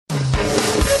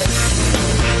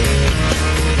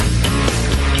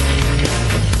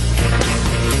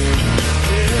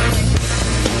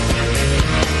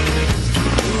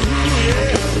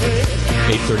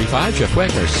5, Jeff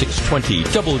Wagner, 620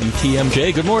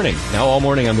 WTMJ. Good morning. Now all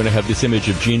morning I'm going to have this image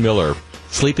of Gene Miller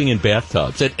sleeping in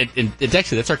bathtubs. And it's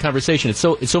actually, that's our conversation. It's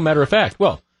so matter of fact.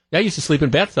 Well, I used to sleep in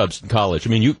bathtubs in college. I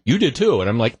mean, you did too. And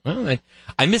I'm like, well,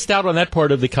 I missed out on that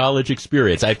part of the college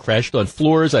experience. I've crashed on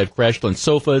floors. I've crashed on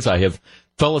sofas. I have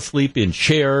fell asleep in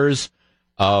chairs.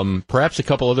 Perhaps a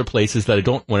couple other places that I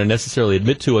don't want to necessarily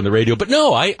admit to on the radio. But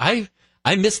no,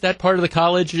 I missed that part of the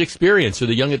college experience or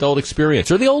the young adult experience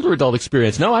or the older adult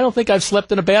experience. No, I don't think I've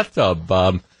slept in a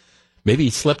bathtub.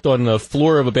 Maybe slept on the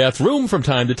floor of a bathroom from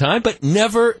time to time, but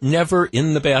never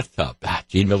in the bathtub.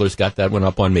 Gene Miller's got that one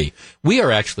up on me. We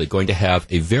are actually going to have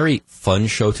a very fun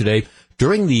show today. At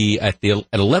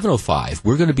 11:05,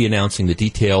 we're going to be announcing the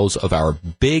details of our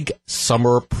big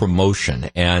summer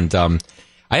promotion. And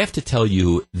I have to tell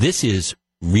you, this is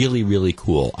really, really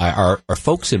cool. Our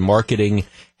folks in marketing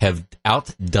have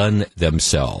outdone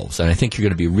themselves, and I think you're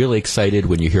going to be really excited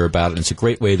when you hear about it. And it's a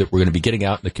great way that we're going to be getting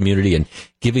out in the community and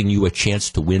giving you a chance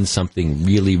to win something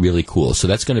really, really cool. So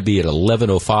that's going to be at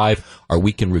 11:05. Our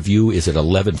weekend review is at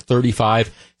 11:35.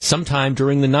 Sometime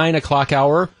during the 9 o'clock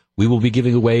hour, we will be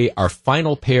giving away our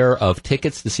final pair of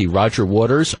tickets to see Roger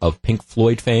Waters of Pink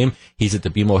Floyd fame. He's at the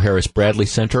BMO Harris Bradley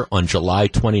Center on July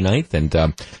 29th.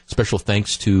 And special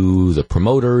thanks to the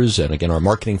promoters and, again, our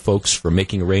marketing folks for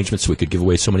making arrangements so we could give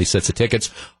away so many sets of tickets.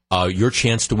 Your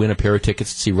chance to win a pair of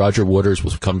tickets to see Roger Waters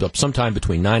will come up sometime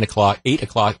between 9 o'clock, and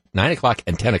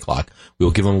 10 o'clock. We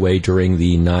will give them away during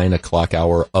the 9 o'clock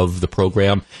hour of the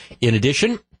program. In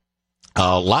addition,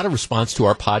 a lot of response to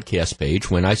our podcast page.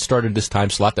 When I started this time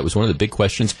slot, that was one of the big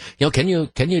questions. Can you,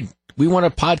 we want a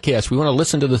podcast. We want to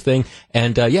listen to the thing.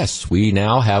 And, yes, we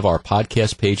now have our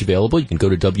podcast page available. You can go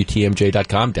to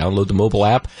WTMJ.com, download the mobile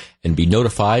app, and be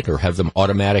notified or have them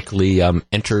automatically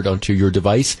entered onto your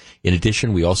device. In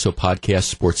addition, we also podcast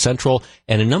Sports Central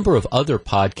and a number of other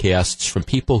podcasts from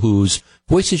people whose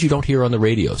voices you don't hear on the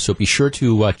radio. So be sure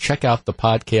to check out the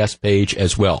podcast page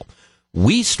as well.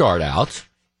 We start out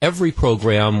every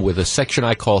program with a section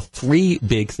I call Three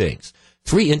Big Things.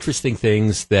 Three interesting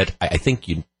things that I think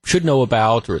you should know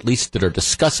about, or at least that are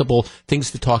discussable,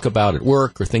 things to talk about at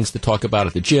work, or things to talk about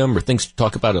at the gym, or things to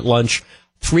talk about at lunch.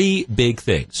 Three big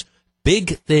things.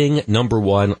 Big thing number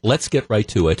one, let's get right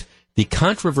to it. The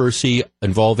controversy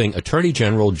involving Attorney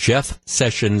General Jeff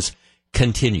Sessions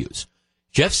continues.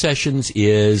 Jeff Sessions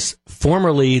is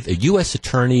formerly the U.S.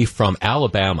 Attorney from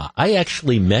Alabama. I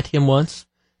actually met him once.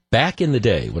 Back in the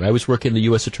day, when I was working in the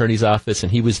U.S. Attorney's office,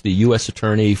 and he was the U.S.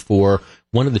 Attorney for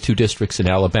one of the two districts in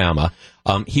Alabama,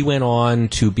 he went on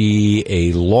to be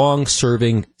a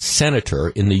long-serving senator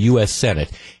in the U.S.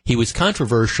 Senate. He was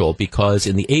controversial because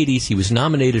in the 80s he was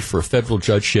nominated for a federal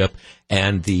judgeship,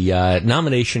 and the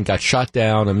nomination got shot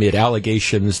down amid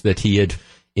allegations that he had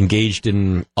engaged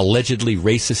in allegedly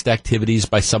racist activities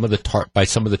by some of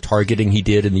the targeting he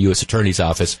did in the U.S. Attorney's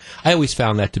office. I always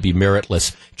found that to be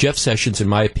meritless. Jeff Sessions, in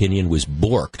my opinion, was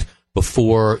borked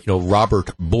before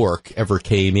Robert Bork ever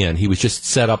came in. He was just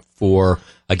set up for,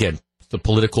 again, the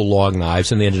political long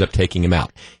knives, and they ended up taking him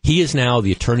out. He is now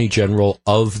the Attorney General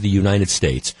of the United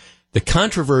States. The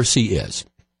controversy is,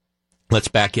 let's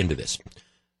back into this.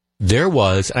 There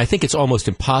was, and I think it's almost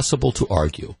impossible to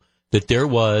argue, that there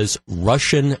was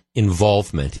Russian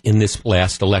involvement in this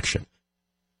last election.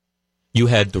 You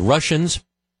had the Russians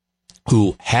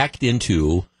who hacked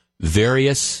into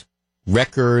various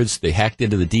records, they hacked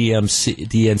into the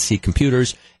DNC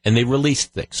computers, and they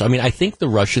released things. So, I think the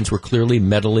Russians were clearly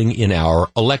meddling in our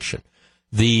election.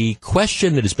 The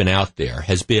question that has been out there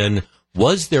has been,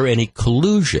 was there any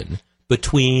collusion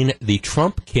between the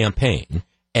Trump campaign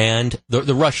and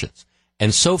the Russians?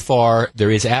 And so far,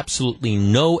 there is absolutely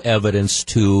no evidence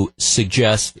to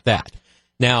suggest that.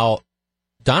 Now,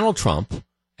 Donald Trump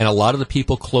and a lot of the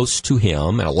people close to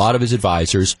him and a lot of his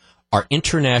advisors are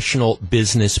international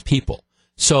business people.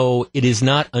 So it is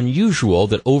not unusual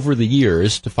that over the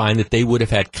years to find that they would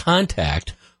have had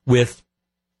contact with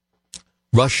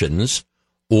Russians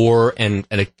and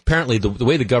apparently the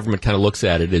way the government kind of looks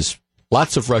at it is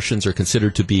lots of Russians are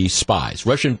considered to be spies.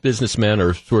 Russian businessmen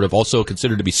are sort of also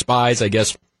considered to be spies, I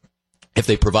guess, if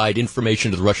they provide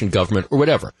information to the Russian government or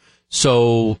whatever.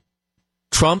 So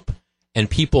Trump and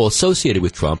people associated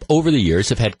with Trump over the years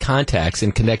have had contacts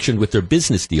in connection with their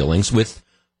business dealings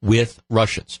with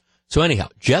Russians. So anyhow,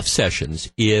 Jeff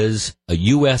Sessions is a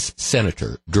U.S.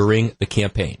 Senator during the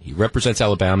campaign. He represents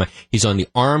Alabama. He's on the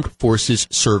Armed Forces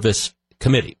Service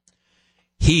Committee.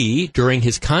 He, during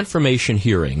his confirmation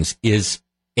hearings, is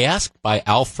asked by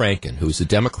Al Franken, who's a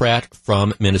Democrat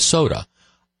from Minnesota,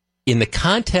 in the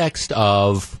context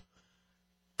of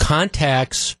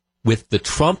contacts with the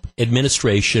Trump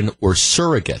administration or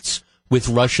surrogates, with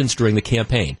Russians during the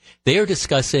campaign. They are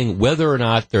discussing whether or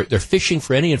not they're fishing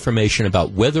for any information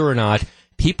about whether or not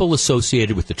people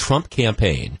associated with the Trump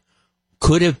campaign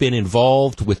could have been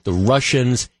involved with the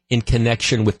Russians in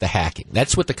connection with the hacking.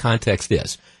 That's what the context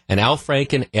is. And Al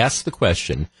Franken asked the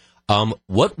question,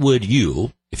 what would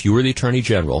you, if you were the Attorney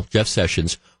General, Jeff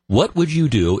Sessions, what would you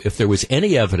do if there was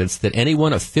any evidence that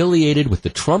anyone affiliated with the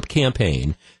Trump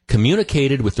campaign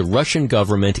communicated with the Russian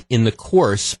government in the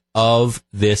course of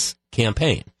this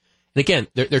campaign? And again,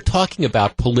 they're talking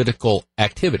about political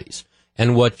activities.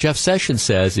 And what Jeff Sessions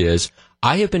says is,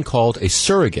 I have been called a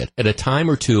surrogate at a time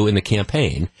or two in the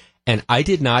campaign, and I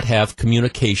did not have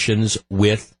communications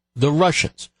with the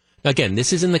Russians. Now, again,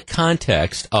 this is in the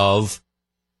context of,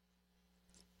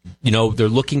 they're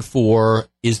looking for,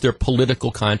 is there political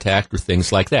contact or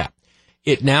things like that.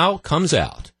 It now comes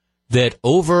out that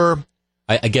over,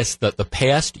 I guess, the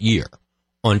past year,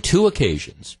 on 2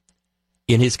 occasions,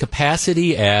 in his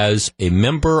capacity as a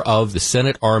member of the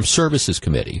Senate Armed Services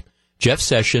Committee, Jeff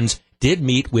Sessions did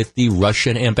meet with the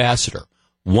Russian ambassador.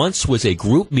 Once was a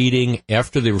group meeting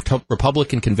after the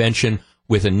Republican convention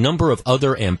with a number of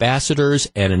other ambassadors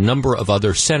and a number of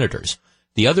other senators.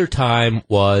 The other time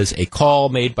was a call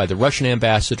made by the Russian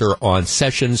ambassador on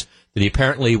Sessions that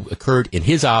apparently occurred in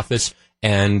his office,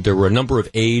 and there were a number of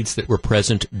aides that were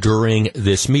present during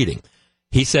this meeting.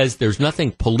 He says there's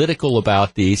nothing political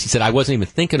about these. He said, I wasn't even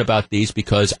thinking about these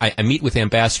because I meet with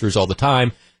ambassadors all the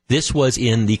time. This was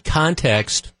in the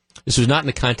context. This was not in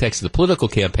the context of the political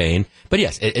campaign, but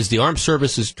yes, as the Armed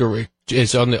Services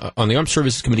is on the Armed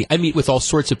Services Committee, I meet with all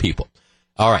sorts of people.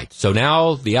 All right, so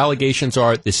now the allegations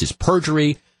are this is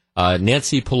perjury.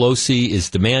 Nancy Pelosi is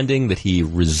demanding that he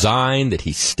resign, that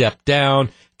he step down,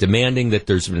 demanding that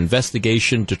there's an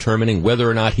investigation determining whether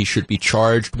or not he should be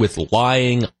charged with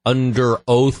lying under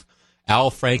oath. Al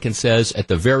Franken says at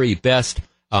the very best,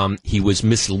 he was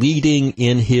misleading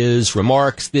in his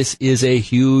remarks. This is a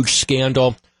huge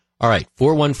scandal. All right,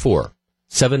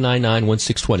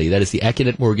 414-799-1620. That is the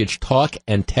Accunet Mortgage talk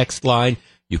and text line.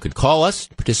 You can call us,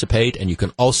 participate, and you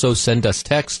can also send us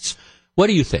texts. What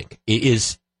do you think?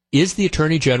 Is the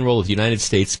Attorney General of the United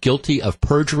States guilty of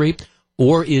perjury,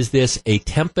 or is this a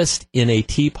tempest in a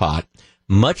teapot?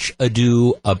 Much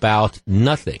ado about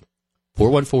nothing.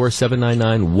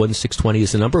 414-799-1620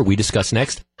 is the number. We discuss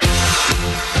next.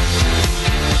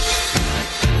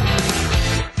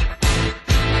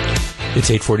 It's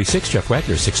 8:46. Jeff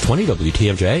Wagner, 620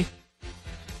 WTMJ.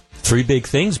 3 big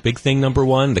things. Big thing number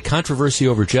 1, the controversy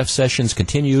over Jeff Sessions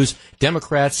continues.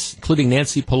 Democrats, including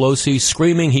Nancy Pelosi,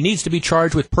 screaming he needs to be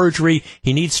charged with perjury.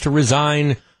 He needs to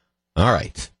resign. All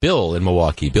right. Bill in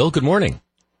Milwaukee. Bill, good morning.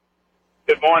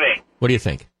 Good morning. What do you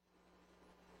think?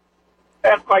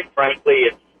 Quite frankly,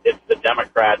 it's the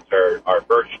Democrats are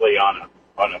virtually on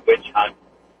a witch hunt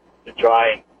to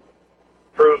try and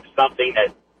prove something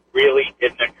that really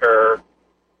didn't occur.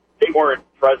 They weren't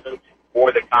present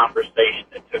for the conversation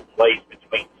that took place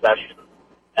between Sessions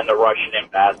and the Russian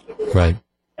ambassador. Right.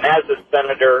 And as a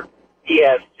senator, he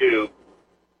has to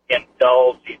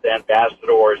indulge these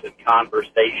ambassadors in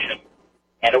conversation,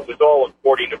 and it was all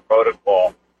according to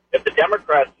protocol. If the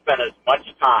Democrats spent as much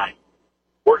time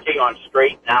working on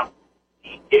straightening out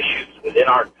the issues within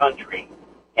our country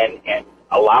and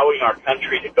allowing our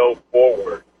country to go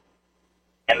forward,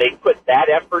 and they put that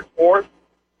effort forth,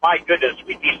 my goodness,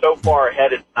 we'd be so far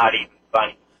ahead it's not even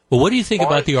funny. Well, what do you think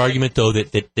about the argument, though,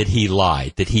 that he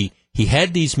lied, that he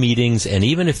had these meetings, and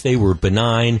even if they were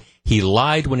benign, he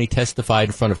lied when he testified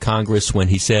in front of Congress when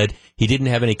he said he didn't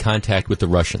have any contact with the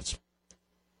Russians?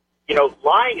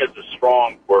 Lying is a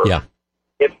strong word. Yeah.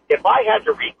 If I had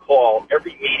to recall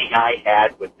every meeting I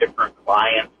had with different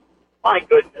clients, my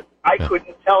goodness, I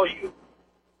couldn't tell you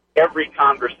every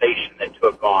conversation that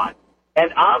took on.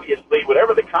 And obviously,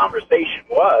 whatever the conversation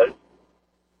was,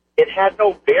 it had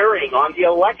no bearing on the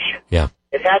election. Yeah.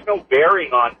 It had no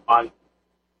bearing on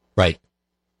right.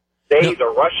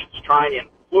 The Russians trying to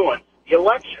influence the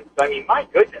elections. I mean, my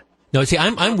goodness. No, see,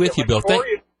 I'm with you, Bill.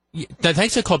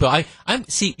 Thanks for the call, Bill.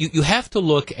 You have to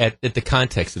look at the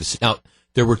context of this. Now,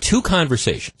 there were 2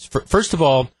 conversations. First of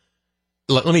all,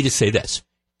 let me just say this.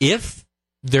 If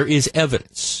there is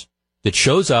evidence that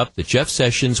shows up that Jeff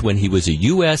Sessions, when he was a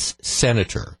U.S.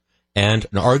 senator, and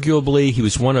arguably he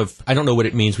was one of, I don't know what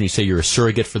it means when you say you're a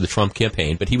surrogate for the Trump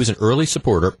campaign, but he was an early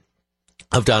supporter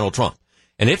of Donald Trump.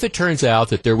 And if it turns out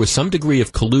that there was some degree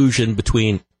of collusion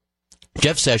between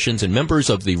Jeff Sessions and members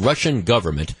of the Russian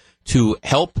government to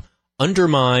help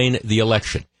undermine the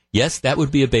election, yes, that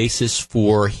would be a basis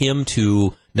for him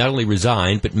to not only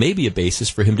resign, but maybe a basis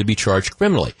for him to be charged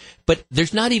criminally. But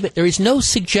there is no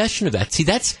suggestion of that. See,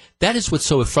 that is what's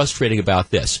so frustrating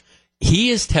about this.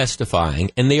 he is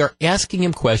testifying, and they are asking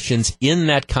him questions in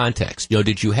that context.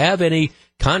 Did you have any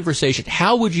conversation?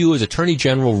 How would you, as Attorney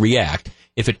General, react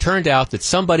if it turned out that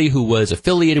somebody who was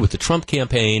affiliated with the Trump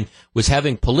campaign was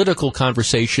having political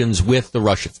conversations with the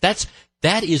Russians?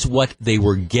 That is what they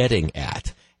were getting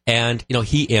at. And,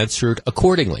 he answered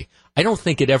accordingly. I don't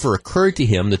think it ever occurred to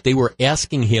him that they were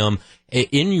asking him,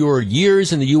 in your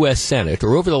years in the U.S. Senate,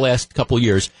 or over the last couple of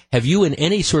years, have you in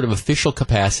any sort of official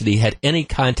capacity had any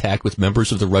contact with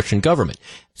members of the Russian government?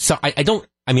 So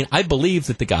I believe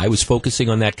that the guy was focusing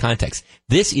on that context.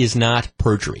 This is not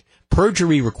perjury.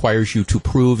 Perjury requires you to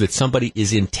prove that somebody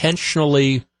is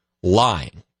intentionally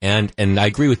lying. And I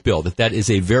agree with Bill that is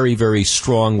a very, very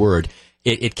strong word.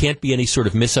 It can't be any sort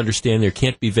of misunderstanding. There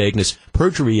can't be vagueness.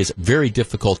 Perjury is very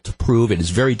difficult to prove. It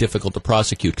is very difficult to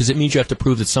prosecute because it means you have to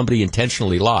prove that somebody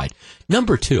intentionally lied.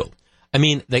 Number two,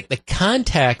 the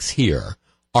contacts here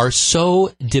are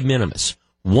so de minimis.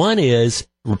 One is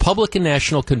Republican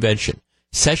National Convention.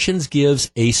 Sessions gives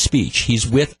a speech. He's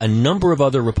with a number of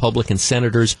other Republican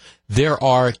senators. There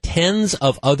are tens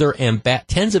of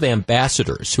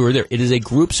ambassadors who are there. It is a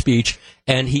group speech,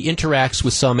 and he interacts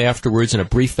with some afterwards in a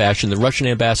brief fashion. The Russian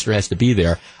ambassador has to be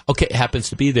there. Okay, happens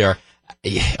to be there.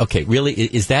 Okay, really?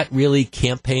 Is that really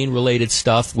campaign-related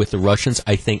stuff with the Russians?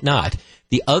 I think not.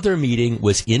 The other meeting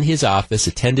was in his office,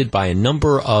 attended by a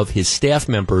number of his staff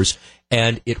members,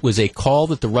 and it was a call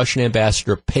that the Russian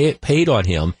ambassador paid on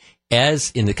him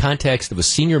as in the context of a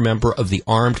senior member of the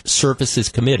Armed Services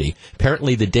Committee.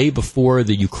 Apparently the day before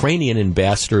the Ukrainian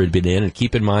ambassador had been in, and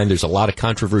keep in mind there's a lot of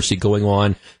controversy going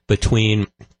on between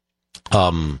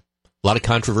the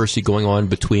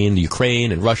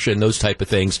Ukraine and Russia and those type of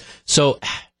things. So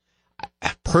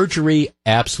perjury,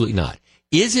 absolutely not.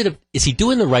 Is he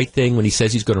doing the right thing when he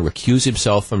says he's going to recuse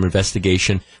himself from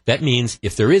investigation? That means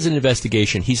if there is an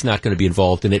investigation, he's not going to be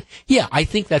involved in it. Yeah, I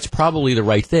think that's probably the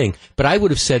right thing. But I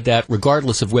would have said that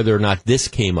regardless of whether or not this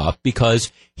came up, because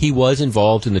he was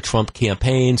involved in the Trump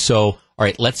campaign. So, all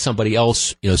right, let somebody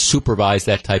else, supervise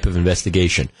that type of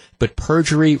investigation. But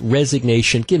perjury,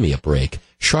 resignation, give me a break.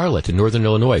 Charlotte in Northern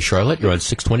Illinois. Charlotte, you're on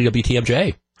 620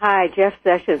 WTMJ. Hi, Jeff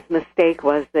Sessions' mistake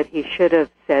was that he should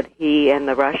have said he and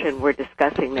the Russian were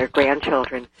discussing their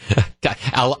grandchildren.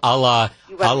 A la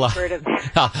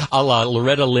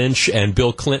Loretta Lynch and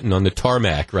Bill Clinton on the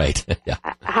tarmac, right? Yeah.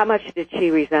 How much did she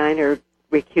resign or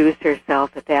recuse herself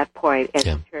at that point as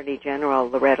Yeah. Attorney General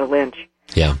Loretta Lynch?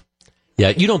 Yeah.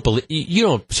 Yeah, you don't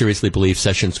seriously believe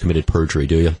Sessions committed perjury,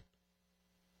 do you?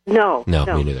 No,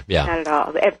 me neither. Yeah, not at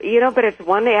all. But it's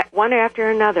one after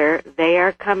another. They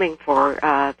are coming for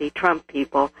the Trump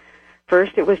people.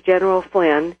 First, it was General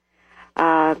Flynn.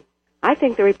 I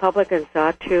think the Republicans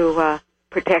ought to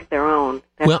protect their own.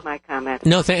 That's my comment.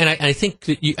 No, and I think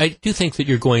that I do think that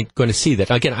you're going to see that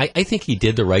again. I think he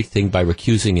did the right thing by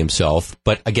recusing himself.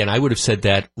 But again, I would have said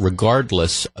that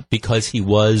regardless, because he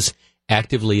was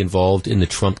actively involved in the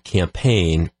Trump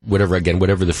campaign, whatever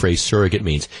the phrase surrogate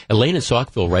means. Elaine in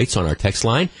Saukville writes on our text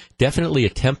line, definitely a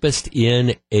tempest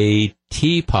in a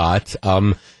teapot.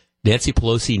 Nancy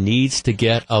Pelosi needs to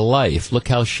get a life. Look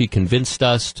how she convinced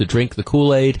us to drink the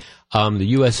Kool-Aid. The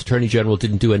U.S. Attorney General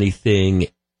didn't do anything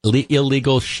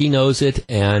illegal. She knows it,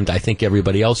 and I think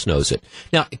everybody else knows it.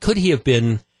 Now, could he have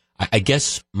been, I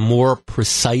guess, more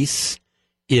precise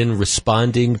in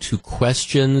responding to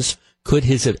questions? Could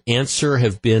his answer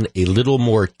have been a little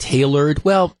more tailored?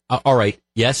 Well, all right,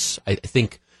 yes, I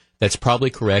think that's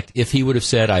probably correct. If he would have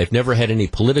said, I've never had any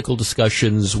political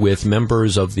discussions with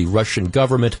members of the Russian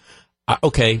government,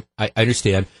 okay, I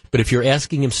understand. But if you're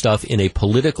asking him stuff in a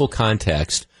political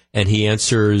context and he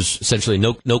answers essentially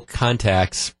no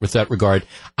contacts with that regard,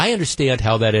 I understand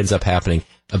how that ends up happening.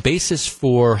 A basis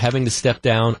for having to step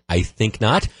down, I think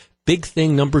not. Big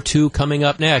thing number 2 coming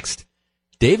up next.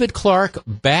 David Clark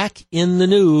back in the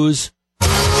news.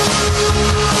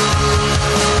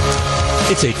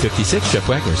 It's 8:56. Jeff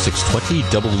Wagner, 620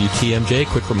 WTMJ.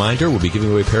 Quick reminder, we'll be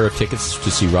giving away a pair of tickets to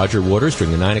see Roger Waters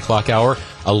during the 9 o'clock hour.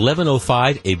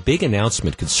 11:05, a big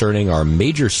announcement concerning our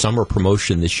major summer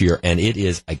promotion this year, and it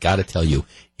is, I gotta tell you,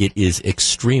 it is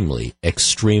extremely,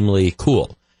 extremely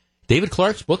cool. David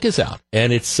Clark's book is out,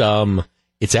 and it's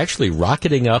actually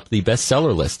rocketing up the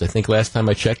bestseller list. I think last time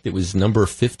I checked, it was number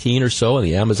 15 or so on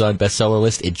the Amazon bestseller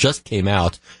list. It just came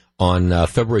out on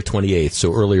February 28th,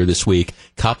 so earlier this week.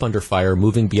 Cop Under Fire,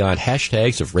 moving beyond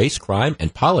hashtags of race, crime,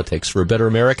 and politics for a better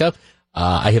America.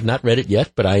 I have not read it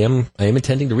yet, but I am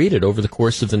intending to read it over the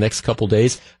course of the next couple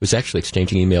days. I was actually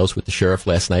exchanging emails with the sheriff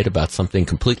last night about something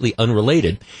completely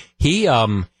unrelated. He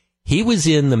was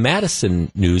in the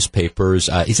Madison newspapers.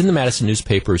 He's in the Madison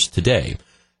newspapers today.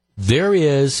 there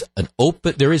is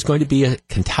going to be a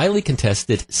highly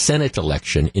contested Senate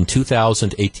election in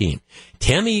 2018.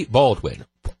 Tammy Baldwin,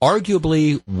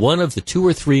 arguably one of the 2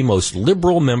 or 3 most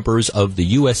liberal members of the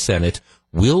U.S. Senate,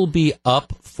 will be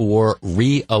up for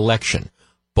re-election.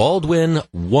 Baldwin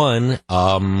won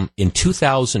in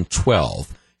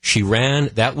 2012. She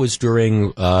ran, that was during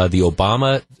the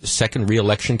Obama second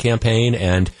re-election campaign,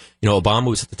 and, Obama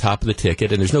was at the top of the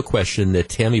ticket, and there's no question that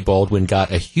Tammy Baldwin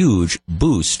got a huge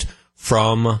boost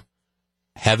from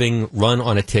having run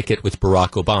on a ticket with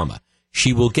Barack Obama.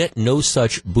 She will get no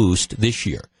such boost this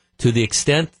year. To the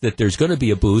extent that there's going to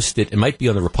be a boost, it might be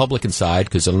on the Republican side,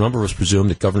 because a number of us presume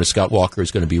that Governor Scott Walker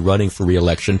is going to be running for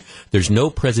re-election. There's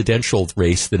no presidential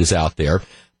race that is out there.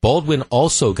 Baldwin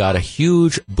also got a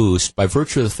huge boost by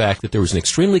virtue of the fact that there was an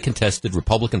extremely contested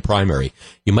Republican primary.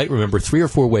 You might remember 3 or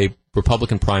 4-way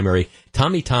Republican primary.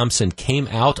 Tommy Thompson came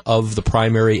out of the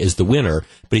primary as the winner,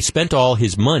 but he spent all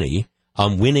his money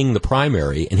winning the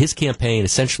primary, and his campaign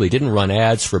essentially didn't run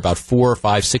ads for about 4,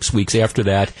 5, 6 weeks after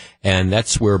that, and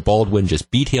that's where Baldwin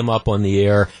just beat him up on the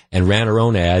air and ran her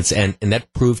own ads, and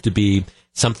that proved to be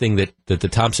something that the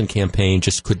Thompson campaign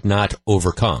just could not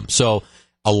overcome. So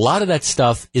a lot of that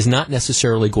stuff is not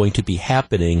necessarily going to be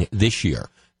happening this year.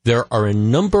 There are a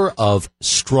number of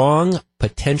strong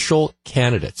potential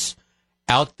candidates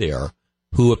out there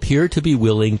who appear to be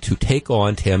willing to take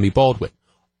on Tammy Baldwin.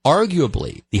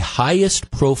 Arguably, the highest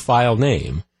profile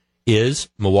name is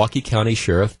Milwaukee County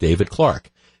Sheriff David Clark.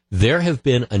 There have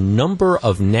been a number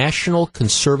of national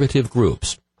conservative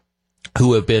groups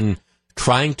who have been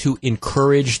trying to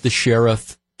encourage the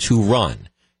sheriff to run.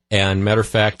 And matter of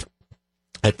fact,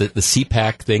 at the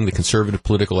CPAC thing, the Conservative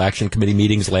Political Action Committee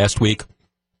meetings last week,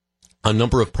 a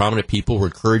number of prominent people were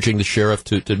encouraging the sheriff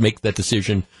to make that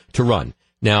decision to run.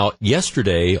 Now,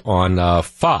 yesterday on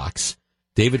Fox,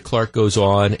 David Clark goes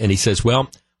on and he says,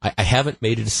 well, I haven't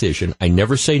made a decision. I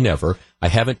never say never. I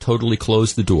haven't totally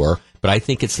closed the door, but I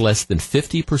think it's less than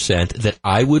 50% that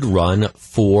I would run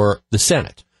for the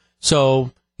Senate.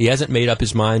 So he hasn't made up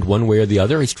his mind one way or the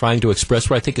other. He's trying to express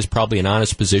what I think is probably an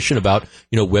honest position about,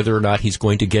 whether or not he's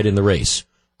going to get in the race.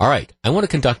 All right. I want to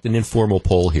conduct an informal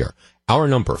poll here. Our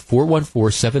number,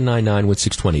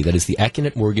 414-799-1620. That is the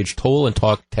Acunet Mortgage toll and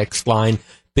talk text line.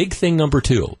 Big thing number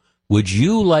 2. Would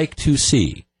you like to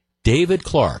see David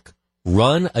Clark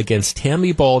run against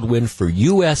Tammy Baldwin for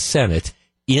U.S. Senate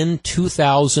in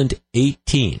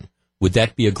 2018? Would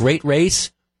that be a great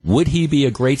race? Would he be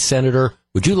a great senator?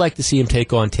 Would you like to see him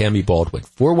take on Tammy Baldwin?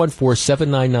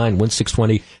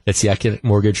 414-799-1620. That's the Acunet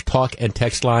Mortgage talk and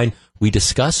text line. We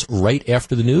discuss right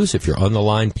after the news. If you're on the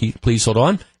line, please hold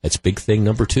on. That's big thing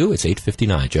number 2. It's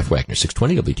 8:59. Jeff Wagner,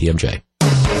 620 WTMJ.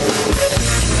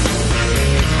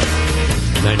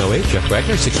 908, Jeff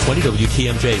Wagner, 620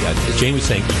 WTMJ. Jane was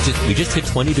saying, we just hit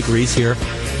 20 degrees here.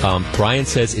 Brian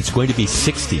says it's going to be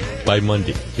 60 by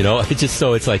Monday.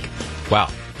 It's like, wow.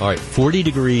 All right,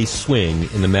 40-degree swing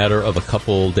in the matter of a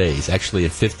couple days. Actually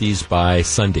at 50s by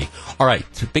Sunday. All right,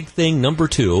 big thing number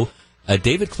 2.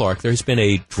 David Clark, there's been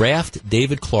a draft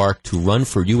David Clark to run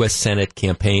for U.S. Senate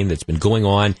campaign that's been going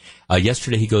on.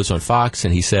 Yesterday he goes on Fox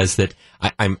and he says that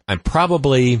I'm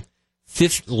probably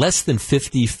less than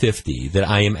 50-50 that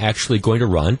I am actually going to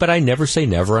run, but I never say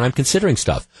never, and I'm considering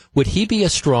stuff. Would he be a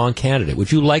strong candidate?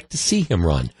 Would you like to see him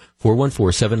run?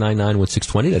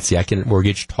 414-799-1620. That's the Acunet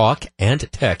Mortgage talk and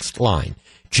text line.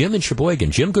 Jim in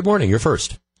Sheboygan. Jim, good morning. You're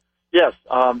first. Yes,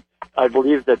 I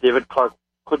believe that David Clark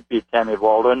could beat Tammy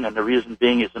Baldwin, and the reason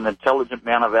being he's an intelligent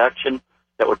man of action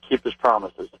that would keep his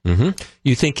promises. Mm-hmm.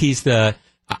 You think he's the...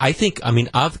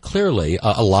 clearly,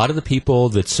 a lot of the people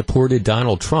that supported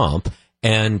Donald Trump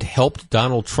and helped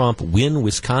Donald Trump win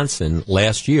Wisconsin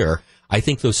last year, I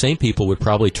think those same people would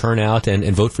probably turn out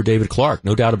and vote for David Clark.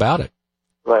 No doubt about it.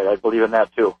 Right, I believe in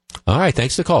that, too. All right,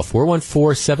 thanks for the call.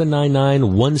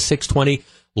 414-799-1620.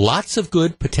 Lots of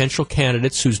good potential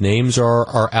candidates whose names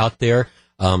are out there.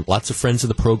 Lots of friends of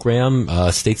the program.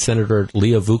 State Senator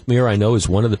Leah Vukmir, I know, is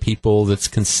one of the people that's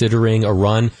considering a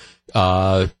run.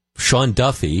 Sean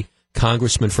Duffy,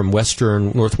 congressman from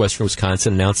northwestern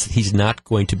Wisconsin, announced that he's not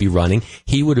going to be running.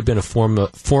 He would have been a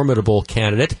formidable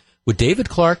candidate. Would David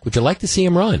Clark, would you like to see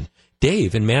him run?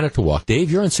 Dave in Manitowoc.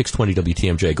 Dave, you're on 620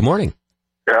 WTMJ. Good morning.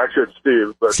 Yeah, actually it's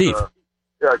Steve. But, Steve.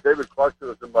 David Clark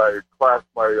was in my class,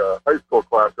 my high school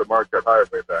class at Marquette High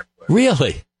way back then.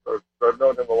 Really? So I've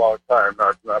known him a long time.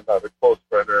 Not a close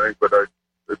friend or anything, but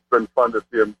it's been fun to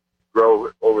see him grow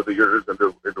over the years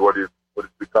into what he's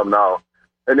become now.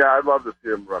 And yeah, I'd love to see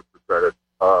him run for Senate.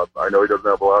 I know he doesn't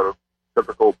have a lot of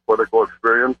typical political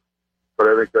experience, but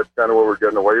I think that's kind of what we're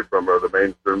getting away from, are the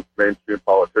mainstream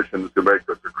politicians who make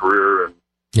this a career and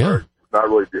not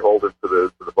really beholden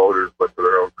to the voters, but to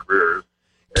their own careers.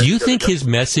 Do you think his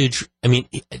message, I mean,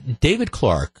 David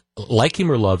Clark, like him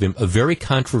or love him, a very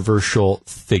controversial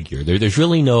figure. There's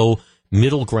really no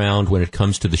middle ground when it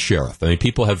comes to the sheriff. I mean,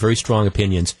 people have very strong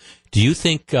opinions. Do you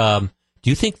think outstate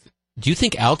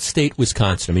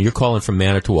Wisconsin, I mean, you're calling from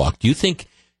Manitowoc, do you think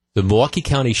the Milwaukee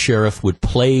County Sheriff would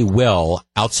play well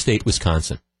outstate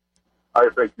Wisconsin? I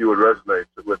think you would resonate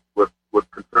with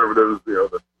conservatives,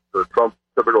 the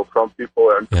typical Trump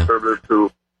people and conservatives who,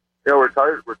 we're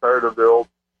tired of the old,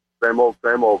 same old,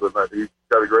 and that he's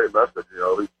got a great message, he's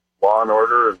law and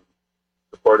order and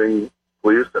supporting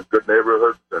police and good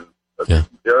neighborhoods. And, I think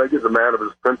he's a man of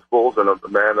his principles and a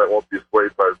man that won't be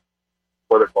swayed by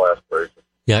political aspirations.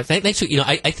 Yeah, thanks.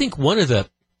 I think one of the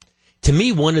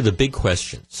big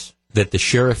questions that the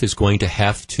sheriff is going to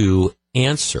have to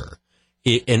answer,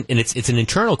 and it's an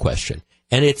internal question,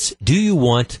 and it's, do you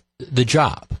want the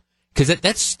job? Because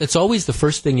that's always the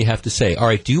first thing you have to say. All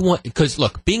right, do you want, because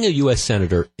look, being a U.S.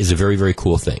 Senator is a very, very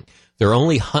cool thing. There are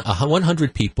only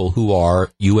 100 people who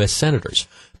are U.S. Senators.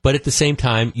 But at the same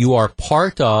time, you are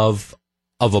part of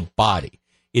a body.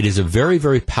 It is a very,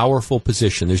 very powerful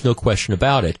position. There's no question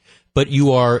about it. But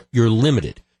you're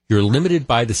limited. You're limited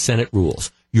by the Senate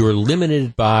rules. You're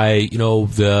limited by,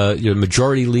 the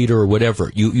majority leader or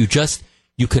whatever. You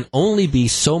can only be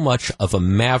so much of a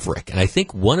maverick. And I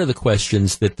think one of the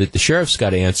questions that the sheriff's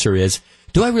got to answer is,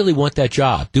 do I really want that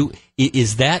job?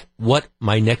 Is that what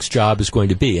my next job is going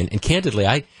to be? And candidly,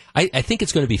 I think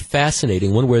it's going to be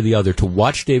fascinating one way or the other to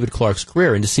watch David Clark's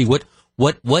career and to see what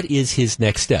is his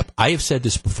next step. I have said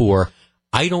this before.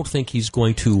 I don't think he's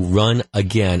going to run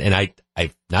again. And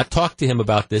I've not talked to him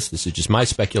about this. This is just my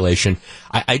speculation.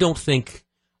 I don't think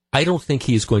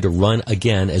he is going to run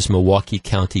again as Milwaukee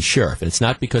County Sheriff. And it's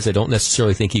not because I don't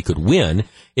necessarily think he could win.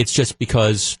 It's just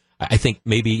because I think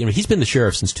maybe, he's been the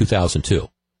sheriff since 2002.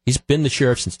 He's been the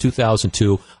sheriff since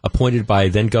 2002, appointed by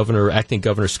then acting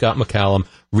Governor Scott McCallum,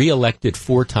 reelected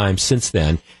 4 times since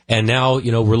then. And now,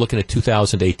 we're looking at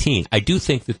 2018. I do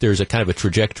think that there's a kind of a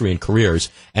trajectory in careers,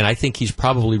 and I think he's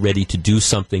probably ready to do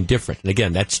something different. And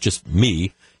again, that's just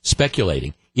me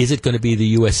speculating. Is it going to be the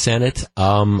U.S. Senate?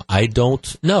 I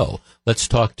don't know. Let's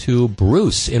talk to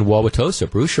Bruce in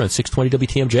Wauwatosa. Bruce, you're on 620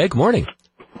 WTMJ. Good morning.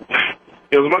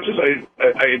 As much as I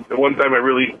at one time I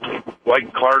really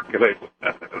liked Clark, and I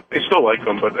still like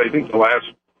him, but I think the last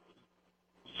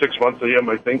 6 months of him,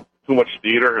 I think too much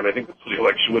theater, and I think that's what the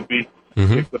election would be.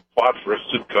 Mm-hmm. If the plot for a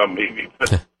sitcom, maybe.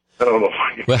 But I don't know.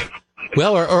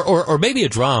 well, or maybe a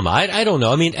drama. I don't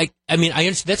know. I mean, I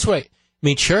understand. That's what I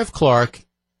mean. Sheriff Clark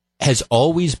has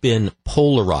always been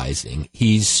polarizing.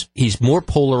 He's more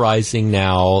polarizing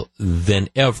now than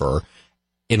ever.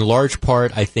 In large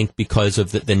part, I think, because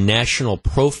of the national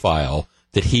profile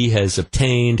that he has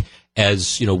obtained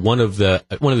as, one of the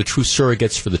true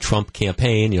surrogates for the Trump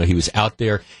campaign. He was out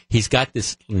there. He's got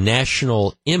this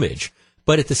national image.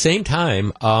 But at the same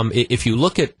time, if you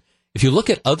look at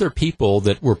other people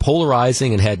that were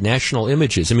polarizing and had national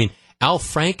images, I mean, Al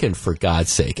Franken, for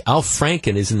God's sake. Al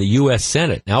Franken is in the U.S.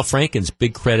 Senate. Al Franken's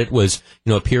big credit was,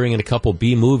 appearing in a couple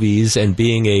B movies and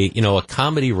being a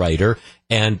comedy writer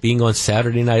and being on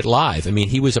Saturday Night Live. I mean,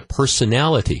 he was a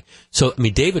personality. So,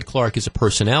 David Clark is a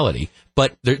personality,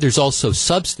 but there's also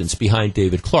substance behind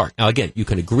David Clark. Now, again, you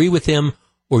can agree with him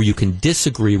or you can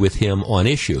disagree with him on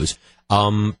issues.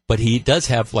 But he does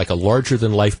have like a larger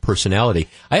than life personality.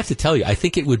 I have to tell you, I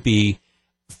think it would be,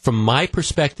 from my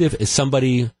perspective,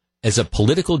 as a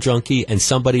political junkie and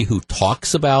somebody who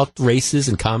talks about races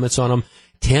and comments on them,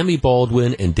 Tammy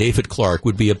Baldwin and David Clark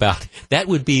would be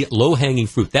low-hanging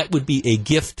fruit. That would be a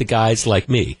gift to guys like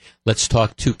me. Let's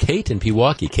talk to Kate in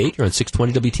Pewaukee. Kate, you're on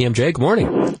 620 WTMJ. Good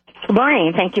morning. Good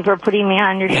morning. Thank you for putting me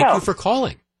on your show. Thank you for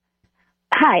calling.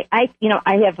 Hi.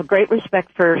 I have a great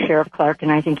respect for Sheriff Clark,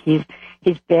 and I think he's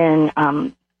been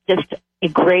just a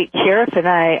great sheriff, and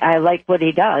I like what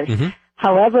he does. Mm-hmm.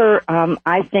 However,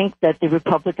 I think that the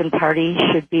Republican Party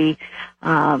should be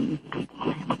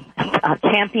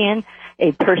champion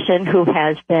a person who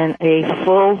has been a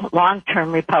full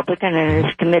long-term Republican and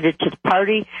is committed to the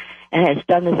party and has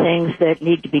done the things that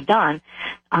need to be done.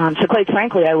 So quite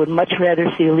frankly, I would much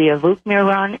rather see Leah Wagner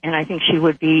run, and I think she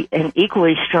would be an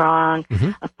equally strong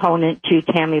opponent to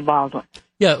Tammy Baldwin.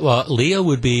 Yeah, well, Leah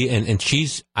would be, and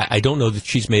she's, I don't know that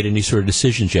she's made any sort of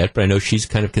decisions yet, but I know she's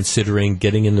kind of considering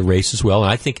getting in the race as well.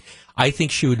 And I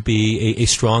think she would be a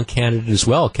strong candidate as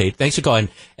well, Kate. Thanks for calling.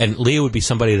 And Leah would be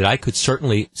somebody that I could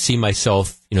certainly see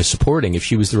myself, supporting if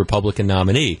she was the Republican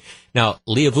nominee. Now,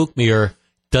 Leah Wagner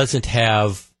doesn't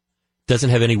have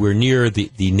anywhere near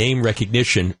the name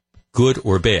recognition good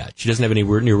or bad. She doesn't have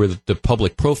anywhere near the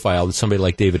public profile that somebody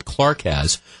like David Clark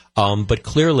has. But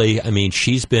clearly, I mean,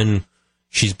 she's been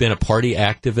a party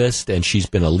activist, and she's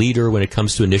been a leader when it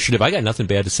comes to initiative. I got nothing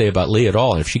bad to say about Lee at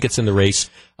all. And if she gets in the race,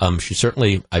 she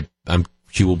certainly,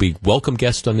 she will be welcome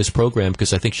guest on this program,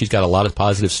 because I think she's got a lot of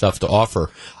positive stuff to offer.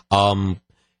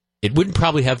 It wouldn't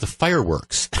probably have the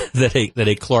fireworks that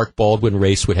a Clark Baldwin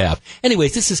race would have.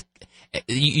 Anyways, this is,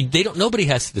 nobody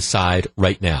has to decide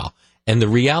right now. And the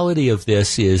reality of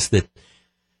this is that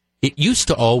it used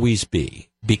to always be,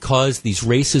 because these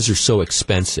races are so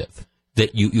expensive,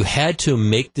 that you had to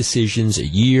make decisions a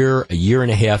year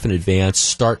and a half in advance,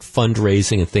 start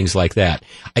fundraising and things like that.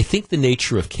 I think the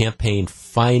nature of campaign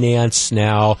finance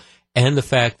now, and the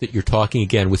fact that you're talking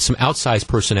again with some outsized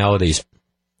personalities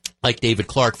like David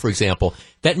Clark, for example,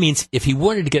 that means if he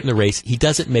wanted to get in the race, he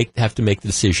doesn't have to make the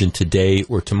decision today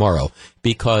or tomorrow,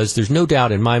 because there's no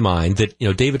doubt in my mind that,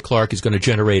 David Clark is going to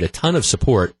generate a ton of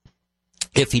support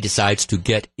if he decides to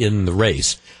get in the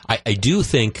race. I do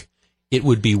think it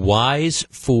would be wise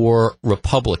for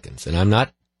Republicans, and I'm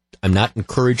not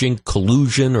encouraging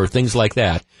collusion or things like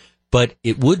that, but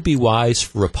it would be wise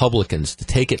for Republicans to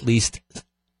take at least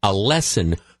a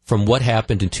lesson from what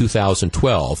happened in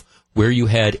 2012, where you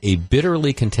had a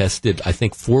bitterly contested, I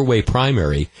think, four-way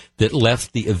primary that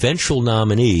left the eventual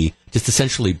nominee just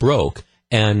essentially broke.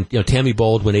 And, Tammy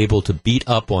Baldwin able to beat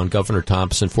up on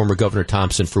former Governor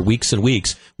Thompson, for weeks and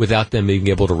weeks without them being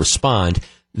able to respond.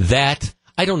 That,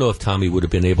 I don't know if Tommy would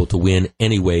have been able to win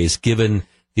anyways, given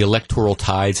the electoral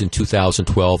tides in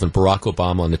 2012 and Barack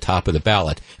Obama on the top of the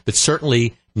ballot. But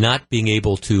certainly not being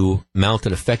able to mount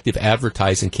an effective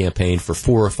advertising campaign for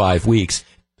 4 or 5 weeks,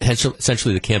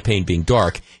 essentially the campaign being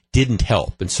dark, didn't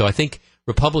help. And so I think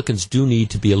Republicans do need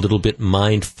to be a little bit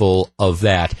mindful of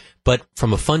that. But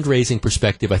from a fundraising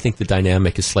perspective, I think the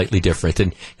dynamic is slightly different.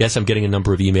 And yes, I'm getting a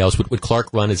number of emails. Would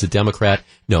Clark run as a Democrat?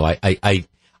 No,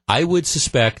 I would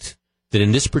suspect that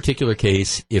in this particular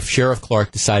case, if Sheriff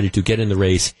Clark decided to get in the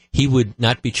race, he would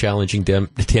not be challenging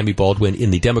Tammy Baldwin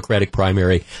in the Democratic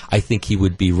primary. I think he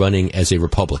would be running as a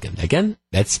Republican. Again,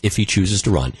 that's if he chooses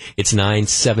to run. It's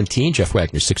 9:17. Jeff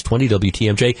Wagner, 620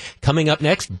 WTMJ. Coming up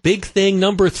next, big thing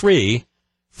number 3,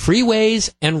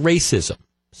 freeways and racism.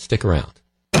 Stick around.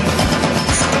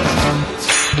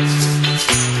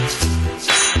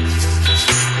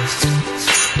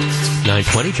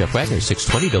 9:20, Jeff Wagner,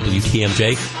 620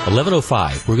 WTMJ,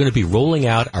 11:05. We're going to be rolling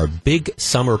out our big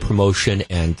summer promotion,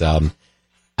 and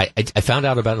I found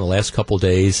out about it in the last couple of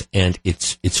days, and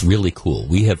it's really cool.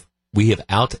 We have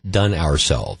outdone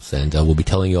ourselves, and we'll be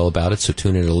telling you all about it, so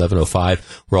tune in at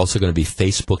 11:05. We're also going to be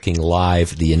Facebooking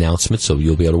live the announcement, so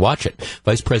you'll be able to watch it.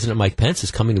 Vice President Mike Pence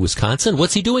is coming to Wisconsin.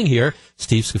 What's he doing here?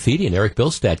 Steve Scafidi and Eric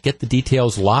Bilstadt. Get the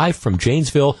details live from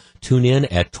Janesville. Tune in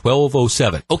at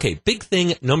 12:07. Okay, big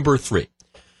thing number 3.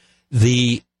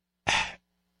 The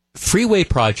freeway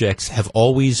projects have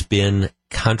always been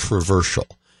controversial,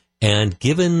 and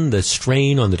given the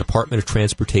strain on the Department of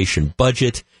Transportation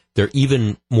budget, they're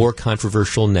even more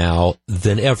controversial now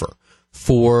than ever.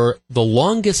 For the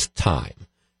longest time,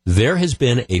 there has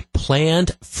been a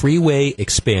planned freeway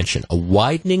expansion, a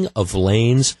widening of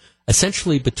lanes,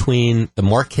 essentially between the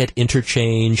Marquette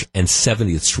Interchange and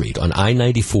 70th Street on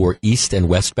I-94 east and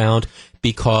westbound,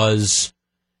 because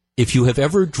if you have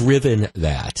ever driven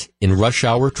that in rush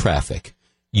hour traffic,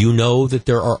 you know that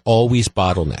there are always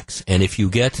bottlenecks. And if you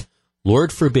get,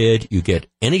 Lord forbid, you get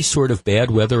any sort of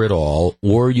bad weather at all,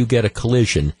 or you get a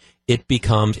collision, it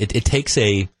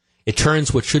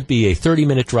turns what should be a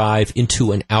 30-minute drive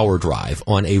into an hour drive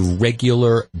on a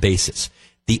regular basis.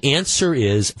 The answer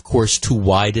is, of course, to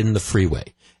widen the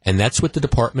freeway. And that's what the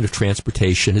Department of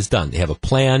Transportation has done. They have a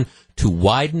plan to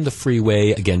widen the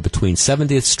freeway, again, between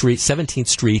 17th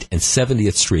Street and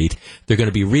 70th Street. They're going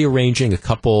to be rearranging a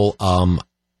couple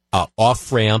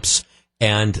off-ramps.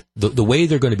 And the way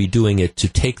they're going to be doing it to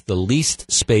take the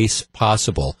least space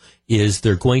possible is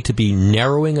they're going to be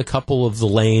narrowing a couple of the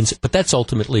lanes, but that's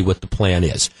ultimately what the plan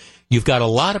is. You've got a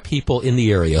lot of people in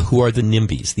the area who are the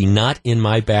NIMBYs, the not in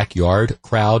my backyard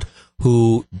crowd,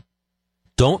 who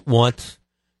don't want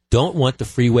the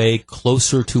freeway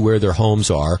closer to where their homes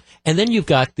are. And then you've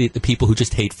got the people who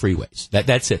just hate freeways.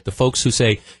 That's it. The folks who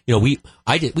say, we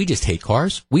just hate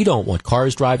cars. We don't want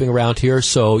cars driving around here.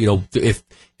 So,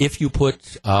 if you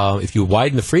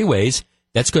widen the freeways,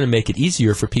 that's going to make it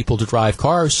easier for people to drive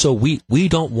cars. So we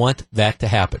don't want that to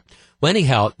happen. Well,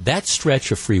 anyhow, that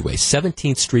stretch of freeway,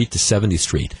 17th Street to 70th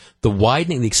Street, the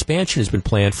expansion has been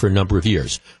planned for a number of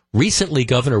years. Recently,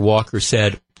 Governor Walker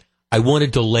said, I want to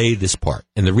delay this part.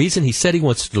 And the reason he said he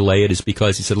wants to delay it is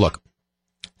because he said, look,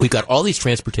 we've got all these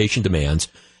transportation demands,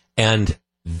 and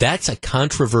That's a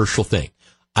controversial thing.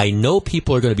 I know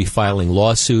people are going to be filing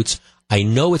lawsuits. I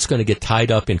know it's going to get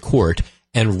tied up in court.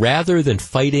 And rather than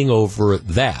fighting over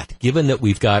that, given that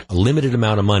we've got a limited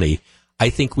amount of money, I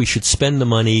think we should spend the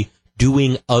money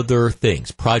doing other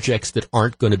things, projects that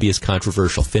aren't going to be as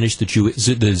controversial. Finish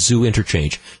the zoo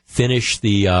interchange. Finish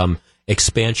the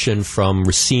expansion from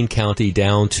Racine County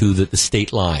down to the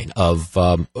state line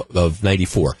of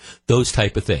 94. Those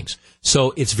type of things.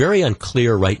 So it's very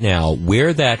unclear right now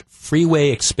where that freeway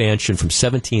expansion from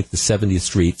 17th to 70th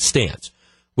Street stands.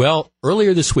 Well,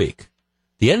 earlier this week,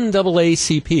 the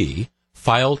NAACP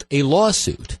filed a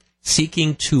lawsuit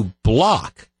seeking to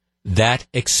block that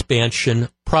expansion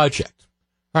project.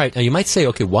 All right, now you might say,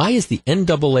 okay, why is the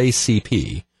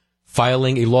NAACP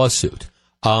filing a lawsuit?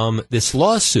 This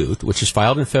lawsuit, which is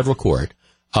filed in federal court,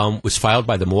 was filed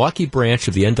by the Milwaukee branch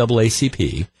of the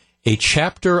NAACP, a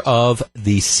chapter of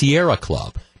the Sierra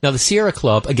Club. Now, the Sierra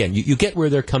Club, again, you get where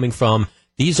they're coming from.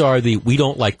 These are we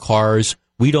don't like cars,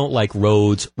 we don't like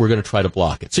roads, we're going to try to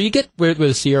block it. So you get where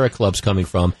the Sierra Club's coming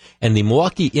from, and the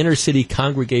Milwaukee Inner City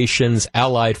Congregations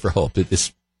Allied for Hope,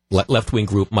 this left-wing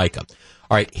group, MICA.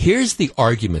 All right, here's the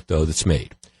argument, though, that's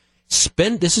made.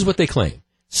 This is what they claim.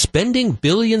 Spending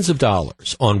billions of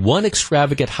dollars on one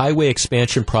extravagant highway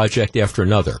expansion project after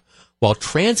another, while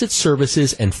transit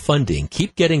services and funding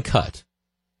keep getting cut.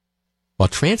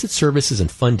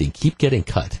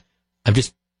 I'm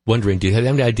just wondering, do you have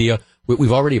any idea?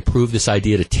 We've already approved this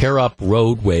idea to tear up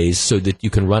roadways so that you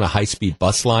can run a high-speed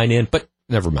bus line in, but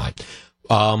never mind.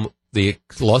 The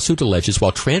lawsuit alleges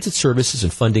while transit services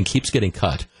and funding keeps getting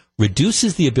cut,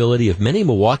 reduces the ability of many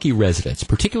Milwaukee residents,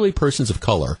 particularly persons of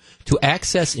color, to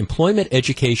access employment,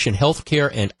 education, health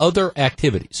care, and other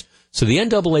activities. So the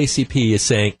NAACP is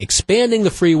saying expanding the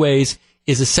freeways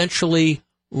is essentially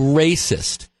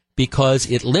racist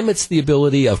because it limits the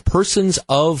ability of persons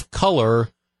of color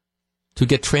to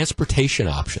get transportation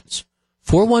options.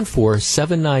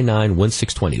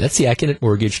 414-799-1620. That's the Acunet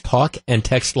Mortgage talk and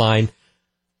text line.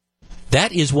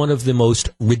 That is one of the most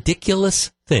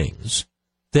ridiculous things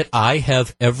that I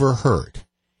have ever heard.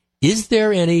 Is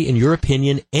there any, in your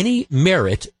opinion, any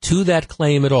merit to that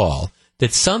claim at all,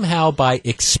 that somehow by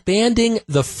expanding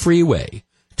the freeway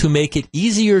to make it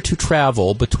easier to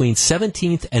travel between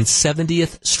 17th and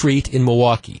 70th Street in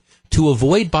Milwaukee, to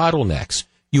avoid bottlenecks,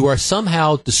 you are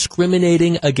somehow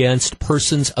discriminating against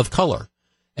persons of color?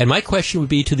 And my question would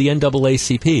be to the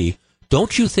NAACP,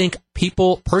 don't you think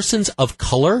persons of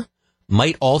color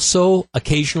might also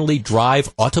occasionally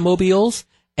drive automobiles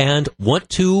and want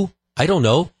to, I don't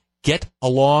know, get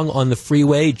along on the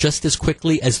freeway just as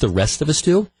quickly as the rest of us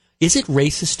do? Is it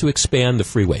racist to expand the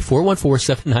freeway?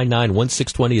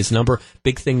 414-799-1620 is the number.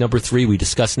 Big thing number 3 we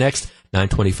discuss next.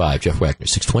 925, Jeff Wagner,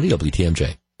 620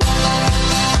 WTMJ.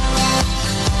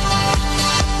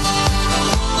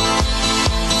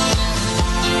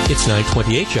 It's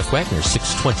 928, Jeff Wagner,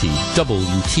 620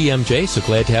 WTMJ. So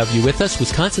glad to have you with us.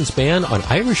 Wisconsin's ban on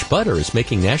Irish butter is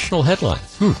making national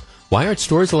headlines. Why aren't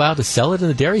stores allowed to sell it in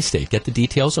the dairy state? Get the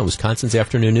details on Wisconsin's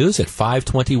Afternoon News at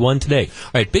 5:21 today.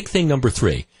 All right, big thing number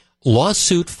 3.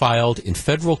 Lawsuit filed in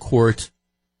federal court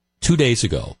 2 days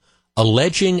ago,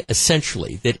 alleging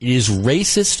essentially that it is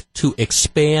racist to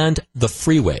expand the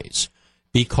freeways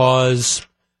because,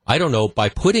 I don't know, by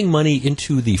putting money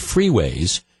into the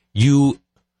freeways, you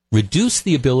reduce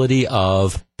the ability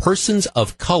of persons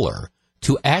of color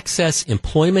to access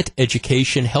employment,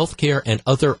 education, health care, and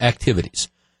other activities.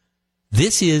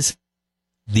 This is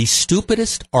the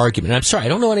stupidest argument. I'm sorry, I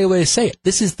don't know any way to say it.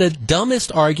 This is the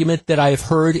dumbest argument that I have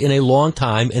heard in a long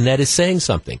time, and that is saying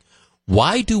something.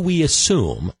 Why do we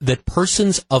assume that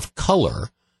persons of color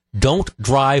don't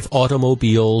drive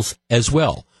automobiles as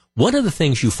well? One of the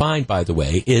things you find, by the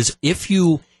way, is if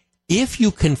you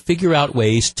can figure out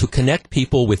ways to connect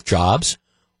people with jobs,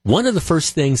 one of the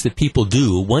first things that people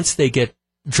do once they get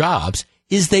jobs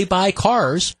is they buy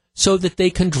cars so that they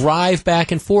can drive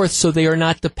back and forth so they are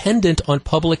not dependent on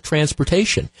public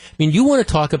transportation. I mean, you want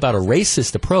to talk about a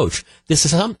racist approach,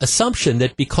 this assumption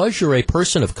that because you're a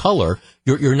person of color,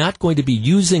 you're not going to be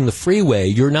using the freeway,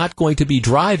 you're not going to be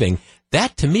driving.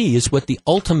 That, to me, is what the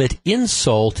ultimate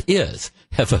insult is.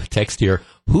 I have a text here.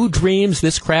 Who dreams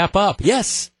this crap up?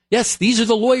 Yes, these are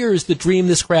the lawyers that dream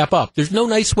this crap up. There's no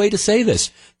nice way to say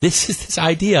this. This is this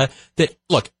idea that,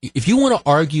 look, if you want to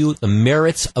argue the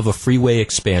merits of a freeway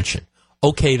expansion,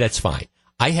 okay, that's fine.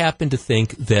 I happen to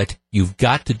think that you've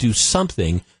got to do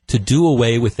something to do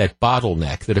away with that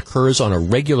bottleneck that occurs on a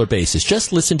regular basis.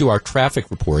 Just listen to our traffic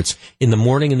reports in the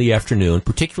morning and the afternoon,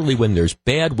 particularly when there's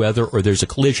bad weather or there's a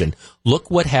collision.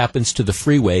 Look what happens to the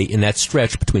freeway in that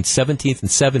stretch between 17th and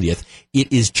 70th.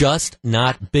 It is just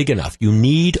not big enough. You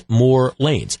need more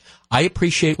lanes. I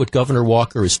appreciate what Governor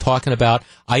Walker is talking about.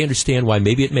 I understand why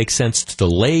maybe it makes sense to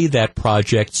delay that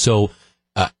project so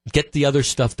get the other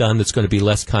stuff done that's going to be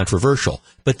less controversial.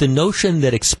 But the notion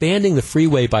that expanding the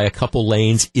freeway by a couple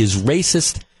lanes is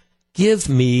racist, give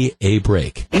me a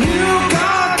break. You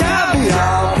got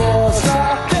caviar for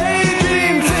stop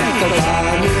daydreams, think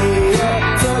about New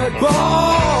York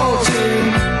football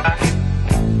team.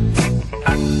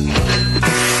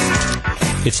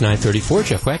 It's 9:34.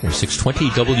 Jeff Wagner, 620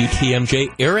 WTMJ.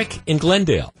 Eric in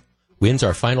Glendale wins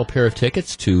our final pair of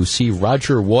tickets to see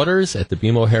Roger Waters at the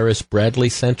BMO Harris Bradley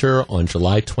Center on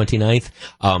July 29th.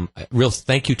 Real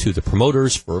thank you to the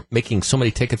promoters for making so many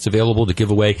tickets available to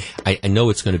give away. I know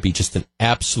it's going to be just an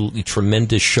absolutely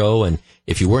tremendous show, and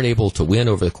if you weren't able to win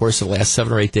over the course of the last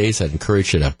 7 or 8 days, I'd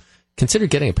encourage you to consider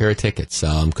getting a pair of tickets,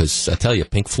 because I tell you,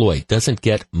 Pink Floyd doesn't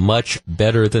get much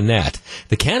better than that.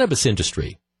 The cannabis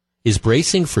industry is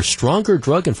bracing for stronger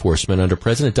drug enforcement under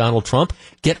President Donald Trump.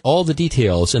 Get all the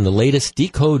details in the latest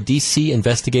Decode DC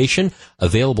investigation,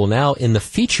 available now in the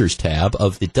Features tab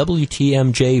of the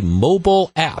WTMJ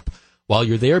mobile app. While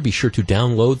you're there, be sure to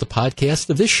download the podcast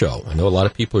of this show. I know a lot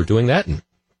of people are doing that, and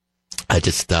I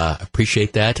just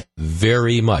appreciate that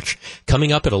very much.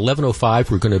 Coming up at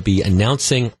 11:05, we're going to be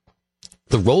announcing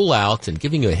the rollout and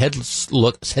giving you a head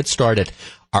start at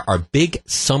our big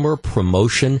summer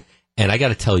promotion. And I got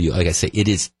to tell you, like I say, it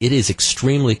is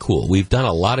extremely cool. We've done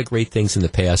a lot of great things in the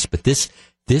past, but this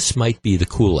might be the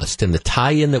coolest. And the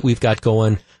tie-in that we've got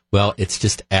going, well, it's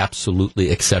just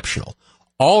absolutely exceptional.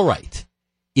 All right.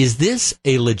 Is this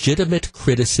a legitimate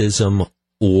criticism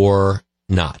or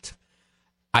not?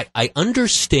 I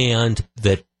understand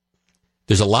that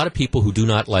there's a lot of people who do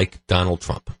not like Donald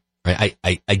Trump. Right?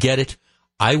 I get it.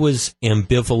 I was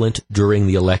ambivalent during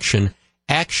the election.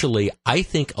 Actually, I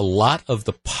think a lot of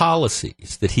the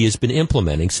policies that he has been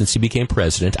implementing since he became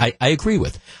president, I agree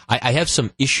with. I have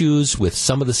some issues with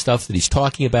some of the stuff that he's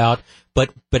talking about,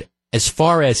 but as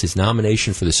far as his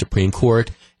nomination for the Supreme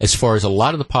Court, as far as a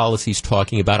lot of the policies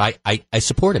talking about, I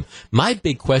support him. My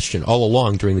big question all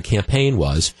along during the campaign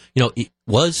was,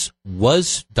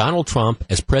 was Donald Trump,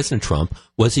 as President Trump,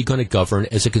 was he going to govern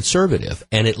as a conservative?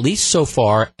 And at least so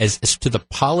far, as to the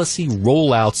policy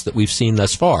rollouts that we've seen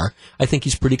thus far, I think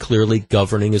he's pretty clearly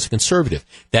governing as a conservative.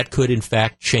 That could, in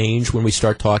fact, change when we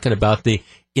start talking about the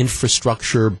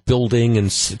infrastructure building, and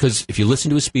because if you listen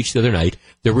to his speech the other night,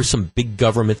 there were some big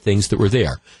government things that were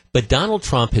there. But Donald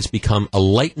Trump has become a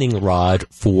lightning rod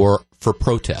for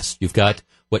protests. You've got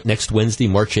what next Wednesday,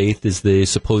 March 8th, is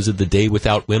the Day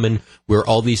Without Women, where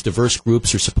all these diverse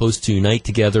groups are supposed to unite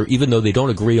together, even though they don't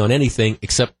agree on anything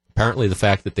except apparently the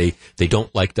fact that they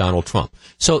don't like Donald Trump.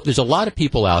 So there's a lot of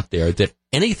people out there that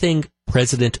anything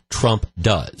President Trump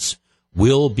does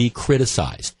will be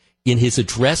criticized. In his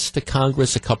address to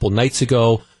Congress a couple nights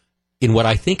ago, in what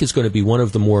I think is going to be one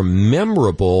of the more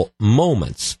memorable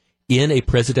moments in a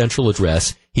presidential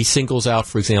address, he singles out,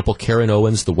 for example, Karen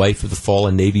Owens, the wife of the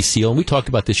fallen Navy SEAL. And we talked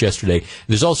about this yesterday.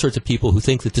 There's all sorts of people who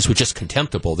think that this was just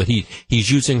contemptible, that he's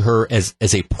using her as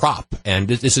a prop. And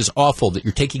this is awful, that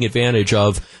you're taking advantage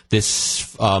of this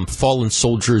fallen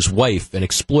soldier's wife and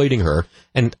exploiting her.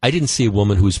 And I didn't see a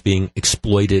woman who was being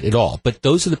exploited at all. But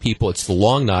those are the people, it's the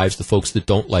long knives, the folks that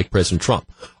don't like President Trump.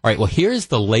 All right, well, here's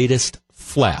the latest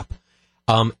flap.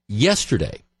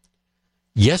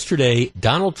 Yesterday,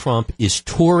 Donald Trump is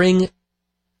touring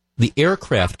the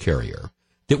aircraft carrier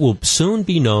that will soon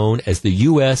be known as the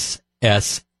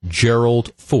USS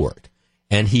Gerald Ford.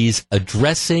 And he's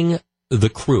addressing the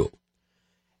crew.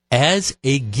 As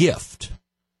a gift,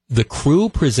 the crew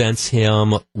presents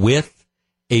him with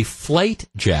a flight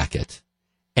jacket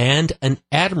and an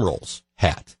admiral's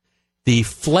hat. The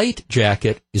flight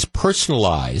jacket is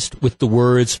personalized with the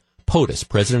words POTUS,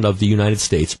 President of the United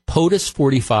States, POTUS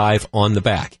 45 on the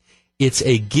back. It's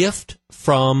a gift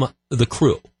from the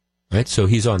crew, right? So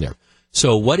he's on there.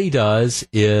 So what he does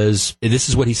is, this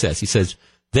is what he says. He says,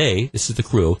 this is the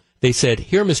crew, they said,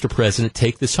 "Here, Mr. President,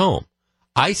 take this home."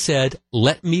 I said,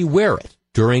 "Let me wear it,"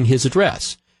 during his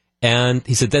address. And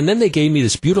he said, then they gave me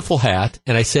this beautiful hat,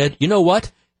 and I said, "You know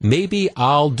what? Maybe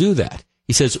I'll do that."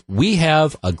 He says, "We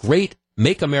have a great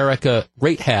Make America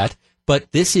Great hat,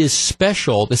 but this is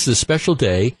special. This is a special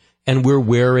day, and we're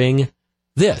wearing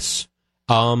this."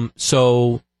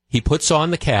 So he puts on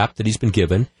the cap that he's been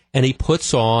given, and he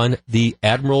puts on the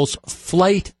Admiral's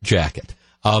flight jacket.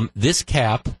 This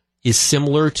cap is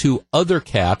similar to other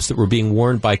caps that were being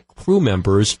worn by crew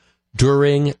members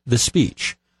during the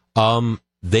speech.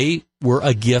 They were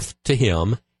a gift to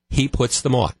him. He puts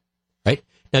them on, right?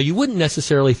 Now, you wouldn't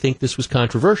necessarily think this was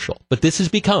controversial, but this has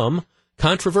become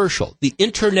controversial. The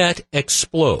internet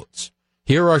explodes.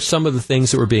 Here are some of the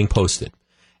things that were being posted.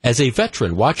 As a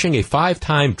veteran, watching a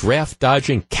 5-time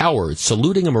draft-dodging coward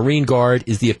saluting a Marine Guard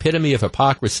is the epitome of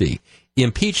hypocrisy.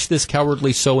 Impeach this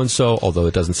cowardly so-and-so, although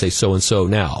it doesn't say so-and-so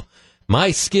now.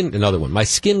 My skin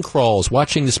crawls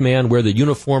watching this man wear the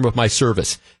uniform of my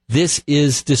service. This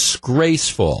is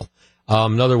disgraceful.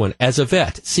 Another one, as a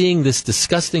vet, seeing this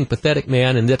disgusting, pathetic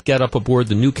man and that get up aboard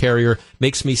the new carrier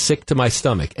makes me sick to my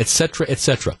stomach, etc.,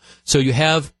 etc. So you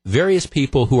have various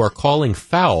people who are calling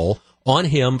foul on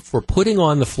him for putting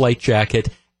on the flight jacket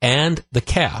and the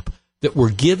cap that were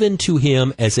given to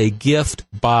him as a gift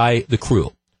by the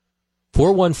crew.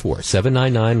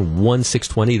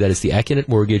 414-799-1620. That is the Acunet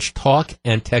Mortgage talk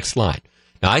and text line.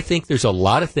 Now, I think there's a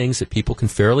lot of things that people can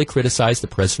fairly criticize the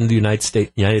President of the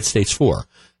United States for.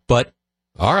 But,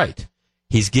 all right,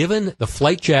 he's given the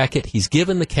flight jacket, he's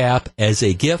given the cap as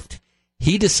a gift.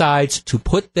 He decides to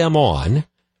put them on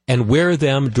and wear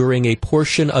them during a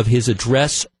portion of his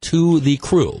address to the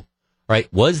crew.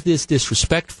 Right? Was this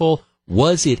disrespectful?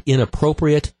 Was it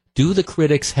inappropriate? Do the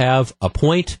critics have a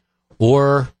point,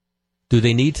 or do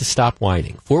they need to stop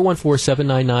whining?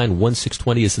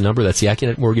 414-799-1620 is the number. That's the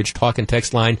Acunet Mortgage talk and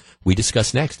text line. We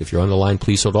discuss next. If you're on the line,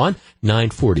 please hold on.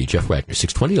 940, Jeff Wagner,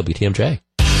 620 WTMJ.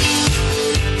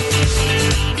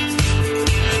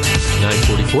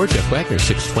 944, Jeff Wagner,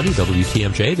 620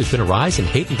 WTMJ. There's been a rise in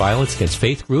hate and violence against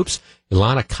faith groups.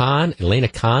 Elena Khan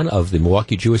of the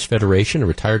Milwaukee Jewish Federation, and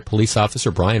retired police officer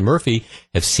Brian Murphy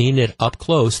have seen it up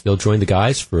close. They'll join the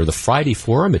guys for the Friday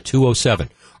Forum at 2:07.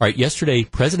 All right, yesterday,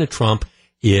 President Trump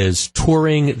is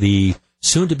touring the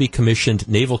soon-to-be-commissioned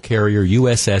naval carrier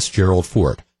USS Gerald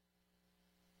Ford.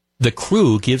 The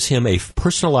crew gives him a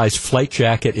personalized flight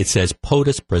jacket. It says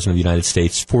POTUS, President of the United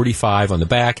States, 45 on the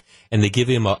back, and they give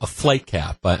him a flight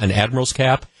cap, an admiral's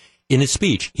cap. In his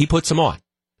speech, he puts them on.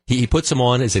 He puts them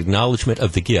on as acknowledgement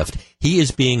of the gift. He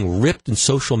is being ripped in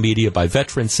social media by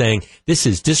veterans saying, this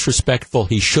is disrespectful,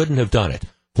 he shouldn't have done it.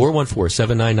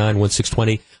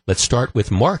 414-799-1620. Let's start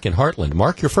with Mark in Heartland.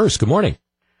 Mark, you're first. Good morning.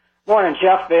 Morning,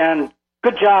 Jeff, and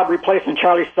good job replacing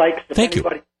Charlie Sykes. Thank you.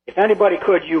 If anybody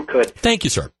could, you could. Thank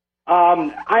you, sir.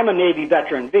 I'm a Navy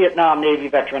veteran, Vietnam Navy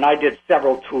veteran. I did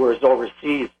several tours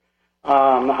overseas.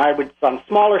 I was on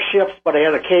smaller ships, but I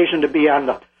had occasion to be on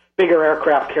the bigger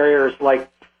aircraft carriers like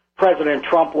President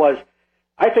Trump was.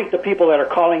 I think the people that are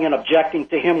calling and objecting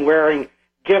to him wearing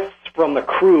gifts from the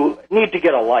crew need to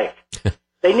get a life.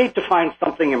 They need to find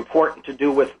something important to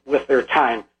do with their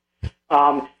time.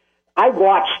 I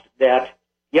watched that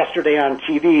yesterday on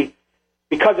TV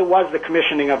because it was the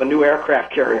commissioning of a new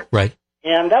aircraft carrier. Right.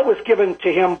 And that was given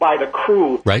to him by the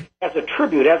crew as a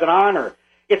tribute, as an honor.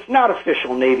 It's not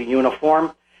official Navy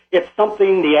uniform. It's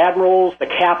something the admirals, the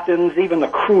captains, even the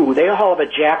crew, they all have a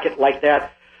jacket like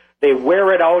that. They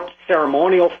wear it out,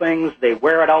 ceremonial things. They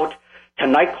wear it out to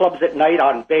nightclubs at night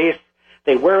on base.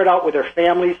 They wear it out with their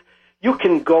families. You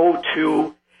can go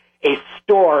to a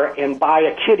store and buy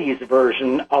a kiddies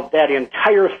version of that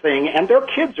entire thing, and their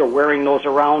kids are wearing those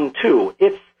around too.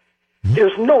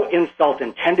 There's no insult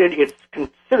intended. It's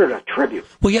considered a tribute.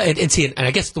 Well, yeah, and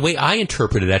I guess the way I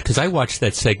interpreted that, because I watched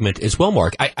that segment as well,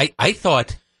 Mark, I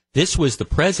thought this was the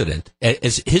president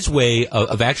as his way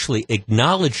of actually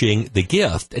acknowledging the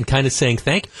gift and kind of saying,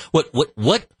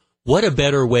 what a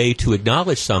better way to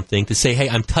acknowledge something, to say, hey,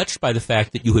 I'm touched by the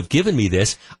fact that you have given me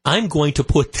this. I'm going to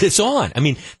put this on. I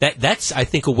mean, that's, I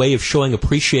think, a way of showing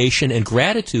appreciation and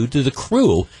gratitude to the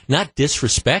crew, not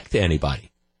disrespect to anybody.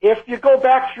 If you go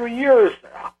back through years,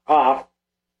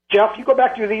 Jeff, you go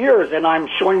back through the years, and I'm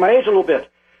showing my age a little bit.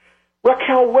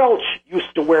 Raquel Welch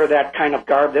used to wear that kind of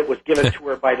garb that was given to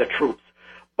her by the troops.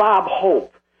 Bob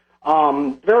Hope,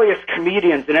 various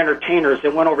comedians and entertainers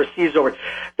that went overseas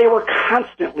they were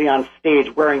constantly on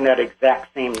stage wearing that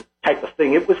exact same type of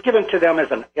thing. It was given to them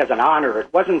as an honor.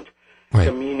 It wasn't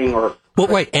demeaning or... Well,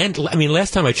 right, and I mean,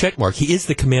 last time I checked, Mark, he is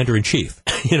the commander-in-chief.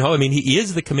 He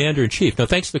is the commander-in-chief. Now,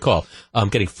 thanks for the call. I'm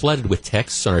getting flooded with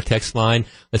texts on our text line.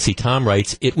 Let's see, Tom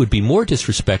writes, it would be more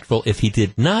disrespectful if he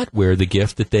did not wear the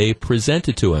gift that they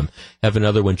presented to him. Have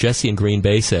another one. Jesse in Green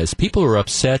Bay says, people are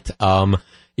upset,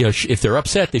 if they're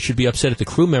upset, they should be upset at the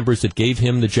crew members that gave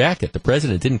him the jacket. The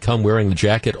president didn't come wearing the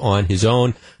jacket on his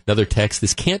own. Another text,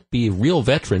 this can't be real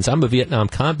veterans. I'm a Vietnam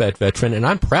combat veteran, and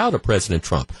I'm proud of President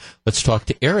Trump. Let's talk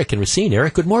to Eric in Racine.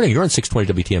 Eric, good morning. You're on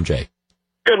 620 WTMJ.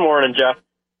 Good morning, Jeff.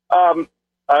 I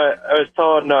was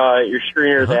telling your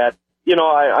screener that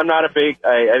I'm not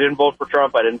I didn't vote for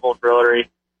Trump. I didn't vote for Hillary.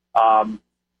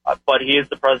 But he is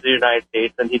the president of the United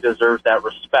States, and he deserves that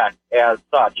respect as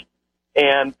such.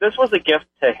 And this was a gift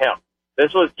to him.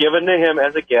 This was given to him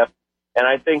as a gift. And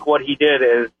I think what he did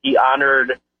is he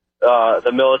honored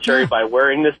the military by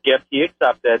wearing this gift he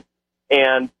accepted.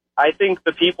 And I think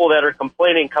the people that are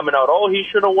complaining, coming out, oh, he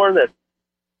should have worn this,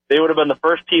 they would have been the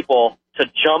first people to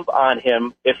jump on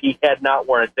him if he had not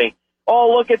worn it, saying,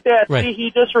 oh, look at that. Right. See,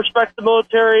 he disrespects the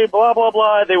military, blah, blah,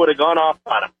 blah. They would have gone off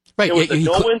on him. Right. It was a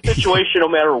no-win situation no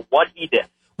matter what he did.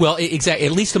 Well, exactly,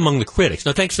 at least among the critics.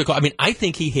 Now, thanks for the call. I mean, I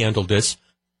think he handled this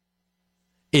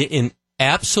in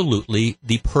absolutely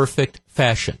the perfect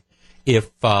fashion.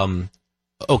 If,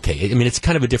 okay, I mean, it's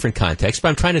kind of a different context, but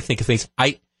I'm trying to think of things.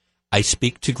 I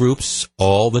speak to groups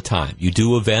all the time. You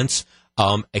do events.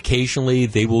 Occasionally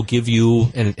they will give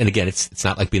you, and again, it's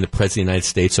not like being the president of the United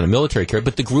States on a military carrier,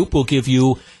 but the group will give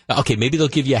you, okay, maybe they'll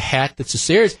give you a hat that's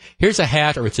here's a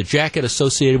hat, or it's a jacket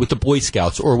associated with the Boy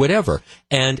Scouts or whatever.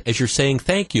 And as you're saying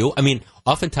thank you, I mean,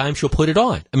 oftentimes you'll put it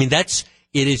on. I mean, it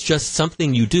is just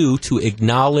something you do to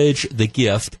acknowledge the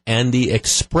gift and the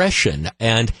expression.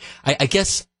 And I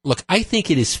guess, look, I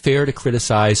think it is fair to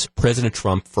criticize President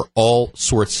Trump for all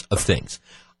sorts of things.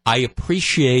 I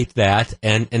appreciate that,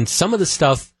 and some of the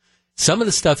stuff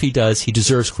he does, he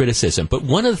deserves criticism. But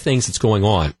one of the things that's going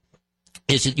on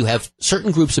is that you have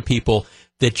certain groups of people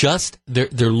that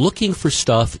they're looking for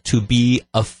stuff to be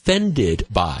offended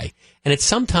by. And at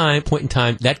some point in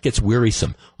time, that gets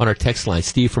wearisome. On our text line,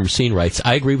 Steve from Racine writes,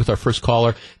 I agree with our first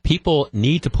caller. People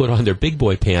need to put on their big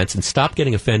boy pants and stop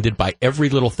getting offended by every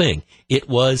little thing. It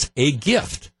was a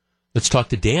gift. Let's talk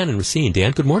to Dan in Racine.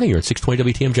 Dan, good morning. You're at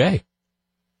 620 WTMJ.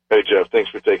 Hey, Jeff, thanks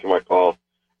for taking my call.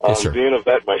 Yes, sir. Being a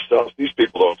vet myself, these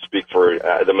people don't speak for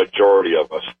the majority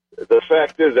of us. The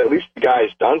fact is, at least the guy's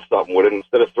done something with it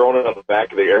instead of throwing it on the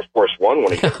back of the Air Force One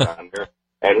when he gets on there,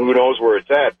 and who knows where it's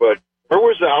at. But where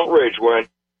was the outrage when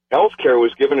health care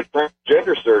was given to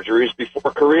transgender surgeries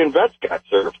before Korean vets got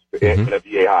served in a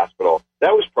VA hospital?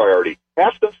 That was priority.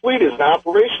 Half the fleet is not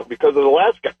operational because of the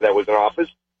last guy that was in office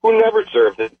who never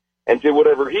served it and did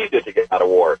whatever he did to get out of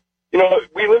war.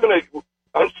 We live in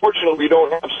unfortunately, we don't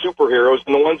have superheroes,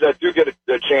 and the ones that do get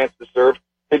a chance to serve,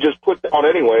 they just put down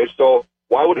anyway. So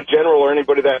why would a general or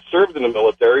anybody that served in the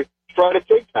military try to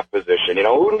take that position?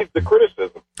 Who needs the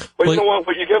criticism? But you know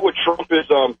what you get with Trump is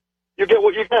you get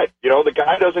what you get. The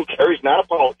guy doesn't care. He's not a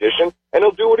politician, and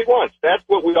he'll do what he wants. That's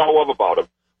what we all love about him.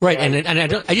 Right, and I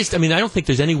don't think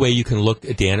there's any way you can look,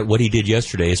 Dan, at what he did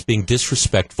yesterday as being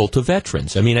disrespectful to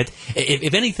veterans. I mean,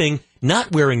 if anything,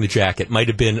 not wearing the jacket might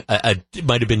have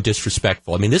been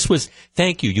disrespectful. I mean, this was,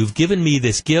 thank you. You've given me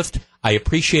this gift. I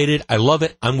appreciate it. I love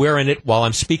it. I'm wearing it while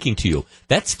I'm speaking to you.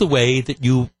 That's the way that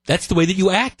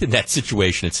you act in that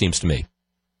situation, it seems to me.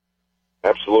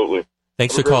 Absolutely.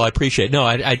 Thanks for the call. I appreciate it. No,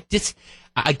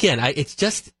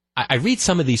 I read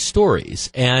some of these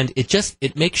stories, and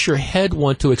it makes your head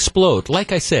want to explode.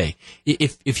 Like I say,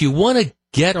 if you want to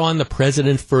get on the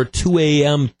president for 2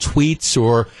 a.m. tweets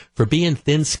or for being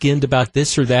thin-skinned about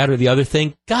this or that or the other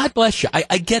thing, God bless you.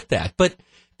 I get that.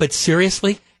 But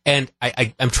seriously, and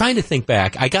I'm trying to think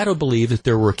back, I got to believe that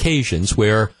there were occasions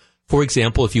where, for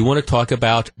example, if you want to talk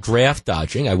about draft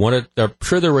dodging, I'm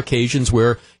sure there were occasions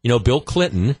where, Bill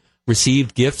Clinton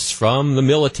received gifts from the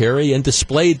military and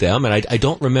displayed them, and I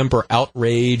don't remember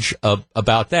outrage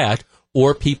about that,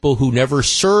 or people who never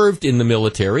served in the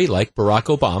military, like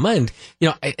Barack Obama.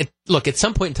 And, look, at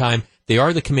some point in time, they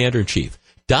are the commander-in-chief.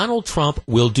 Donald Trump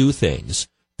will do things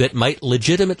that might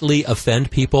legitimately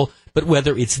offend people, but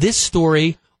whether it's this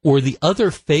story or the other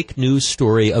fake news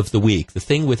story of the week, the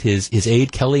thing with his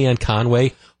aide, Kellyanne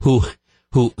Conway, who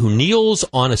kneels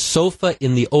on a sofa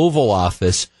in the Oval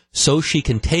Office so she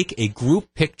can take a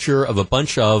group picture of a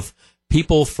bunch of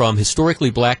people from historically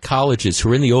black colleges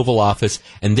who are in the Oval Office,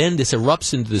 and then this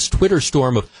erupts into this Twitter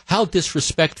storm of how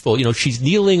disrespectful. She's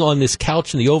kneeling on this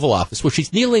couch in the Oval Office. Well,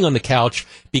 she's kneeling on the couch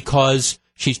because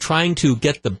she's trying to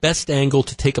get the best angle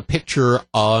to take a picture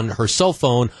on her cell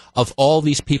phone of all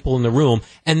these people in the room,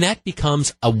 and that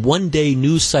becomes a one-day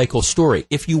news cycle story.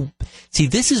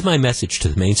 This is my message to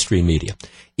the mainstream media.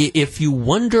 If you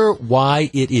wonder why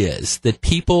it is that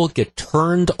people get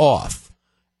turned off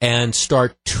and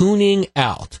start tuning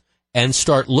out and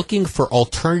start looking for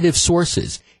alternative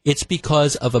sources, it's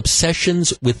because of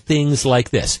obsessions with things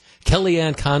like this.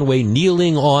 Kellyanne Conway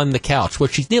kneeling on the couch. Well,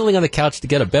 she's kneeling on the couch to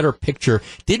get a better picture.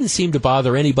 Didn't seem to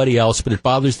bother anybody else, but it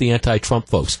bothers the anti-Trump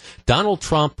folks. Donald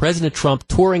Trump, President Trump,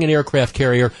 touring an aircraft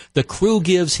carrier. The crew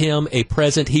gives him a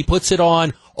present. He puts it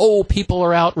on. Oh, people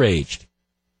are outraged.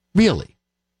 Really?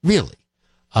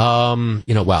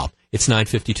 Wow. It's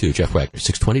 9:52. Jeff Wagner,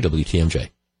 620 WTMJ.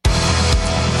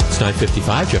 It's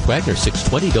 9:55. Jeff Wagner,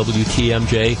 620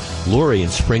 WTMJ. Lori in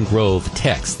Spring Grove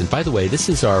text. And by the way, this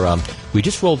is our, we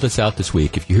just rolled this out this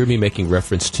week. If you hear me making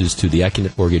references to the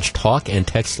Acunet Mortgage talk and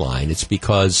text line, it's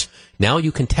because now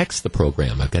you can text the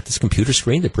program. I've got this computer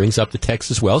screen that brings up the text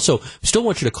as well. So I still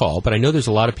want you to call, but I know there's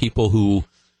a lot of people who,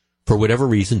 for whatever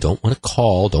reason, don't want to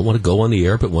call, don't want to go on the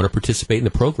air, but want to participate in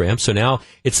the program. So now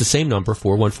it's the same number,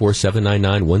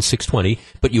 414-799-1620,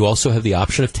 but you also have the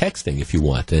option of texting if you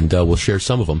want, and we'll share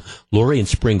some of them. Lori in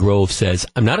Spring Grove says,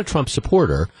 I'm not a Trump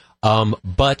supporter,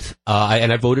 but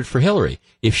I voted for Hillary.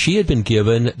 If she had been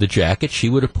given the jacket, she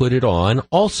would have put it on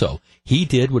also. He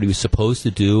did what he was supposed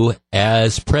to do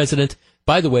as president.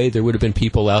 By the way, there would have been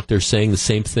people out there saying the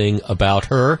same thing about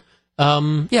her.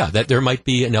 That there might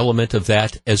be an element of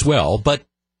that as well. But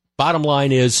bottom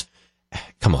line is,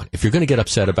 come on, if you're going to get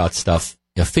upset about stuff,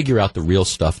 figure out the real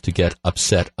stuff to get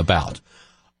upset about.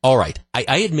 All right.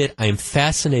 I admit I am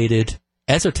fascinated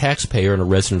as a taxpayer and a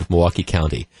resident of Milwaukee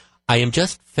County. I am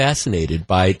just fascinated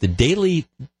by the daily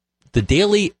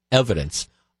evidence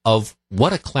of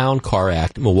what a clown car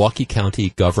act Milwaukee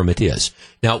County government is.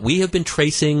 Now, we have been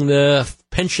tracing the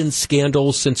pension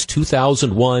scandal since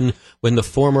 2001 when the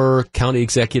former county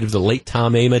executive, the late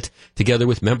Tom Ament, together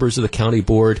with members of the county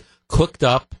board, cooked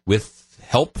up with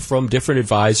help from different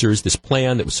advisors this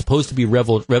plan that was supposed to be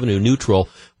revenue neutral,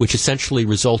 which essentially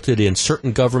resulted in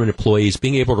certain government employees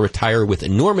being able to retire with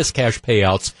enormous cash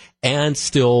payouts and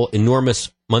still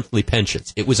enormous monthly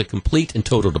pensions. It was a complete and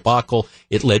total debacle.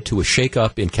 It led to a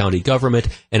shakeup in county government,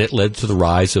 and it led to the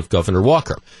rise of Governor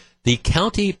Walker. The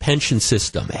county pension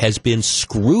system has been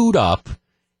screwed up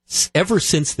ever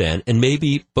since then, and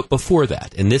maybe but before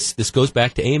that. And this goes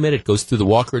back to Ament. It goes through the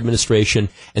Walker administration,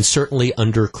 and certainly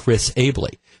under Chris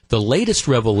Abley. The latest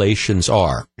revelations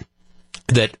are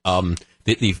that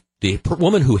the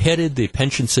woman who headed the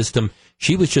pension system,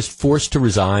 she was just forced to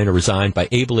resign or resigned by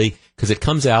Abley because it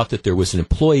comes out that there was an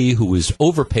employee who was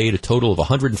overpaid a total of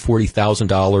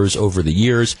 $140,000 over the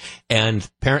years, and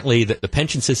apparently the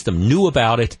pension system knew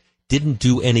about it, didn't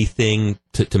do anything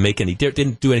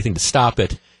didn't do anything to stop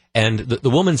it. And the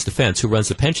woman's defense, who runs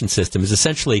the pension system, is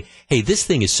essentially, hey, this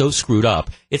thing is so screwed up.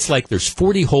 It's like there's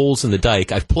 40 holes in the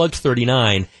dike. I've plugged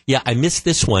 39. Yeah, I missed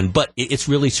this one, but it's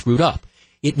really screwed up.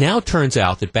 It now turns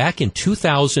out that back in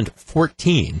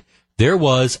 2014, there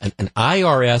was there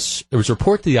was a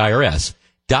report to the IRS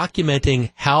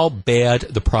documenting how bad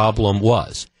the problem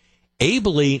was.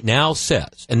 Abley now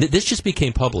says, and this just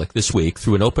became public this week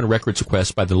through an open records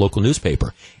request by the local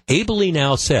newspaper, Abley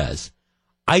now says,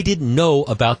 I didn't know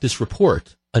about this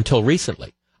report until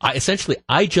recently. I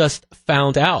just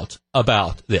found out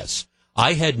about this.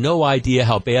 I had no idea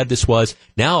how bad this was.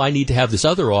 Now I need to have this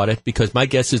other audit because my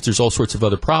guess is there's all sorts of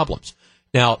other problems.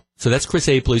 Now, so that's Chris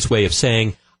Abley's way of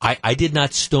saying, I did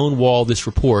not stonewall this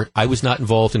report. I was not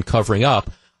involved in covering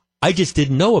up. I just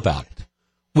didn't know about it,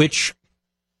 which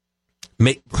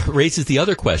raises the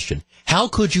other question. How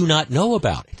could you not know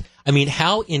about it? I mean,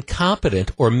 how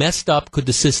incompetent or messed up could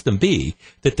the system be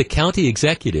that the county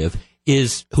executive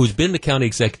who's been the county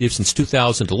executive since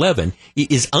 2011,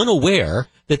 is unaware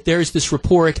that there's this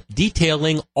report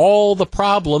detailing all the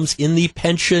problems in the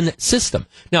pension system.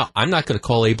 Now, I'm not going to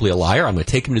call Abley a liar. I'm going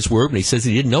to take him at his word when he says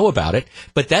he didn't know about it,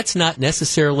 but that's not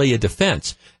necessarily a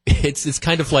defense. It's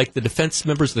kind of like the defense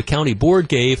members of the county board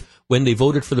gave when they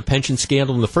voted for the pension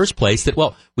scandal in the first place, that,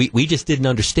 well, we just didn't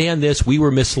understand this, we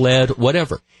were misled,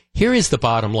 whatever. Here is the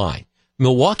bottom line.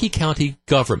 Milwaukee County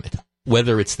government,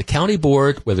 whether it's the county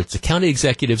board, whether it's the county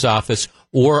executive's office,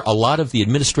 or a lot of the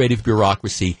administrative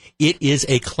bureaucracy, it is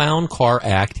a clown car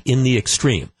act in the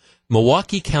extreme. Allowing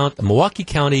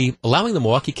the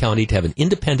Milwaukee County to have an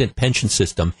independent pension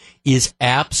system is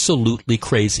absolutely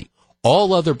crazy.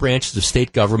 All other branches of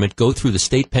state government go through the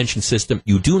state pension system.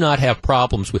 You do not have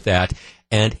problems with that,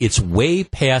 and it's way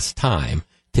past time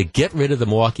to get rid of the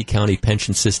Milwaukee County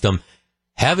pension system,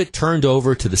 have it turned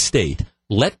over to the state.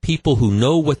 Let people who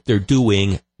know what they're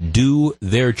doing do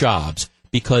their jobs,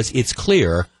 because it's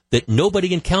clear that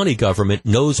nobody in county government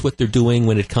knows what they're doing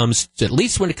when it comes to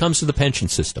the pension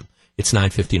system. It's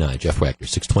 9:59. Jeff Wagner,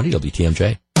 620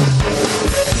 WTMJ.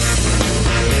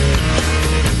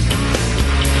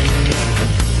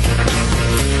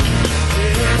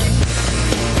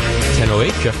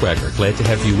 10:08, Jeff Wagner. Glad to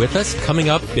have you with us. Coming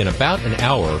up in about an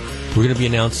hour, we're going to be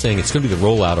announcing it's going to be the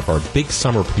rollout of our big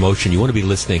summer promotion. You want to be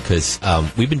listening because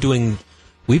we've been doing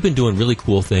really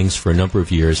cool things for a number of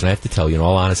years, and I have to tell you, in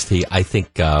all honesty, I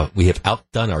think we have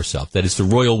outdone ourselves. That is the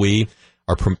royal we,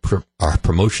 our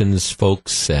promotions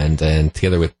folks, and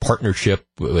together with partnership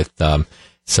with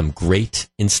some great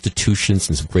institutions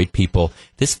and some great people.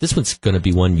 This one's going to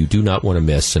be one you do not want to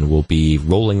miss, and we'll be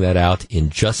rolling that out in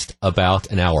just about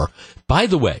an hour. By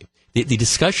the way, the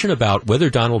discussion about whether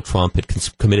Donald Trump had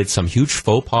committed some huge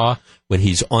faux pas when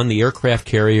he's on the aircraft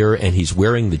carrier and he's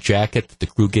wearing the jacket that the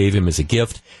crew gave him as a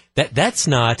gift, that's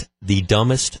not the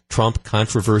dumbest Trump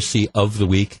controversy of the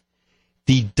week.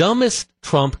 The dumbest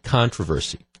Trump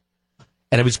controversy,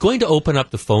 and I was going to open up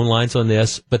the phone lines on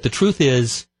this, but the truth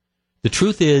is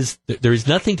that there is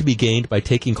nothing to be gained by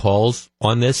taking calls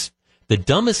on this. The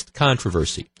dumbest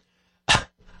controversy.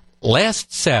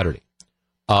 Last Saturday,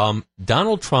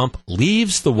 Donald Trump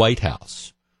leaves the White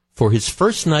House for his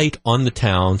first night on the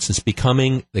town since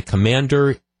becoming the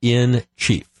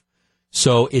commander-in-chief.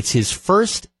 So it's his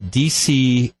first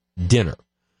D.C. dinner.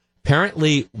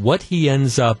 Apparently, what he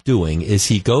ends up doing is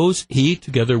he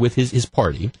together with his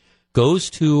party, goes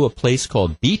to a place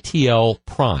called BTL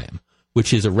Prime,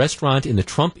 which is a restaurant in the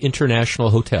Trump International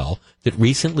Hotel that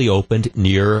recently opened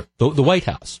near the White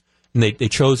House. And they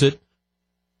chose it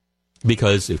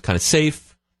because it's kind of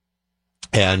safe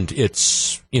and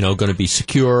it's, going to be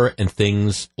secure and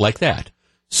things like that.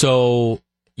 So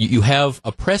you have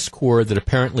a press corps that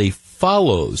apparently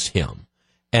follows him,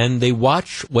 and they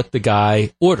watch what the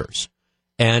guy orders.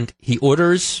 And he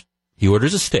orders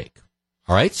a steak.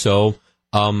 All right, so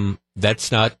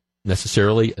that's not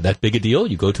necessarily that big a deal.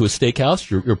 You go to a steakhouse,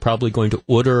 you're probably going to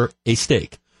order a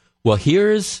steak. Well, here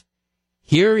is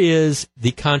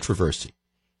the controversy.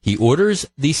 He orders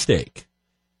the steak,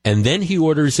 and then he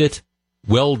orders it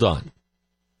well done.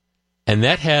 And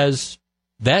that has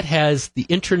the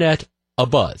internet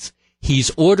abuzz.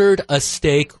 He's ordered a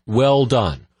steak well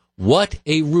done. What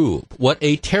a rube. What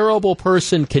a terrible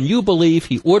person. Can you believe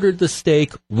he ordered the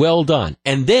steak well done?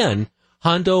 And then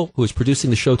Hondo, who is producing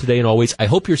the show today and always, I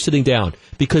hope you're sitting down,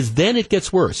 because then it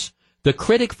gets worse. The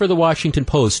critic for the Washington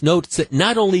Post notes that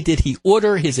not only did he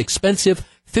order his expensive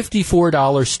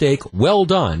 $54 steak well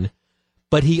done,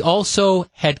 but he also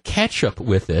had ketchup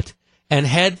with it and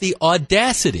had the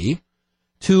audacity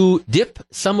to dip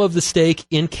some of the steak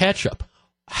in ketchup.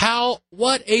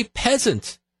 What a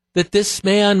peasant that this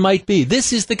man might be.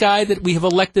 This is the guy that we have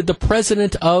elected the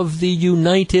president of the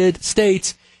United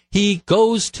States. He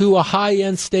goes to a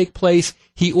high-end steak place,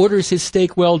 he orders his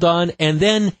steak well done, and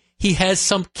then he has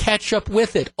some ketchup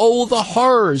with it. Oh, the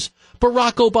horrors!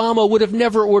 Barack Obama would have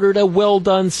never ordered a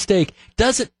well-done steak.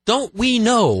 Don't we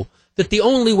know that the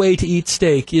only way to eat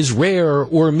steak is rare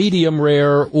or medium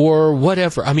rare or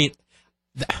whatever? I mean,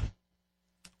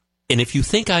 and if you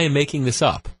think I am making this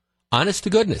up, honest to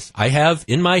goodness, I have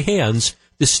in my hands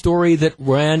the story that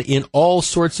ran in all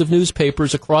sorts of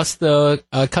newspapers across the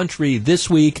country this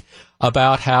week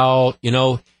about how,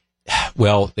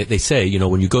 they say,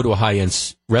 when you go to a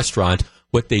high-end restaurant,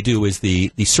 what they do is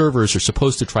the servers are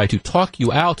supposed to try to talk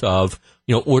you out of,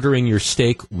 ordering your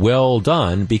steak well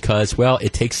done because,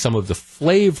 it takes some of the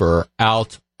flavor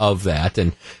out of that.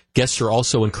 And guests are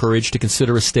also encouraged to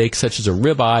consider a steak such as a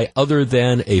ribeye other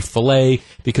than a filet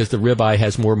because the ribeye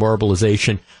has more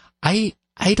marbleization. I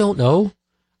don't know.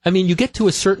 I mean, you get to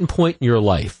a certain point in your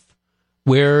life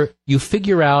where you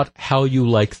figure out how you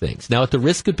like things. Now, at the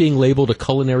risk of being labeled a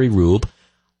culinary rube,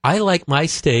 I like my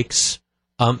steaks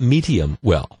medium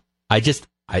well. I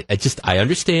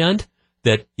understand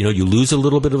that, you lose a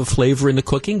little bit of a flavor in the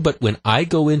cooking, but when I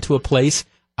go into a place,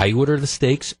 I order the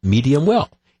steaks medium well.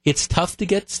 It's tough to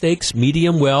get steaks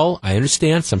medium well. I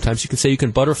understand. Sometimes you can say you can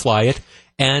butterfly it.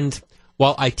 And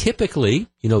while I typically,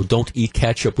 don't eat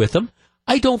ketchup with them,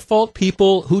 I don't fault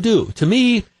people who do. To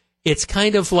me, it's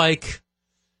kind of like,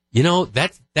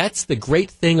 that's the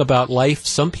great thing about life.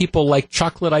 Some people like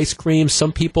chocolate ice cream.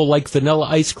 Some people like vanilla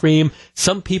ice cream.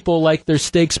 Some people like their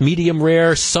steaks medium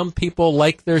rare. Some people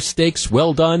like their steaks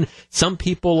well done. Some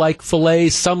people like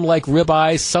fillets. Some like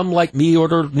ribeyes. Some like me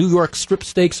order New York strip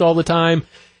steaks all the time.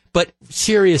 But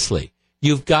seriously,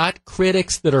 you've got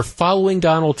critics that are following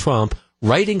Donald Trump,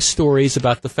 writing stories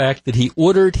about the fact that he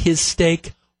ordered his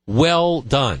steak well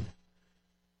done.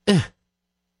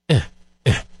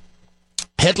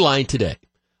 Headline today,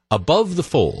 above the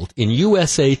fold in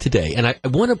USA Today, and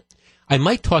I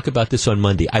might talk about this on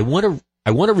Monday. I want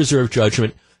to reserve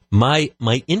judgment. My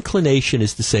inclination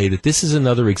is to say that this is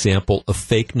another example of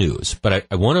fake news, but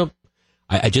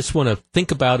I just want to think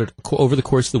about it over the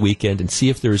course of the weekend and see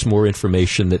if there is more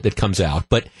information that comes out.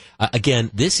 But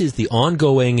again, this is the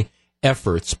ongoing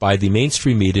efforts by the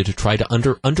mainstream media to try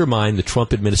to undermine the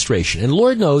Trump administration. And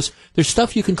Lord knows there's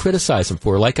stuff you can criticize them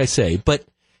for, like I say, but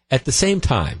at the same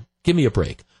time, give me a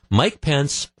break. Mike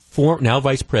Pence, now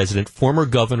vice president, former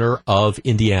governor of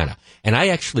Indiana. And I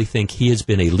actually think he has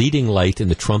been a leading light in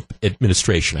the Trump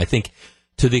administration. I think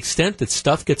to the extent that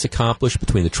stuff gets accomplished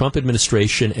between the Trump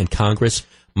administration and Congress,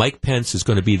 Mike Pence is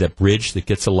going to be the bridge that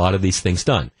gets a lot of these things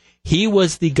done. He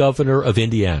was the governor of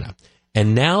Indiana.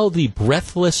 And now the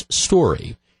breathless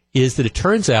story is that it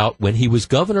turns out when he was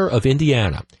governor of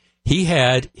Indiana, he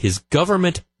had his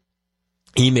government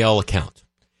email account.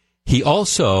 He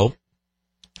also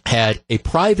had a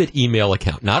private email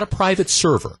account, not a private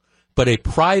server, but a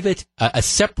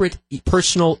separate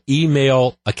personal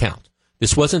email account.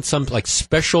 This wasn't some like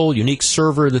special, unique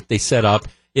server that they set up.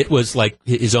 It was like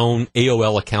his own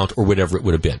AOL account or whatever it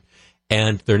would have been.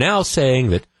 And they're now saying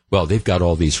that, well, they've got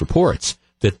all these reports,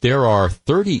 that there are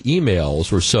 30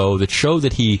 emails or so that show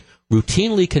that he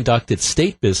routinely conducted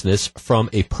state business from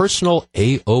a personal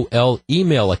AOL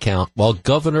email account while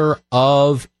governor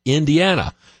of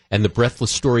Indiana. And the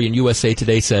breathless story in USA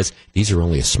Today says these are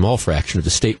only a small fraction of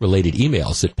the state-related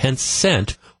emails that Pence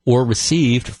sent or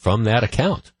received from that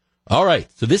account. All right,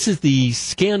 so this is the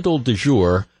scandal du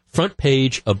jour, front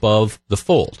page above the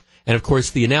fold. And, of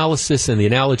course, the analysis and the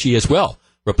analogy as well.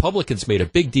 Republicans made a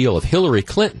big deal of Hillary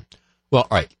Clinton. Well,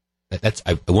 all right,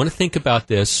 I want to think about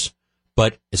this,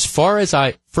 but as far as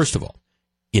first of all,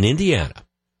 in Indiana,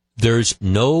 there's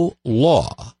no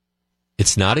law,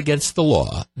 it's not against the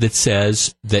law, that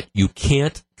says that you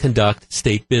can't conduct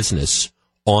state business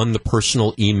on the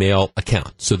personal email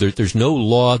account. So there's no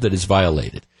law that is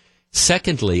violated.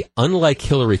 Secondly, unlike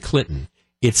Hillary Clinton,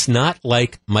 it's not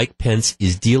like Mike Pence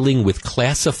is dealing with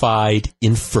classified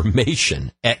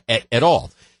information at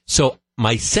all. So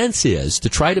my sense is, to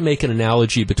try to make an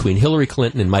analogy between Hillary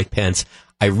Clinton and Mike Pence,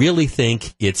 I really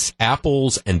think it's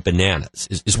apples and bananas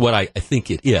is what I think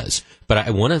it is. But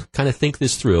I want to kind of think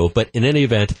this through. But in any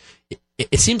event,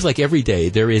 it seems like every day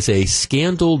there is a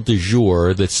scandal du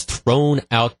jour that's thrown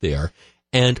out there.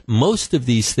 And most of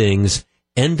these things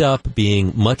end up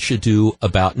being much ado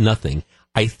about nothing.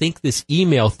 I think this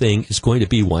email thing is going to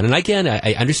be one. And again,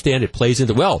 I understand it plays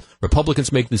into, well,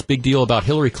 Republicans make this big deal about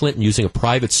Hillary Clinton using a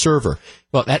private server.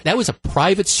 Well, that was a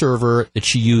private server that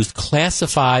she used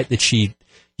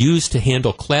to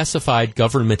handle classified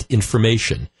government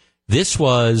information. This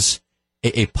was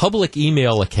a public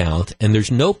email account, and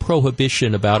there's no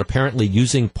prohibition about apparently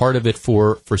using part of it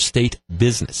for state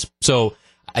business. So,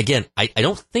 again, I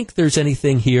don't think there's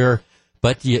anything here.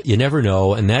 But you never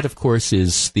know, and that, of course,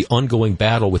 is the ongoing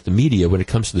battle with the media when it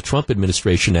comes to the Trump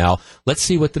administration now. Let's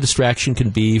see what the distraction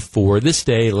can be for this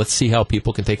day. Let's see how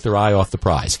people can take their eye off the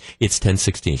prize. It's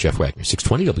 10:16. Jeff Wagner,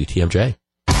 620 WTMJ.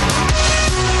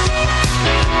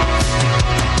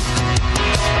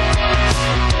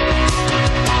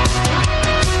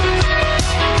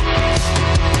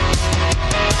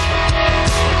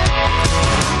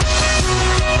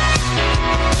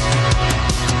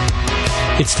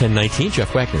 It's 10:19.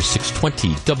 Jeff Wagner,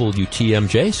 620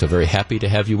 WTMJ. So very happy to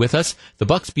have you with us. The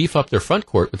Bucks beef up their front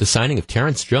court with the signing of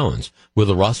Terrence Jones. Will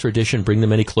the roster addition bring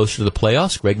them any closer to the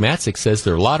playoffs? Greg Matzik says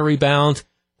they're lottery bound.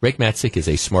 Greg Matzik is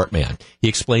a smart man. He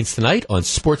explains tonight on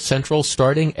Sports Central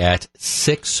starting at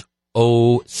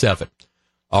 6:07.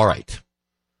 All right.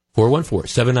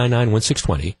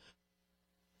 414-799-1620.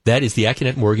 That is the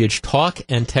Acunet Mortgage talk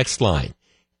and text line.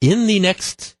 In the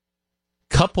next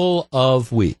couple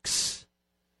of weeks,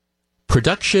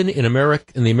 production in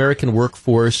the American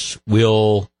workforce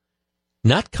will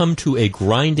not come to a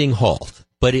grinding halt,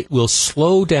 but it will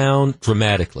slow down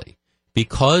dramatically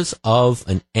because of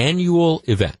an annual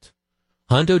event.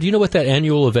 Hondo, do you know what that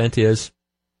annual event is?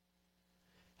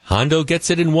 Hondo gets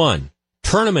it in one.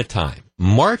 Tournament time.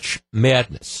 March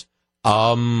Madness.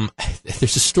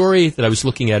 There's a story that I was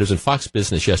looking at. It was in Fox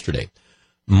Business yesterday.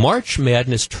 March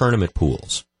Madness tournament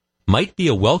pools might be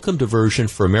a welcome diversion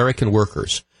for American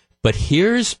workers. But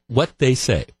here's what they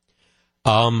say.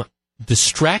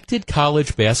 Distracted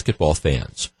college basketball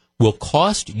fans will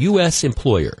cost U.S.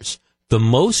 employers the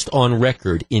most on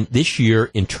record in this year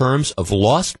in terms of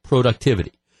lost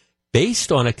productivity,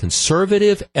 based on a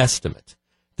conservative estimate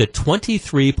that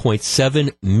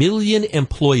 23.7 million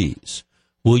employees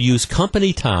will use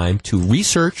company time to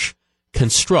research,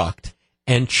 construct,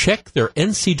 and check their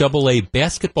NCAA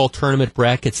basketball tournament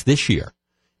brackets this year.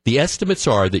 The estimates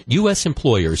are that U.S.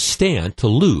 employers stand to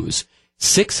lose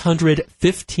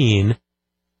 $615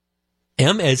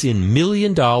 M as in $1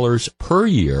 million per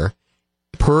year,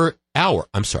 per hour.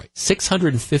 I'm sorry,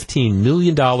 $615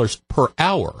 million per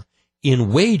hour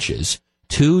in wages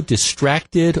to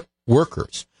distracted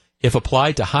workers. If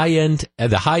applied to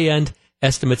the high-end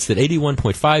estimates that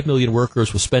 81.5 million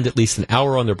workers will spend at least an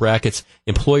hour on their brackets,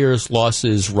 employers'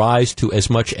 losses rise to as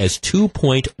much as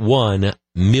 $2.1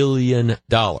 million.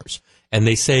 And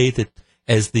they say that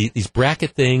as these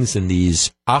bracket things and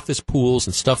these office pools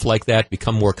and stuff like that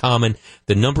become more common,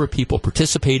 the number of people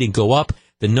participating go up,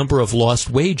 the number of lost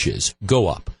wages go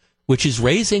up, which is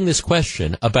raising this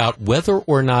question about whether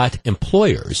or not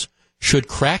employers should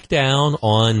crack down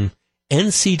on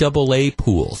NCAA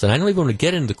pools. And I don't even want to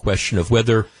get into the question of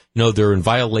whether, they're in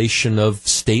violation of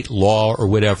state law or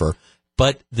whatever,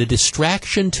 but the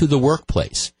distraction to the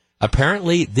workplace.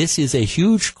 Apparently, this is a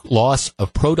huge loss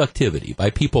of productivity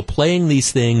by people playing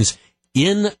these things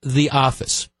in the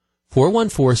office.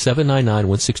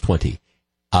 414-799-1620.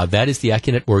 That is the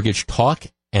AccuNet Mortgage talk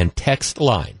and text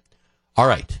line. All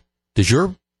right. Does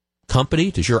your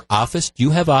company, does your office, do you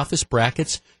have office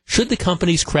brackets? Should the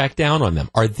companies crack down on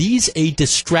them? Are these a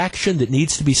distraction that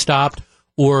needs to be stopped?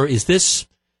 Or is this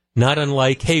not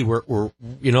unlike, hey, we're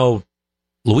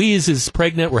Louise is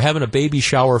pregnant, we're having a baby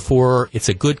shower for her. It's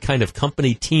a good kind of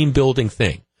company team building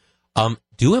thing.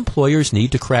 Do employers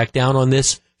need to crack down on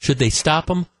this? Should they stop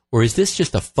them? Or is this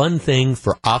just a fun thing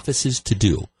for offices to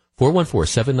do?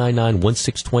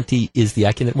 414-799-1620 is the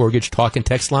AccuNet Mortgage talk and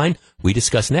text line. We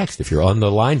discuss next. If you're on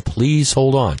the line, please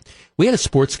hold on. We had a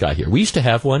sports guy here. We used to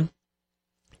have one.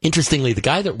 Interestingly, the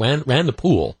guy that ran the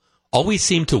pool always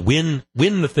seemed to win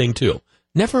the thing too.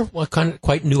 Never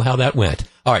quite knew how that went.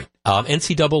 All right,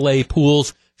 NCAA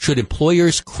pools, should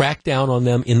employers crack down on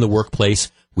them in the workplace?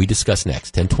 We discuss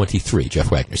next. 10:23. Jeff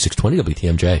Wagner, 620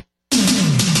 WTMJ.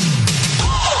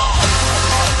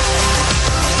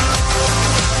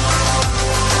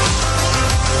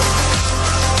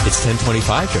 It's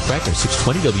 10:25. Jeff Wagner,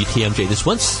 620 WTMJ. This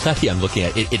one study I'm looking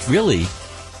at, it's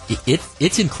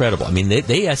incredible. I mean,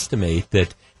 they estimate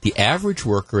that the average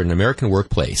worker in an American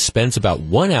workplace spends about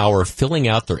 1 hour filling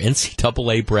out their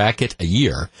NCAA bracket a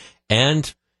year,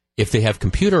 and if they have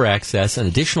computer access, an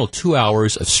additional 2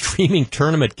 hours of streaming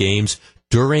tournament games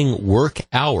during work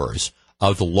hours.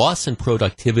 The loss in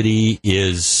productivity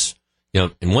is,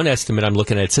 in one estimate I'm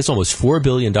looking at, it says almost $4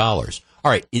 billion. All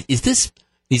right, is this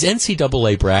these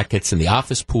NCAA brackets and the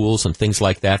office pools and things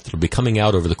like that will be coming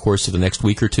out over the course of the next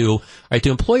week or two? All right, do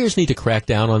employers need to crack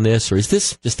down on this, or is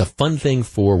this just a fun thing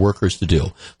for workers to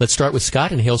do? Let's start with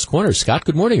Scott in Hales Corners. Scott,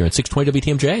 good morning. You're on 620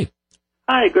 WTMJ.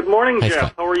 Hi, good morning, Jeff.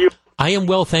 Scott. How are you? I am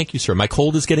well, thank you, sir. My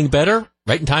cold is getting better,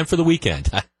 right in time for the weekend.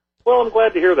 Well, I'm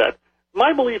glad to hear that.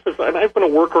 My belief is, and I've been a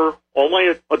worker all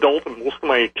my adult and most of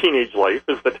my teenage life,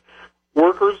 is that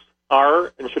workers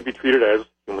are and should be treated as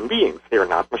human beings. They are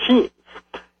not machines.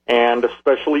 And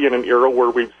especially in an era where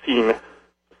we've seen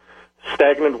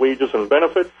stagnant wages and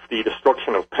benefits, the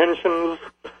destruction of pensions,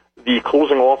 the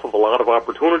closing off of a lot of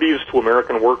opportunities to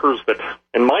American workers that,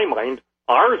 in my mind,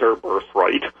 ours are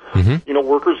birthright. Mm-hmm.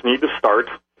 Workers need to start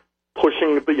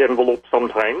pushing the envelope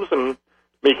sometimes and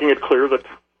making it clear that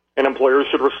an employer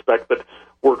should respect that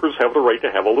workers have the right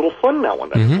to have a little fun now and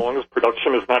then, mm-hmm. as long as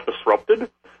production is not disrupted,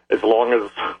 as long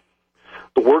as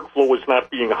the workflow is not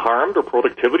being harmed or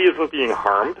productivity isn't being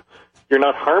harmed. You're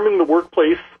not harming the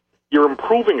workplace. You're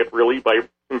improving it, really, by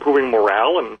improving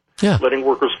morale and letting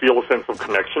workers feel a sense of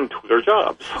connection to their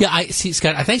jobs. Yeah, I see,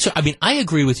 Scott. I think so. I mean, I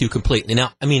agree with you completely.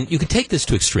 Now, I mean, you could take this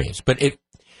to extremes, but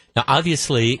now,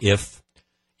 obviously, if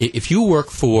you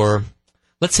work for,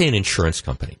 let's say, an insurance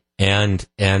company, and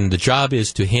the job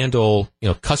is to handle,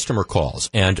 customer calls,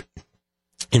 and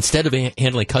instead of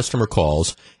handling customer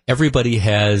calls, everybody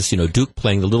has, Duke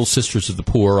playing the Little Sisters of the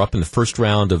Poor up in the first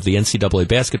round of the NCAA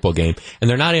basketball game, and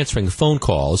they're not answering the phone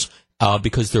calls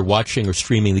because they're watching or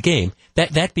streaming the game.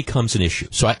 That becomes an issue.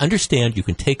 So I understand you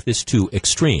can take this to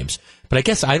extremes, but I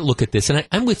guess I look at this, and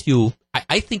I'm with you.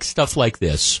 I think stuff like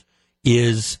this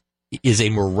is a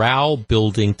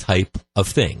morale-building type of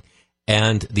thing.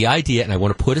 And the idea, and I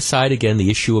want to put aside again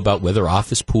the issue about whether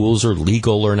office pools are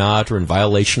legal or not, or in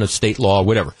violation of state law, or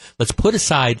whatever. Let's put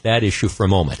aside that issue for a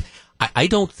moment. I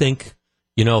don't think,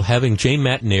 having Jane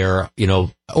Matinair,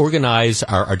 organize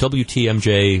our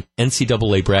WTMJ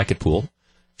NCAA bracket pool.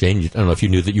 Jane, I don't know if you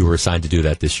knew that you were assigned to do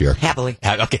that this year. Happily.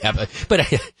 Okay, happily.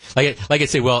 But like I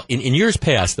say, well, in years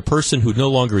past, the person who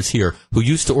no longer is here, who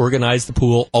used to organize the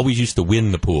pool, always used to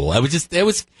win the pool. That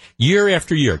was year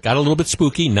after year. Got a little bit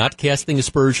spooky, not casting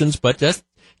aspersions, but just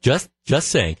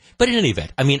saying. But in any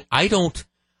event, I mean, I don't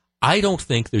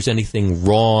think there's anything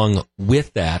wrong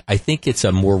with that. I think it's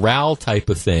a morale type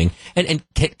of thing. And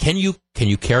can you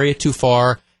carry it too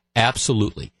far?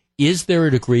 Absolutely. Is there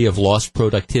a degree of lost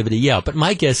productivity? Yeah, but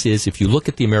my guess is if you look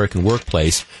at the American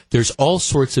workplace, there's all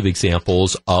sorts of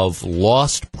examples of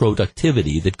lost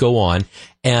productivity that go on.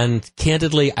 And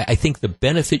candidly, I think the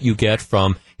benefit you get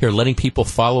from letting people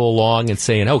follow along and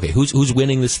saying, okay, who's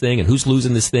winning this thing and who's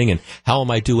losing this thing and how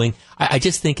am I doing? I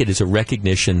just think it is a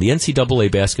recognition. The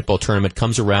NCAA basketball tournament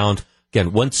comes around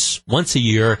again, once a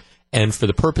year, and for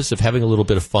the purpose of having a little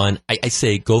bit of fun, I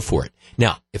say go for it.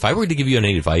 Now, if I were to give you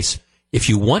any advice, if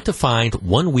you want to find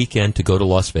one weekend to go to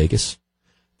Las Vegas,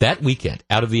 that weekend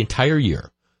out of the entire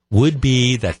year would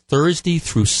be that Thursday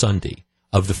through Sunday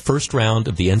of the first round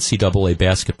of the NCAA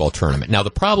basketball tournament. Now,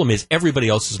 the problem is everybody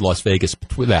else is Las Vegas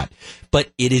with that.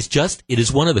 But it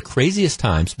is one of the craziest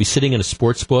times to be sitting in a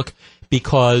sports book,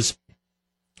 because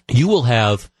you will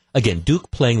have, again, Duke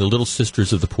playing the Little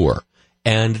Sisters of the Poor.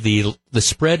 And the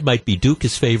spread might be Duke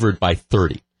is favored by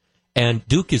 30. And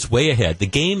Duke is way ahead. The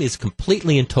game is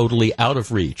completely and totally out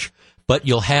of reach. But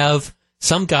you'll have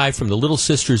some guy from the Little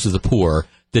Sisters of the Poor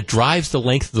that drives the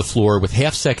length of the floor with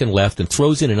half second left and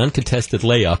throws in an uncontested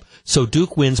layup, so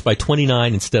Duke wins by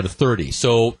 29 instead of 30.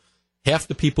 So half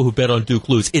the people who bet on Duke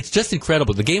lose. It's just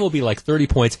incredible. The game will be like 30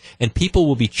 points, and people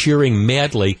will be cheering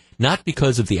madly, not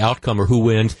because of the outcome or who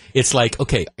wins. It's like,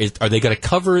 okay, are they going to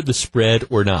cover the spread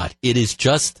or not? It is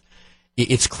just,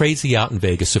 it's crazy out in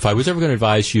Vegas. If I was ever going to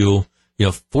advise you,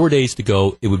 4 days to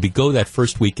go, it would be go that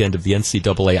first weekend of the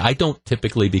NCAA. I don't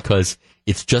typically, because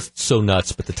it's just so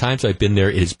nuts, but the times I've been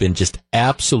there, it has been just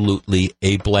absolutely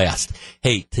a blast.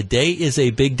 Hey, today is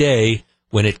a big day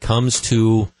when it comes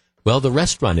to, well, the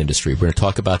restaurant industry. We're going to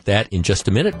talk about that in just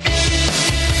a minute.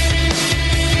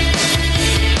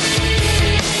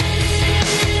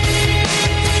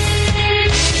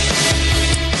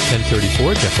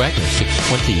 10:34, Jeff Wagner,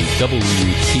 620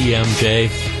 WTMJ.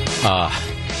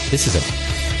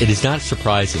 It is not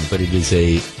surprising, but it is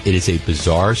a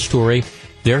bizarre story.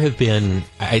 There have been,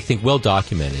 I think, well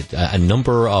documented, a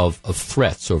number of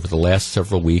threats over the last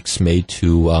several weeks made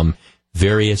to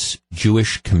various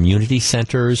Jewish community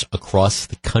centers across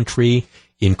the country,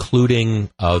 including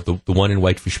the one in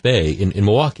Whitefish Bay in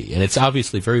Milwaukee. And it's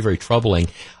obviously very, very troubling.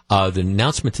 The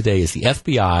announcement today is the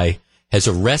FBI has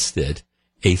arrested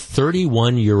a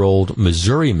 31-year-old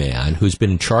Missouri man who's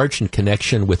been charged in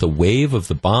connection with a wave of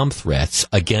the bomb threats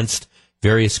against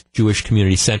various Jewish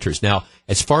community centers. Now,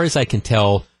 as far as I can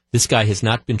tell, this guy has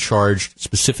not been charged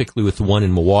specifically with the one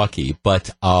in Milwaukee,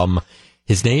 but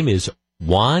his name is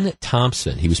Juan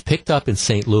Thompson. He was picked up in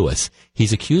St. Louis.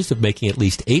 He's accused of making at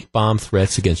least 8 bomb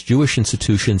threats against Jewish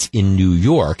institutions in New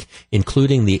York,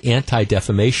 including the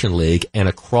Anti-Defamation League, and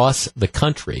across the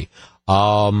country.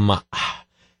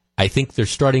 I think they're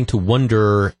starting to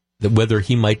wonder whether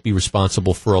he might be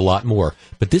responsible for a lot more.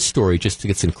 But this story just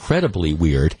gets incredibly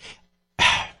weird.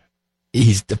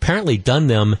 He's apparently done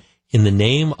them in the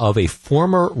name of a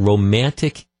former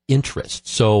romantic interest.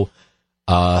 So,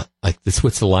 like this,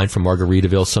 what's the line from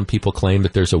Margaritaville? Some people claim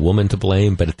that there's a woman to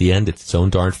blame, but at the end, it's its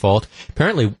own darn fault.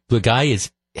 Apparently, the guy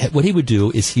what he would do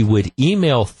is he would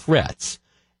email threats,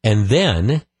 and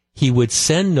then he would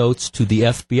send notes to the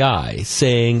FBI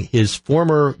saying his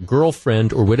former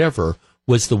girlfriend or whatever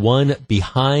was the one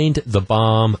behind the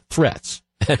bomb threats.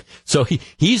 So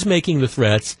he's making the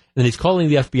threats, and he's calling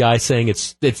the FBI saying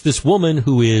it's this woman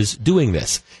who is doing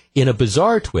this. In a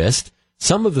bizarre twist,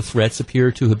 some of the threats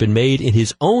appear to have been made in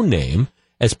his own name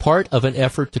as part of an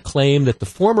effort to claim that the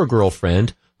former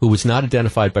girlfriend, who was not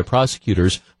identified by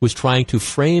prosecutors, was trying to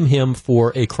frame him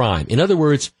for a crime. In other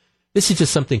words, this is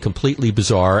just something completely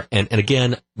bizarre, and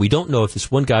again, we don't know if this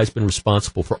one guy's been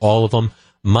responsible for all of them.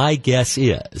 My guess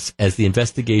is, as the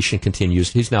investigation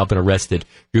continues, he's now been arrested,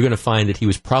 you're going to find that he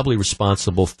was probably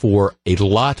responsible for a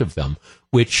lot of them,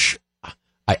 which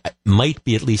might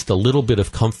be at least a little bit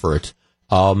of comfort,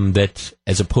 that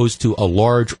as opposed to a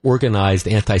large, organized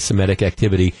anti-Semitic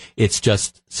activity, it's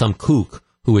just some kook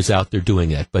who is out there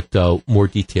doing it, but more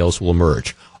details will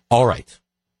emerge. All right.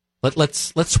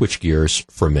 Let's switch gears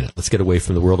for a minute. Let's get away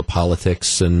from the world of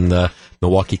politics and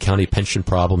Milwaukee County pension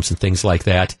problems and things like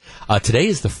that. Today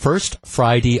is the first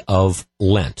Friday of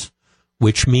Lent,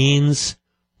 which means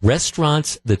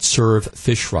restaurants that serve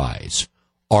fish fries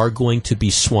are going to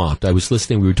be swamped. I was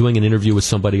listening. We were doing an interview with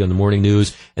somebody on the morning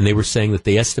news, and they were saying that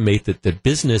they estimate that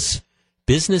business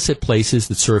at places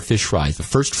that serve fish fries, the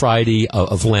first Friday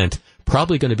of Lent,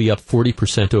 probably going to be up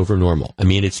 40% over normal. I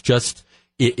mean, it's just,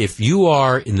 if you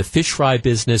are in the fish fry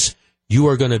business, you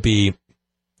are going to be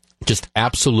just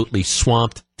absolutely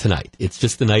swamped tonight. It's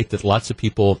just the night that lots of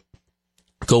people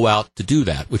go out to do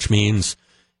that, which means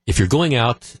if you're going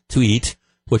out to eat,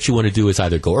 what you want to do is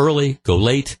either go early, go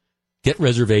late, get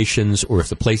reservations, or if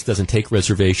the place doesn't take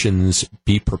reservations,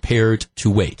 be prepared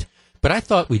to wait. But I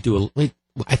thought we'd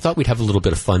have a little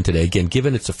bit of fun today. Again,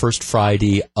 given it's the first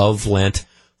Friday of Lent,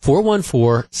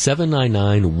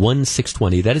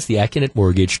 414-799-1620. That is the Acunet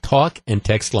Mortgage talk and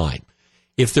text line.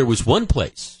 If there was one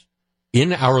place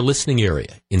in our listening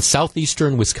area in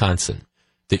southeastern Wisconsin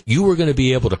that you were going to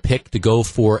be able to pick to go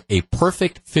for a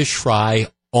perfect fish fry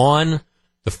on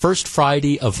the first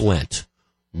Friday of Lent,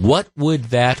 what would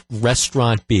that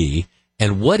restaurant be?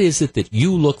 And what is it that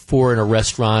you look for in a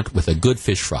restaurant with a good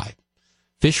fish fry?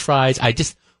 Fish fries,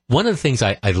 one of the things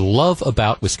I love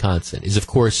about Wisconsin is, of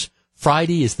course,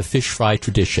 Friday is the fish fry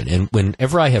tradition. And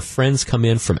whenever I have friends come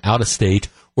in from out of state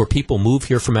or people move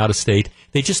here from out of state,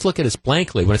 they just look at us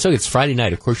blankly. When I say it's Friday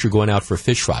night, of course you're going out for a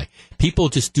fish fry. People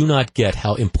just do not get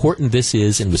how important this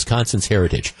is in Wisconsin's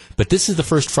heritage. But this is the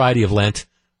first Friday of Lent.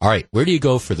 All right, where do you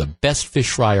go for the best fish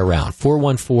fry around?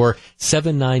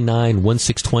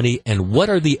 414-799-1620. And what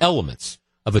are the elements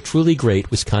of a truly great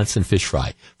Wisconsin fish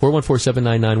fry?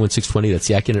 414-799-1620. That's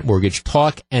the Acunet Mortgage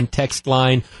talk and text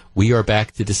line. We are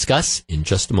back to discuss in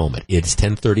just a moment. It's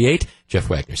 10:38. Jeff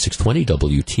Wagner, 620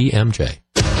 WTMJ.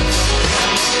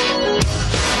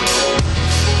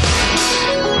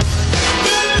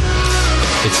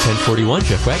 It's 10:41.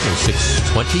 Jeff Wagner,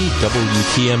 620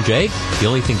 WTMJ. The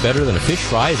only thing better than a fish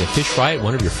fry is a fish fry at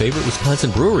one of your favorite Wisconsin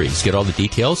breweries. Get all the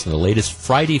details in the latest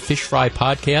Friday Fish Fry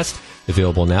podcast.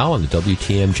 Available now on the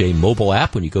WTMJ mobile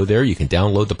app. When you go there, you can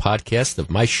download the podcast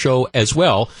of my show as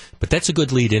well. But that's a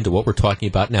good lead into what we're talking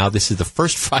about now. This is the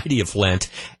first Friday of Lent,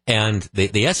 and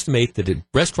they estimate that at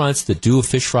restaurants that do a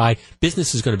fish fry,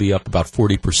 business is going to be up about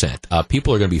 40%.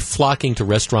 People are going to be flocking to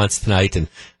restaurants tonight, and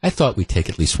I thought we'd take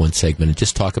at least one segment and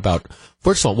just talk about,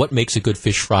 first of all, what makes a good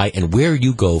fish fry and where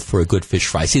you go for a good fish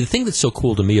fry. See, the thing that's so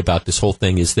cool to me about this whole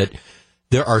thing is that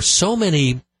there are so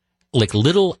many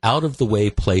little out-of-the-way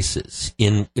places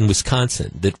in Wisconsin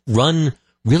that run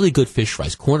really good fish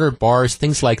fries, corner bars,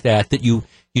 things like that you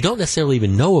don't necessarily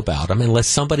even know about them unless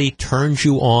somebody turns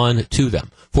you on to them.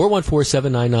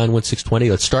 414-799-1620.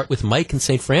 Let's start with Mike in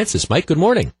St. Francis. Mike, good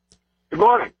morning. Good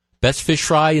morning. Best fish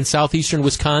fry in southeastern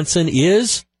Wisconsin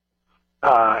is?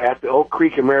 At the Oak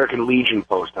Creek American Legion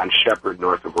post on Shepherd,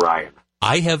 north of Ryan.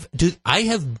 I have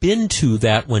been to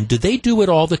that one. Do they do it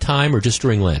all the time or just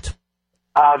during Lent?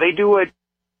 They do it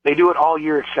all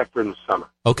year except for in the summer.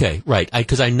 Okay, right.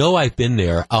 Because I know I've been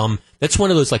there. That's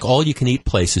one of those all-you-can-eat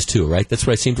places too, right? That's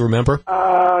what I seem to remember.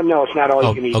 No, it's not all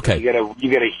you can eat. Okay. You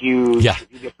get a huge. Yeah.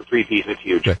 You get the 3 piece. It's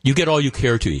huge. Right. You get all you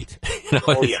care to eat.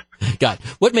 Oh yeah. God,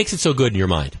 what makes it so good in your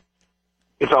mind?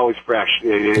 It's always fresh.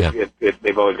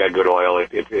 They've always got good oil.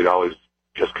 It always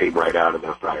just came right out of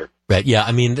the fryer. Right. Yeah.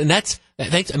 I mean, and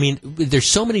there's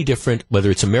so many different, whether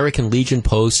it's American Legion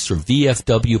posts or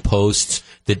VFW posts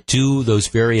that do those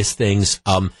various things.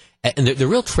 And they're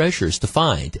real treasures to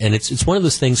find. And it's one of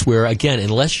those things where, again,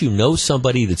 unless you know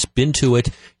somebody that's been to it,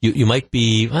 you might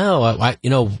be, how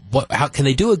can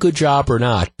they do a good job or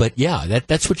not? But yeah,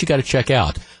 that's what you got to check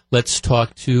out. Let's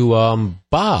talk to,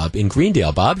 Bob in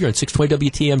Greendale. Bob, you're on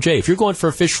 620 WTMJ. If you're going for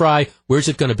a fish fry, where's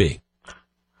it going to be?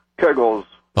 Kegel's.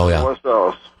 Oh, yeah. West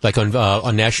Dallas. Like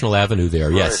on National Avenue there,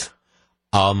 right. Yes.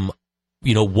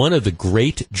 One of the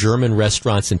great German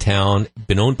restaurants in town,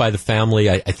 been owned by the family,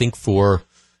 I think for,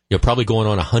 probably going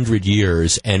on 100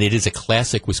 years, and it is a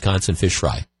classic Wisconsin fish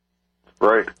fry.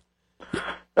 Right.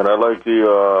 And I like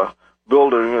the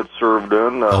building it's served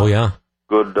in. Oh, yeah.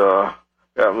 Good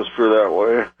atmosphere that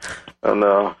way. And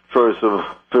choice of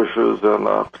fishes and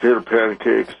potato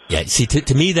pancakes. Yeah, see,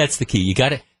 to me, that's the key.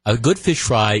 A good fish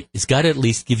fry has got to at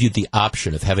least give you the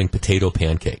option of having potato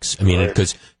pancakes. I mean,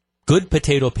 because good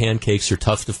potato pancakes are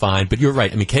tough to find, but you're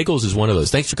right. I mean, Kegel's is one of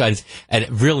those. Thanks for guidance.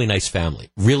 And really nice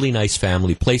family. Really nice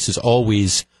family. Place is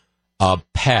always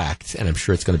packed, and I'm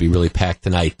sure it's going to be really packed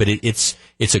tonight. But it's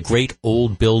a great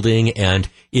old building, and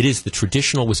it is the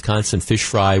traditional Wisconsin fish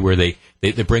fry where they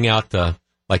bring out the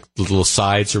little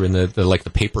sides are in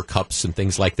the paper cups and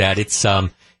things like that. It's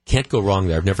can't go wrong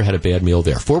there. I've never had a bad meal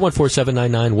there.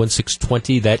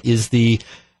 414-799-1620. That is the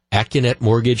Acunet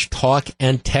Mortgage talk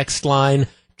and text line.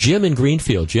 Jim in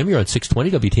Greenfield. Jim, you're on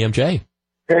 620 WTMJ.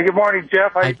 Hey, good morning,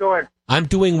 Jeff. How you doing? I'm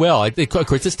doing well. Of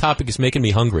course, this topic is making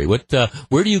me hungry. Where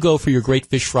do you go for your great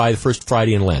fish fry the first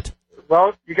Friday in Lent?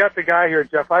 Well, you got the guy here,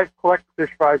 Jeff. I collect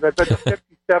fish fries. I've been to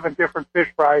 57 different fish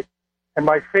fries, and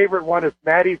my favorite one is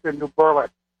Maddie's in New Berlin.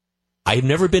 I've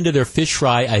never been to their fish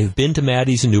fry. I've been to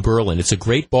Maddie's in New Berlin. It's a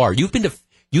great bar. You've been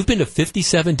to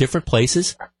 57 different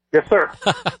places? Yes, sir.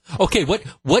 Okay,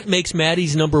 what makes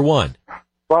Maddie's number one?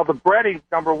 Well, the breading's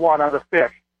number one on the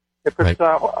fish. If it's,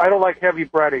 I don't like heavy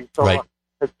breading, so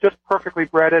it's just perfectly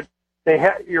breaded.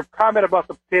 Your comment about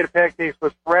the potato pancakes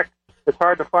was correct. It's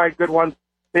hard to find good ones.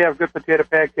 They have good potato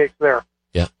pancakes there.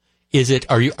 Yeah.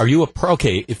 Are you a pro?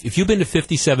 Okay, if you've been to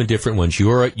 57 different ones,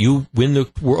 you win the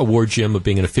award, Jim, of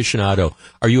being an aficionado.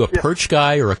 Are you a perch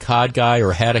guy or a cod guy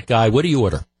or a haddock guy? What do you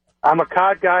order? I'm a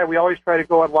cod guy. We always try to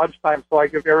go at lunchtime, so I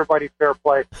give everybody fair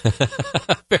play.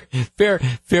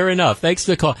 Fair enough. Thanks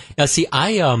for the call. Now, see,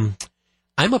 I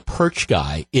I'm a perch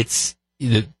guy.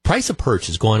 The price of perch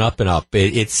is going up and up.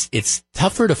 It's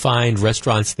tougher to find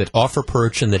restaurants that offer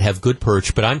perch and that have good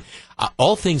perch. But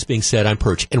all things being said, I'm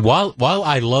perch. And while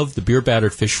I love the beer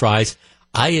battered fish fries,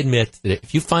 I admit that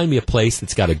if you find me a place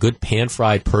that's got a good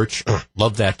pan-fried perch,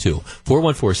 love that too.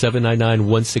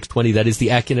 414-799-1620. That is the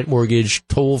Acunet Mortgage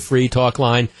toll-free talk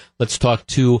line. Let's talk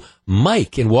to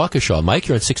Mike in Waukesha. Mike,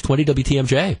 you're on 620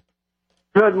 WTMJ.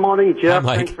 Good morning, Jeff. Hi,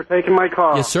 Mike. Thanks for taking my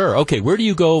call. Yes, sir. Okay, where do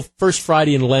you go first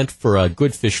Friday in Lent for a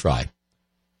good fish fry?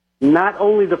 Not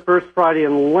only the first Friday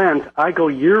in Lent, I go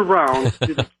year-round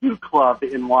to the Q Club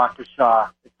in Waukesha.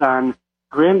 It's on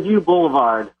Grandview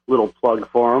Boulevard. Little plug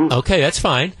for them. Okay, that's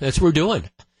fine. That's what we're doing.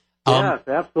 Yes,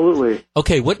 absolutely.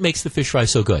 Okay, what makes the fish fry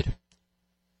so good?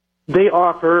 They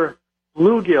offer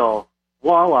bluegill,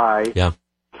 walleye,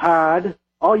 cod,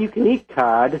 all-you-can-eat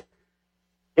cod,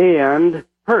 and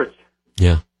perch.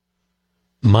 Yeah.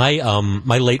 My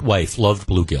late wife loved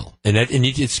bluegill, and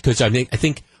it's because I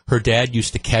think her dad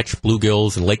used to catch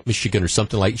bluegills in Lake Michigan or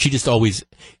something like. She just always,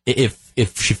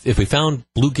 if we found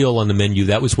bluegill on the menu,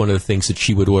 that was one of the things that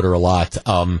she would order a lot.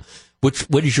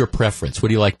 What is your preference? What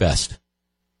do you like best?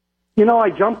 I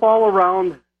jump all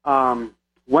around.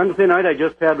 Wednesday night I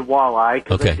just had walleye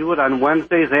because I do it on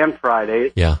Wednesdays and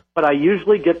Fridays. Yeah. But I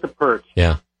usually get the perch.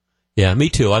 Yeah. Yeah, me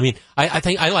too. I mean, I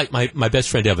think I like my best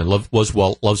friend Evan loves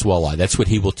walleye. That's what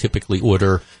he will typically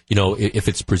order, if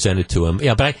it's presented to him.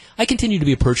 Yeah, but I continue to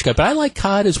be a perch guy, but I like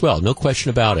cod as well. No question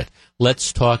about it.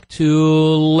 Let's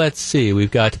see.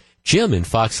 We've got Jim in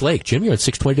Fox Lake. Jim, you're on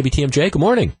 620 WTMJ. Good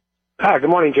morning. Hi, good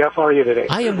morning, Jeff. How are you today?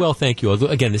 I am well, thank you.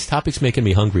 Again, this topic's making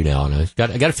me hungry now, and I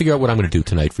got to figure out what I'm going to do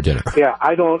tonight for dinner. Yeah,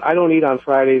 I don't eat on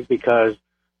Fridays because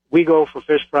we go for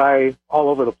fish fry all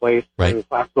over the place in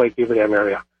Fox Lake, Beaver Dam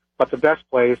area. But the best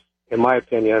place, in my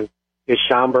opinion, is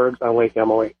Schomburg's on Lake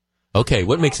Emily. Okay,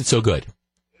 what makes it so good?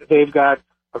 They've got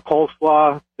a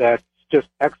coleslaw that's just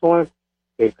excellent.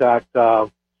 They've got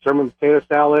German potato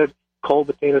salad, cold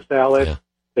potato salad. Yeah.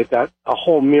 They've got a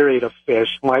whole myriad of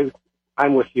fish.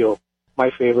 I'm with you.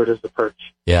 My favorite is the perch.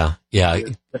 Yeah.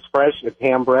 It's fresh, it's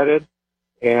hand-breaded,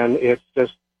 and it's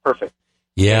just perfect.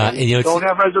 Yeah, and don't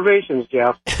have reservations,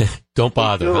 Jeff. Don't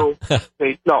bother.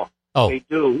 They do. They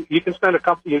do. You can spend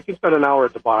an hour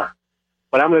at the bar.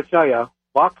 But I'm going to tell you,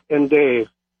 Buck and Dave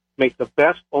make the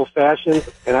best old-fashions,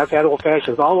 and I've had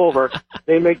old-fashions all over.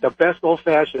 They make the best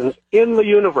old-fashions in the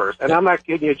universe, and I'm not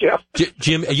kidding you, Jeff.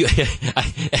 Jim,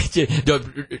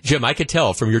 Jim, I could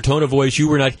tell from your tone of voice you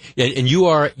were not, and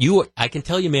I can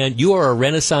tell you, man, you are a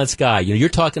Renaissance guy. You're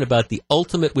talking about the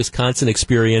ultimate Wisconsin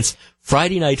experience,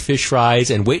 Friday night fish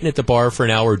fries, and waiting at the bar for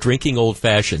an hour drinking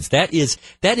old-fashions. That is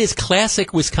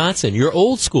classic Wisconsin. You're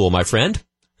old school, my friend.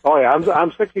 Oh, yeah,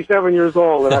 I'm 67 years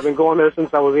old, and I've been going there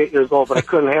since I was 8 years old, but I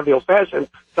couldn't have the old-fashioned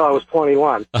until I was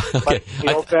 21. Okay. But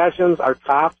the old-fashions are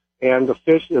top, and the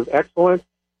fish is excellent.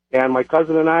 And my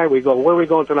cousin and I, we go, where are we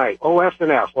going tonight? Oh,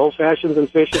 F&F, old-fashions and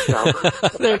fish at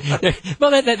Schomburg.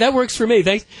 Well, that works for me.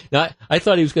 Thanks. Now, I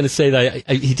thought he was going to say that.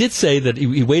 He did say that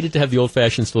he waited to have the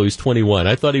old-fashions until he was 21.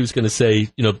 I thought he was going to say,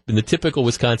 in the typical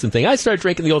Wisconsin thing, I started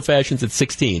drinking the old-fashions at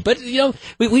 16. But,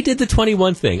 we did the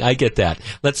 21 thing. I get that.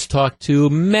 Let's talk to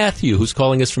Matthew, who's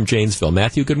calling us from Janesville.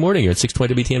 Matthew, good morning. You're at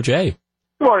 620 WTMJ.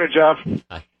 Good morning, Jeff.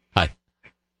 Hi.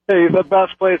 Hey, the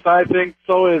best place I think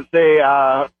so is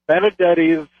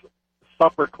Benedetti's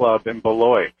Supper Club in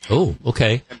Beloit. Oh,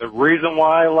 okay. And the reason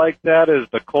why I like that is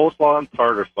the coleslaw and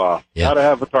tartar sauce. Yeah. Gotta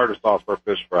have a tartar sauce for a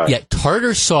fish fry. Yeah,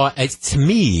 tartar sauce, to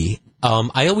me,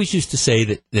 I always used to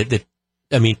say that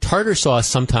tartar sauce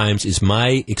sometimes is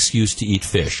my excuse to eat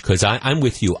fish, because I'm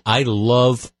with you. I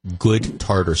love good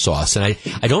tartar sauce. And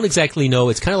I don't exactly know,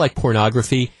 it's kind of like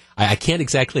pornography. I can't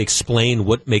exactly explain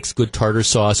what makes good tartar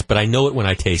sauce, but I know it when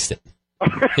I taste it.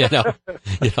 Yeah,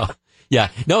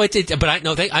 no, but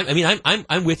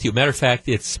I'm with you. Matter of fact,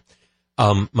 it's,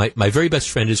 my very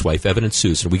best friend, his wife, Evan and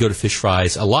Susan, we go to fish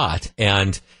fries a lot,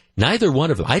 and neither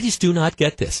one of them, I just do not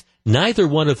get this. Neither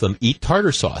one of them eat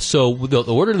tartar sauce. So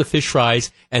they'll order the fish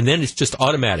fries, and then it's just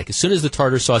automatic. As soon as the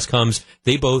tartar sauce comes,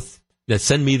 they both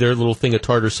send me their little thing of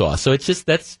tartar sauce. So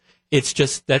that's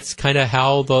kind of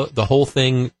how the whole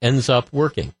thing ends up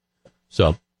working.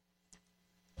 So,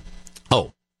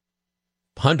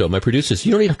 Hondo, my producer says,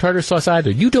 you don't eat tartar sauce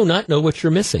either. You do not know what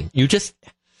you're missing. You just,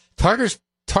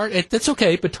 that's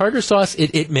okay, but tartar sauce,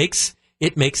 it makes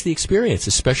the experience,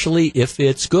 especially if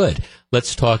it's good.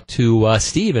 Let's talk to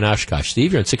Steve in Oshkosh.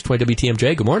 Steve, you're on 620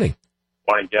 WTMJ. Good morning.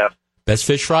 Morning, Jeff. Best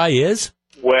fish fry is?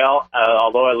 Well,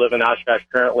 although I live in Oshkosh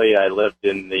currently, I lived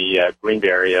in the Green Bay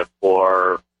area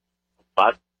for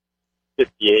about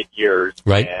 58 years.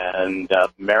 Right. And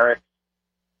Merrick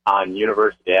on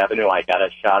University Avenue, I got a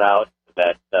shout out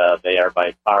that they are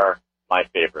by far my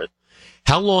favorite.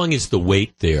 How long is the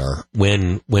wait there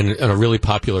when on a really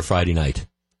popular Friday night?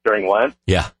 During Lent?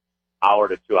 Yeah. Hour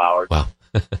to 2 hours. Wow.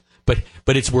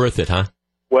 But it's worth it, huh?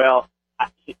 Well,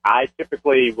 I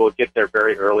typically will get there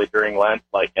very early during Lent,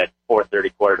 like at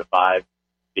 4:30, 4:45,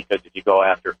 because if you go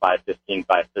after 5:15,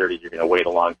 5:30, you're going to wait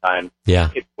a long time.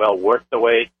 Yeah. It's well worth the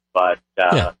wait, but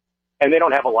and they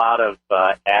don't have a lot of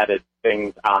added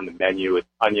things on the menu. It's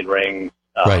onion rings,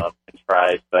 French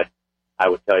fries, but I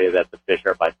would tell you that the fish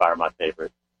are by far my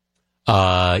favorite.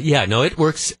 No, it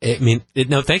works. I mean,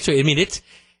 thanks for. I mean, it's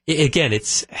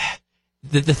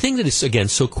the thing that is again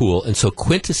so cool and so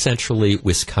quintessentially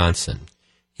Wisconsin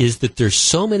is that there's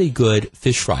so many good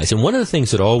fish fries, and one of the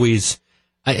things that always.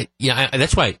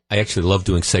 That's why I actually love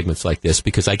doing segments like this,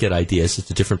 because I get ideas as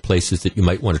to different places that you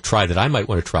might want to try, that I might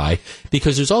want to try,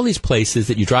 because there's all these places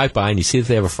that you drive by and you see that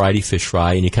they have a Friday fish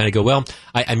fry, and you kind of go, well,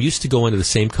 I'm used to going to the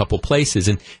same couple places,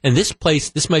 and this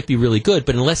place, this might be really good,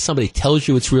 but unless somebody tells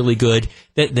you it's really good,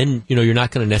 then you're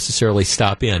not going to necessarily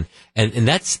stop in. And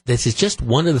this is just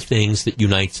one of the things that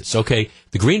unites us. Okay,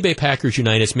 the Green Bay Packers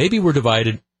unite us. Maybe we're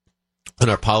divided on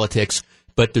our politics,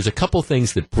 but there's a couple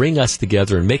things that bring us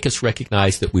together and make us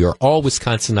recognize that we are all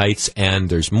Wisconsinites, and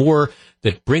there's more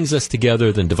that brings us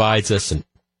together than divides us. And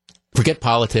forget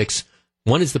politics.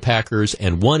 One is the Packers,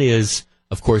 and one is,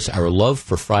 of course, our love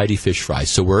for Friday fish fries.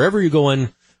 So wherever you're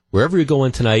going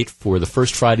tonight for the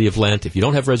first Friday of Lent, if you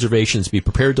don't have reservations, be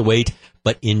prepared to wait,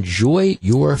 but enjoy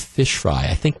your fish fry.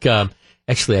 I think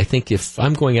if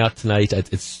I'm going out tonight,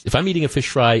 if I'm eating a fish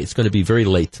fry, it's going to be very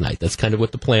late tonight. That's kind of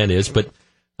what the plan is, but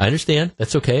I understand.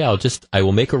 That's okay. I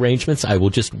will make arrangements. I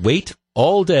will just wait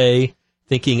all day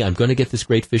thinking I'm going to get this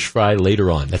great fish fry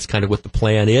later on. That's kind of what the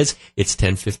plan is. It's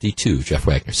 10:52. Jeff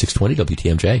Wagner, 620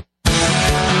 WTMJ.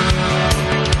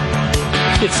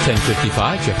 It's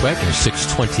 10:55. Jeff Wagner,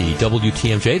 620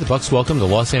 WTMJ. The Bucs welcome the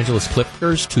Los Angeles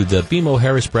Clippers to the BMO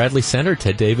Harris Bradley Center.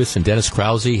 Ted Davis and Dennis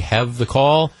Krause have the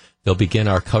call. They'll begin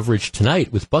our coverage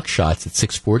tonight with Buckshots at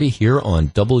 6:40 here on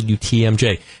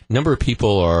WTMJ. A number of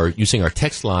people are using our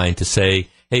text line to say,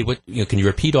 hey, can you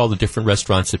repeat all the different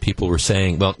restaurants that people were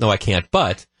saying? Well, no, I can't,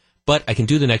 but I can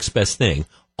do the next best thing.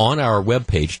 On our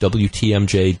webpage,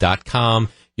 WTMJ.com,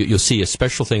 you'll see a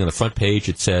special thing on the front page.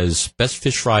 It says Best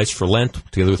Fish Fries for Lent,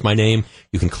 together with my name.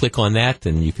 You can click on that,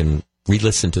 and you can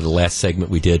re-listen to the last segment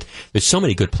we did. There's so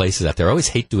many good places out there. I always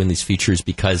hate doing these features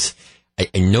because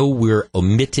I know we're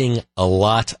omitting a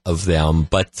lot of them,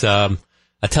 but I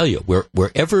tell you,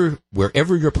 wherever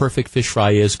your perfect fish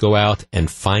fry is, go out and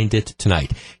find it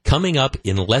tonight. Coming up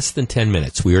in less than 10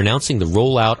 minutes, we are announcing the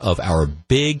rollout of our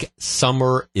big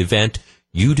summer event.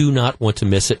 You do not want to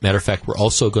miss it. Matter of fact, we're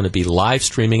also going to be live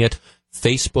streaming it.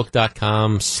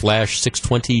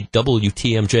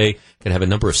 Facebook.com/620WTMJ. Going to have a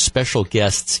number of special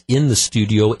guests in the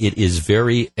studio. It is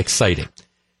very exciting.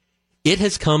 It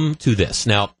has come to this.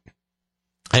 Now,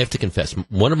 I have to confess,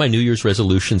 one of my New Year's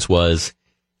resolutions was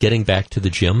getting back to the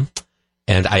gym,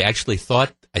 and I actually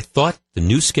thought the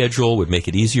new schedule would make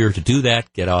it easier to do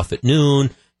that. Get off at noon.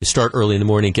 You start early in the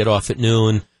morning, get off at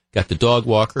noon. Got the dog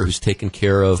walker who's taking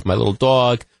care of my little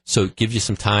dog, so it gives you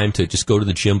some time to just go to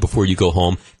the gym before you go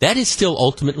home. That is still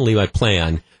ultimately my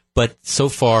plan, but so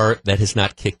far that has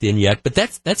not kicked in yet. But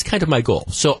that's kind of my goal.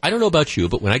 So I don't know about you,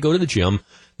 but when I go to the gym,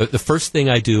 the first thing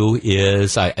I do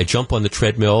is I jump on the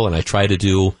treadmill and I try to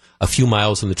do a few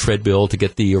miles on the treadmill to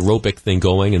get the aerobic thing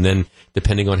going. And then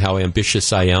depending on how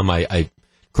ambitious I am, I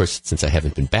of course, since I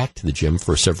haven't been back to the gym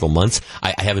for several months,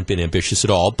 I haven't been ambitious at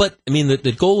all. But, I mean,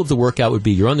 the goal of the workout would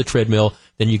be you're on the treadmill,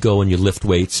 then you go and you lift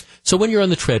weights. So when you're on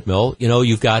the treadmill,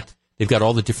 they've got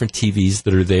all the different TVs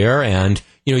that are there, and,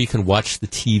 you can watch the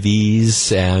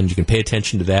TVs and you can pay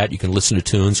attention to that. You can listen to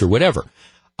tunes or whatever.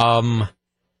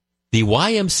 The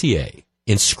YMCA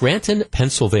in Scranton,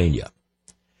 Pennsylvania,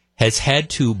 has had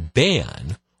to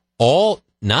ban all,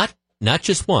 not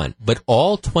just one, but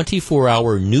all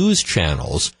 24-hour news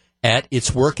channels at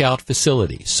its workout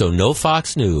facility. So no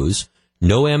Fox News,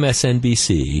 no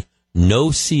MSNBC, no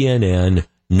CNN,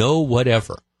 no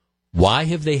whatever. Why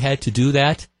have they had to do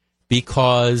that?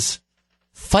 Because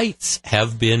fights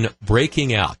have been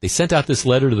breaking out. They sent out this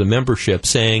letter to the membership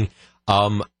saying,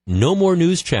 no more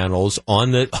news channels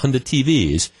on the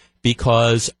TVs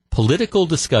because political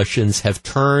discussions have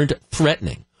turned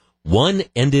threatening. One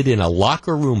ended in a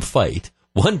locker room fight.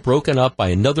 One broken up by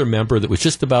another member that was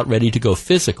just about ready to go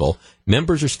physical.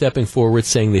 Members are stepping forward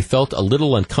saying they felt a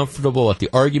little uncomfortable at the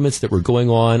arguments that were going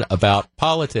on about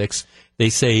politics. They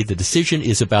say the decision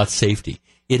is about safety.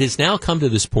 It has now come to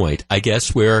this point, I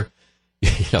guess, where,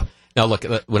 now look,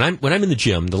 when I'm in the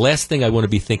gym, the last thing I want to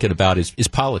be thinking about is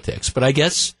politics. But I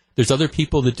guess There's other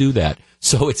people that do that.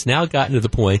 So it's now gotten to the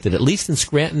point that at least in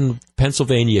Scranton,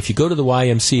 Pennsylvania, if you go to the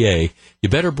YMCA, you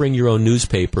better bring your own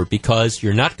newspaper because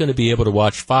you're not going to be able to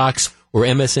watch Fox or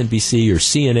MSNBC or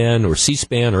CNN or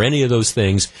C-SPAN or any of those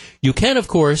things. You can, of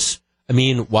course,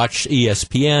 watch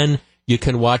ESPN. You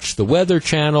can watch the Weather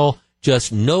Channel.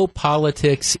 Just no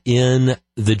politics in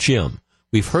the gym.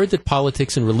 We've heard that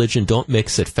politics and religion don't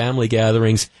mix at family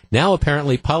gatherings. Now,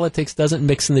 apparently, politics doesn't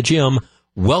mix in the gym.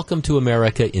 Welcome to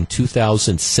America in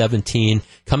 2017.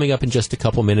 Coming up in just a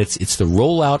couple minutes, it's the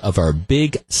rollout of our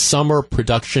big summer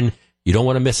production. You don't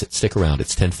want to miss it. Stick around.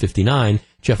 It's 10:59.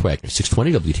 Jeff Wagner,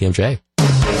 620 WTMJ.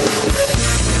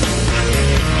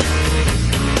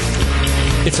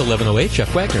 It's 11:08.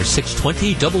 Jeff Wagner,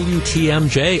 620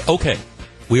 WTMJ. Okay,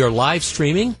 we are live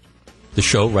streaming the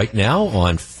show right now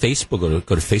on Facebook.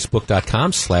 Go to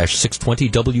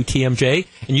facebook.com/620WTMJ,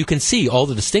 and you can see all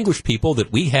the distinguished people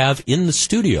that we have in the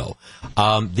studio.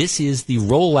 This is the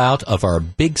rollout of our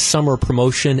big summer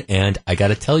promotion, and I got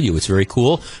to tell you, it's very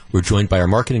cool. We're joined by our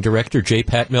marketing director, J.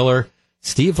 Pat Miller,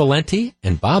 Steve Valenti,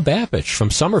 and Bob Babich from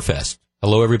Summerfest.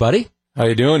 Hello, everybody. How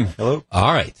you doing? Hello.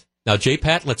 All right. Now, J.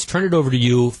 Pat, let's turn it over to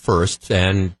you first,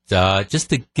 and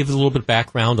just to give a little bit of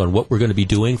background on what we're going to be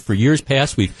doing. For years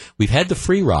past, we've had the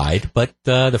free ride, but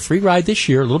the free ride this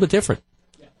year a little bit different.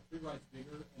 Yeah, the free ride's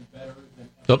bigger and better than.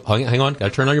 Oh, hang on, got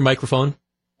to turn on your microphone.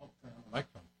 Oh, turn on the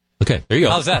microphone. Okay, there you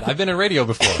go. How's that? I've been in radio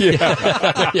before.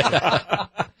 Yeah.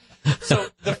 So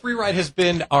the free ride has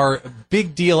been our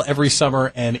big deal every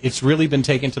summer, and it's really been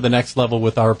taken to the next level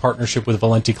with our partnership with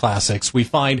Valenti Classics. We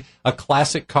find a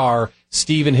classic car.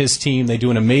 Steve and his team, they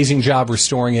do an amazing job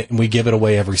restoring it, and we give it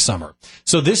away every summer.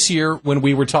 So this year, when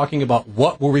we were talking about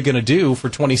what were we going to do for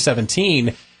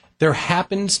 2017, there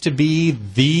happens to be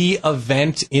the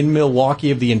event in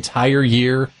Milwaukee of the entire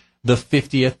year, the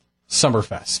 50th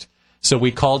Summerfest. So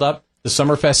we called up the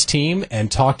Summerfest team and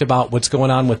talked about what's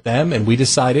going on with them, and we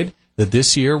decided that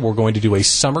this year we're going to do a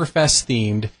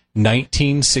Summerfest-themed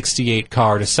 1968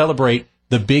 car to celebrate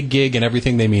the big gig and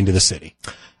everything they mean to the city.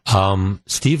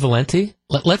 Steve Valenti,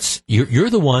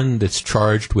 you're the one that's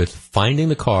charged with finding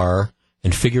the car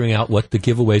and figuring out what the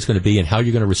giveaway is going to be and how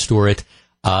you're going to restore it.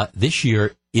 This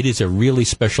year, it is a really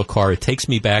special car. It takes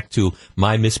me back to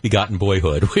my misbegotten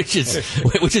boyhood, which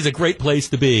is a great place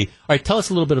to be. All right, tell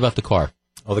us a little bit about the car.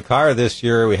 Well, the car this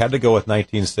year, we had to go with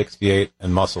 1968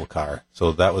 and muscle car.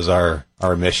 So that was our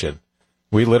mission.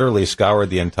 We literally scoured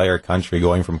the entire country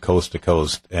going from coast to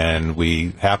coast, and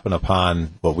we happened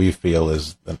upon what we feel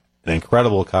is an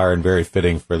incredible car and very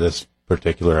fitting for this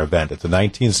particular event. It's a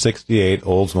 1968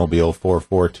 Oldsmobile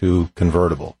 442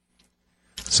 convertible.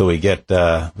 So we get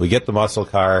the muscle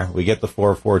car, we get the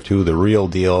 442, the real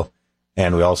deal,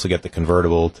 and we also get the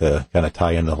convertible to kind of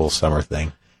tie in the whole summer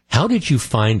thing. How did you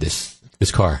find this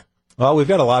car? Well, we've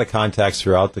got a lot of contacts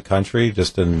throughout the country,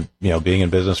 just in, being in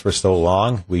business for so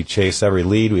long. We chase every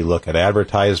lead. We look at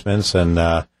advertisements,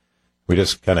 and we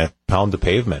just kind of pound the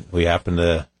pavement. We happen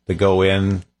to go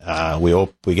in.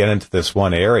 We get into this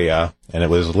one area, and it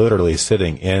was literally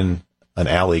sitting in an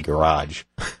alley garage.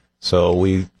 So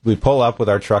we pull up with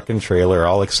our truck and trailer,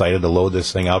 all excited to load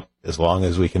this thing up as long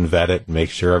as we can vet it and make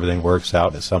sure everything works out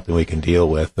and it's something we can deal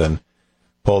with. And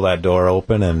pull that door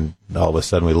open, and all of a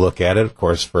sudden we look at it. Of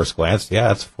course, first glance,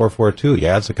 yeah, it's a 442.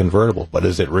 Yeah, it's a convertible, but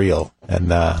is it real?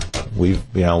 And we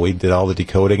did all the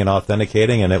decoding and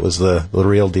authenticating, and it was the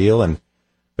real deal, and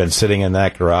been sitting in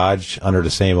that garage under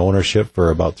the same ownership for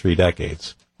about 3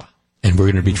 decades. And we're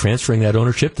going to be transferring that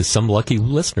ownership to some lucky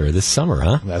listener this summer,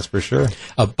 huh? That's for sure.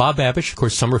 Bob Babich, of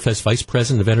course, Summerfest Vice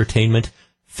President of Entertainment.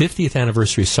 50th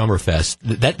anniversary Summerfest.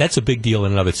 That's a big deal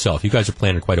in and of itself. You guys are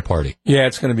planning quite a party. Yeah,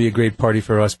 it's going to be a great party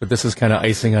for us, but this is kind of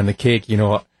icing on the cake.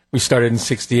 We started in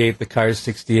 68. The car is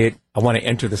 68. I want to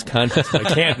enter this contest if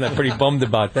I can, and I'm pretty bummed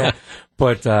about that.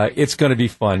 But it's going to be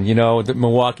fun.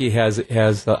 Milwaukee has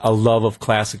a love of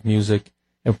classic music,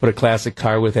 and put a classic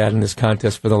car with that in this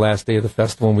contest for the last day of the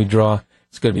festival, and we draw.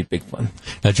 It's going to be big fun.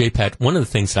 Now, J-Pat, one of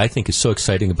the things that I think is so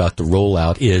exciting about the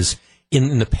rollout is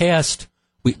in the past,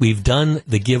 we've done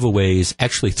the giveaways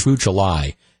actually through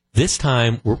July. This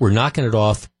time, we're knocking it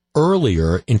off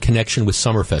earlier in connection with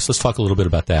Summerfest. Let's talk a little bit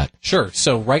about that. Sure.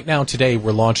 So right now, today,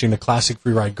 we're launching the Classic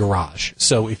Free Ride Garage.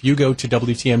 So if you go to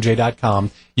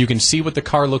WTMJ.com, you can see what the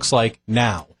car looks like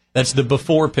now. That's the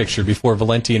before picture, before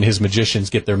Valenti and his magicians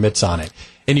get their mitts on it.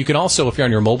 And you can also, if you're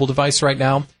on your mobile device right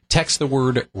now, text the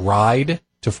word RIDE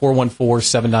to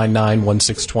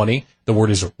 414-799-1620. The word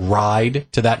is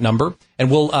RIDE to that number, and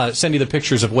we'll send you the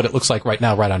pictures of what it looks like right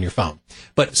now right on your phone.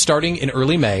 But starting in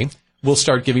early May, we'll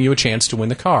start giving you a chance to win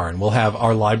the car, and we'll have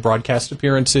our live broadcast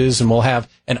appearances, and we'll have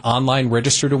an online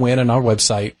register to win on our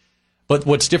website. But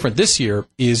what's different this year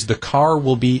is the car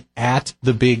will be at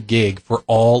the big gig for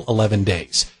all 11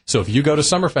 days. So if you go to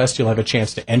Summerfest, you'll have a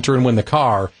chance to enter and win the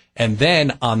car. And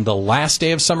then on the last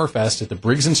day of Summerfest at the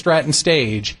Briggs & Stratton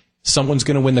stage, someone's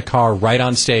going to win the car right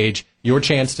on stage. Your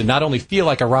chance to not only feel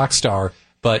like a rock star,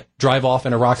 but drive off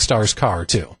in a rock star's car,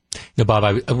 too. Now,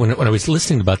 Bob, when I was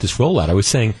listening about this rollout, I was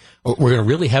saying, we're going to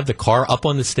really have the car up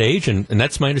on the stage, and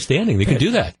that's my understanding. They can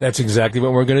do that. That's exactly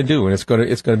what we're going to do, and it's going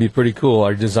to be pretty cool.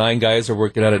 Our design guys are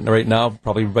working on it right now,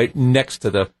 probably right next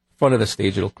to the front of the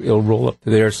stage. It'll roll up to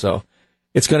there, so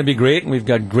it's going to be great, and we've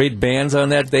got great bands on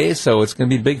that day, so it's going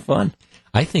to be big fun.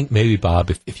 I think maybe,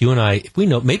 Bob, if you and I, if we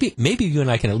know, maybe you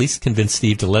and I can at least convince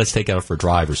Steve to let us take out for a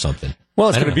drive or something. Well,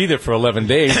 it's going to be there for 11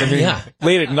 days. I mean,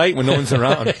 late at night when no one's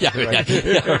around.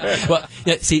 Yeah. Well,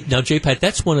 see, now, J-Pat,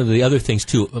 that's one of the other things,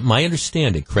 too. My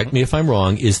understanding, correct me if I'm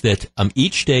wrong, is that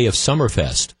each day of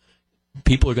Summerfest,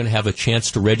 people are going to have a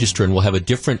chance to register, and we'll have a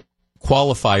different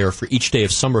qualifier for each day of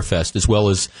Summerfest, as well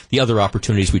as the other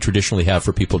opportunities we traditionally have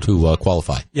for people to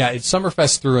qualify. Yeah, it's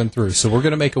Summerfest through and through. So we're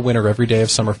going to make a winner every day of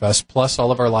Summerfest, plus all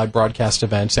of our live broadcast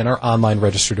events and our online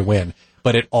register to win.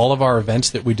 But at all of our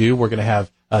events that we do, we're going to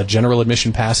have general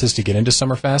admission passes to get into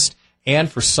Summerfest.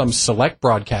 And for some select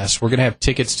broadcasts, we're going to have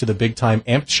tickets to the big-time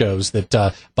AMP shows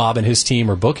that Bob and his team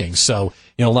are booking. So,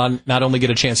 you know, not only get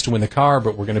a chance to win the car,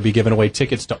 but we're going to be giving away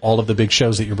tickets to all of the big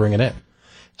shows that you're bringing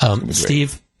in.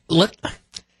 Steve,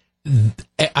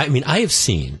 I mean, I have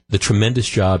seen the tremendous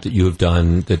job that you have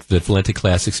done, that Valenti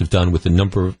Classics have done with the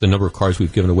number of cars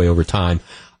we've given away over time.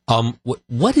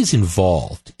 What is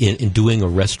involved in doing a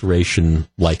restoration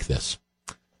like this?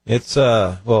 It's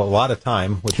a lot of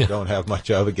time, which you don't have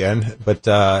much of again. But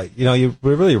you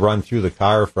really run through the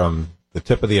car from the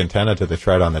tip of the antenna to the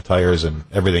tread on the tires and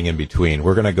everything in between.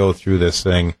 We're going to go through this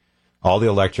thing. All the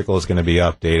electrical is going to be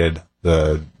updated.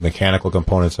 The mechanical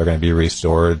components are going to be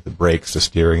restored. The brakes, the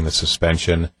steering, the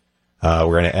suspension. We're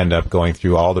going to end up going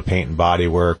through all the paint and body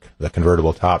work. The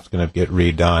convertible top's going to get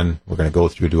redone. We're going to go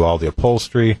through, do all the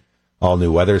upholstery, all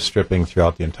new weather stripping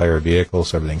throughout the entire vehicle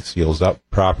so everything seals up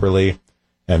properly.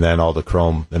 And then all the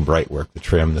chrome and bright work, the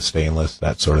trim, the stainless,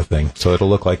 that sort of thing. So it'll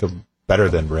look like a better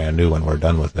than brand new when we're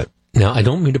done with it. Now, I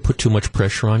don't mean to put too much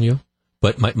pressure on you,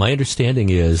 but my understanding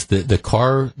is that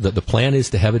the plan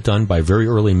is to have it done by very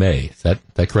early May. Is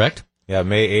that correct? Yeah,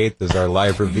 May 8th is our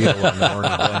live reveal on the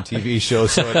Morning Blend TV show,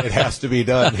 so it has to be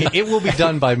done. It will be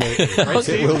done by May 8th, right?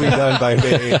 It will be done by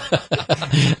May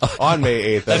 8th. On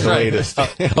May 8th, that's the latest.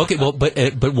 Okay, well,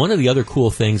 but one of the other cool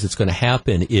things that's going to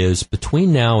happen is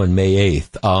between now and May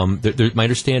 8th, my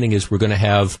understanding is we're going to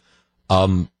have,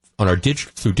 on our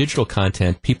through digital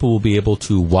content, people will be able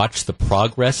to watch the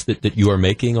progress that you are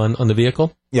making on the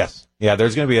vehicle? Yes. Yeah,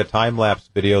 there's going to be a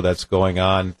time-lapse video that's going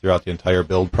on throughout the entire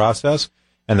build process.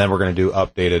 And then we're going to do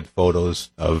updated photos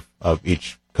of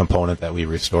each component that we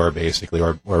restore, basically,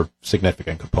 or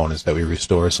significant components that we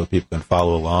restore, so people can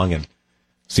follow along and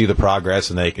see the progress,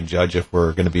 and they can judge if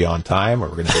we're going to be on time or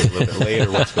we're going to be a little bit late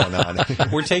or what's going on.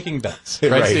 We're taking bets,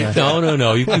 right? Steve?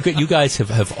 No. You guys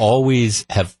have always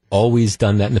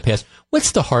done that in the past.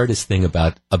 What's the hardest thing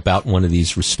about one of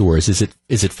these restores? Is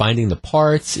it finding the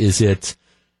parts?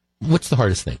 What's the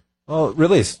hardest thing? Well,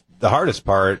 really, the hardest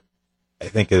part, I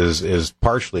think, is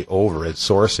partially over. It's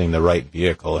sourcing the right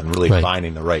vehicle and really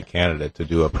finding the right candidate to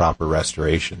do a proper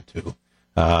restoration to.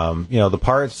 The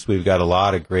parts, we've got a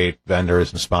lot of great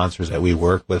vendors and sponsors that we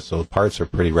work with, so parts are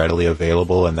pretty readily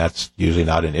available, and that's usually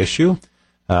not an issue.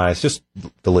 It's just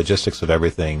the logistics of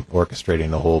everything, orchestrating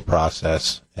the whole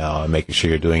process, making sure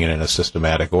you're doing it in a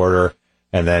systematic order,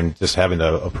 and then just having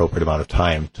the appropriate amount of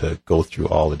time to go through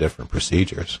all the different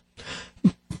procedures.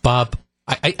 Bob,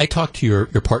 I talk to your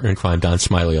partner in crime, Don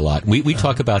Smiley, a lot. We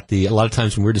talk about a lot of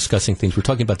times when we're discussing things, we're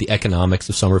talking about the economics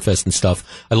of Summerfest and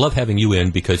stuff. I love having you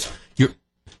in because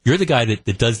you're the guy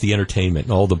that does the entertainment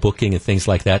and all the booking and things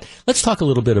like that. Let's talk a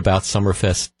little bit about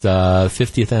Summerfest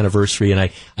 50th anniversary,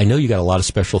 and I know you got a lot of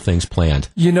special things planned.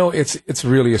 You know, it's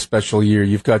really a special year.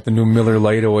 You've got the new Miller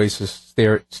Lite Oasis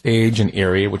stage and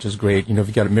area, which is great. You know,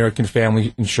 you've got American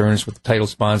Family Insurance with the title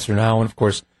sponsor now, and of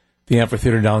course the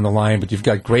amphitheater down the line. But you've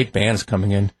got great bands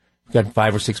coming in. We've got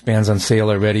 5 or 6 bands on sale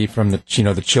already, from the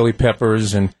Chili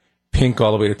Peppers and Pink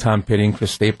all the way to Tom Petty and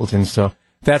Chris Stapleton. So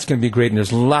that's going to be great, and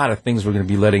there's a lot of things we're going to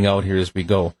be letting out here as we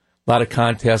go. A lot of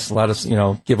contests, a lot of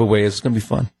giveaways. It's going to be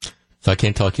fun. So I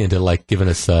can't talk you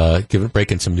into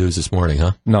breaking some news this morning,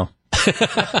 huh? No,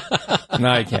 no,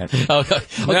 I can't. Okay.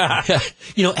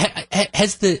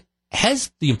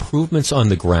 has the improvements on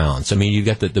the grounds, I mean, you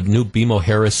got the new BMO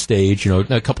Harris stage,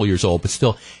 a couple years old, but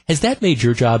still, has that made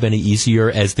your job any easier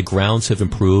as the grounds have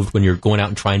improved when you're going out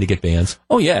and trying to get bands?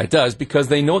 Oh, yeah, it does, because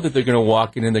they know that they're going to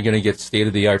walk in and they're going to get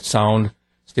state-of-the-art sound,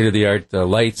 state-of-the-art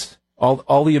lights,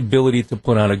 all the ability to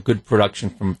put on a good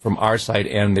production from our side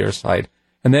and their side.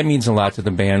 And that means a lot to the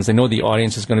bands. They know the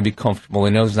audience is going to be comfortable. They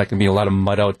know there's not going to be a lot of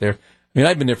mud out there. I mean,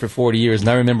 I've been there for 40 years, and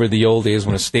I remember the old days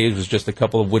when a stage was just a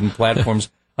couple of wooden platforms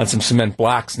on some cement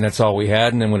blocks, and that's all we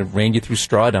had. And then when it rained, you threw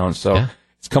straw down. So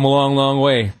it's come a long, long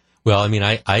way. Well, I mean,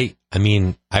 I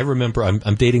remember,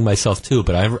 I'm dating myself too,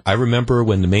 but I remember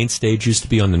when the main stage used to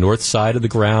be on the north side of the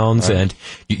grounds, right. And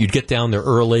you'd get down there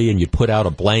early and you'd put out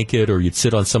a blanket or you'd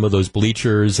sit on some of those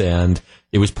bleachers, and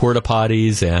it was porta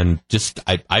potties, and just,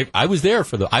 I was there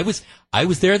I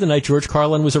was there the night George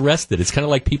Carlin was arrested. It's kind of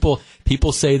like people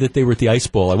say that they were at the Ice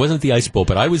Bowl. I wasn't at the Ice Bowl,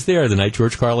 but I was there the night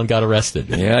George Carlin got arrested.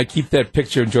 Yeah, I keep that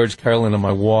picture of George Carlin on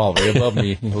my wall right above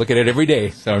me. I look at it every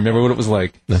day, so I remember what it was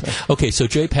like. So. Okay, so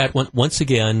J. Pat, once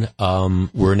again,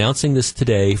 we're announcing this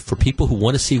today. For people who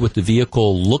want to see what the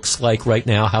vehicle looks like right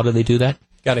now, how do they do that?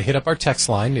 Got to hit up our text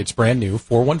line. It's brand new,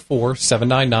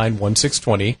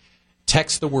 414-799-1620.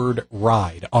 Text the word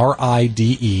RIDE,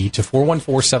 R-I-D-E, to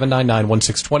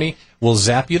 414-799-1620. We'll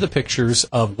zap you the pictures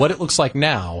of what it looks like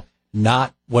now,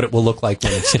 not what it will look like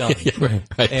when it's done.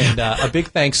 Right. And a big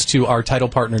thanks to our title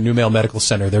partner, New Mail Medical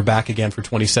Center. They're back again for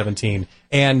 2017.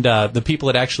 And the people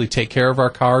that actually take care of our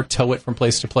car, tow it from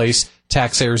place to place.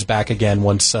 TaxAir's back again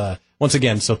once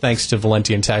again. So thanks to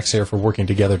Valenti and TaxAir for working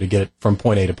together to get it from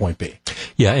point A to point B.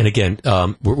 Yeah, and again,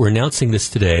 we're announcing this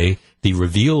today. The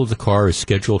reveal of the car is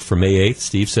scheduled for May 8th.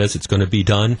 Steve says it's going to be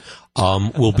done.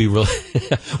 We'll be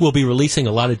releasing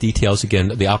a lot of details, again,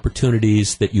 the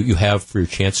opportunities that you have for your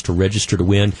chance to register to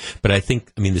win. But I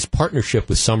think, this partnership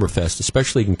with Summerfest,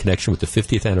 especially in connection with the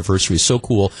 50th anniversary, is so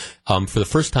cool. For the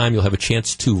first time, you'll have a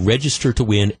chance to register to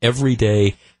win every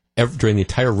day during the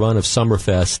entire run of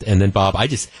Summerfest. And then, Bob, I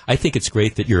think it's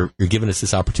great that you're giving us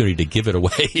this opportunity to give it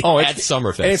away at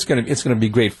Summerfest. It's gonna be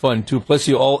great fun too. Plus,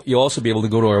 you'll also be able to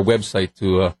go to our website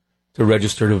to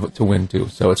register to win too.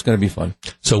 So it's going to be fun.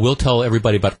 So we'll tell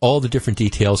everybody about all the different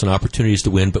details and opportunities to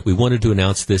win, but we wanted to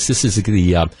announce this. This is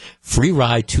the Free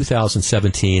Ride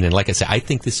 2017, and like I say, I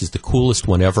think this is the coolest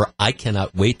one ever. I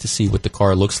cannot wait to see what the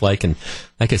car looks like, and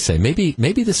like I say, maybe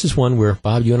this is one where,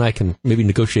 Bob, you and I can maybe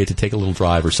negotiate to take a little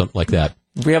drive or something like that.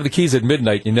 If we have the keys at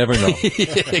midnight, you never know.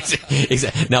 Exactly.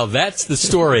 Now that's the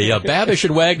story. Babish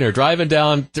and Wagner driving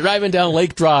down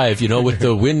Lake Drive, with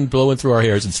the wind blowing through our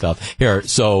hairs and stuff.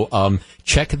 So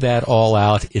check that all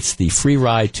out. It's the Free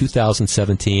Ride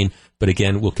 2017. But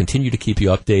again, we'll continue to keep you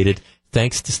updated.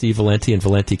 Thanks to Steve Valenti and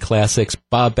Valenti Classics.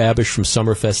 Bob Babish from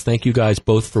Summerfest. Thank you guys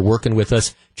both for working with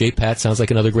us. J. Pat, sounds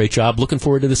like another great job. Looking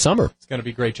forward to the summer. It's going to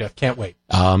be great, Jeff. Can't wait.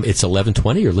 It's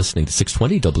 11:20. You're listening to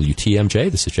 620 WTMJ.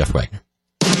 This is Jeff Wagner.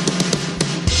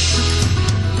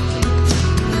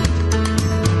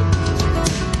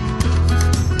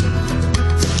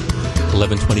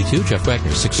 11:22, Jeff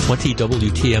Wagner, 620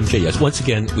 WTMJ. Yes, once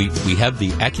again, we have the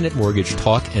Accunet Mortgage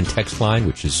talk and text line,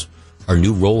 which is our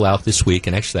new rollout this week.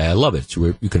 And actually, I love it.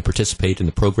 So you can participate in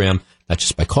the program, not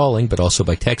just by calling, but also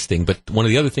by texting. But one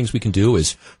of the other things we can do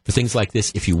is, for things like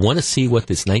this, if you want to see what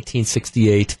this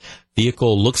 1968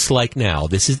 vehicle looks like now,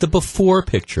 this is the before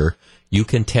picture. You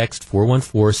can text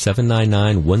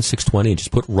 414-799-1620 and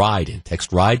just put RIDE in.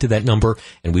 Text RIDE to that number,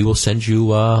 and we will send you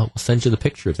the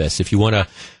picture of this. If you want to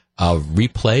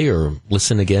replay or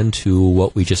listen again to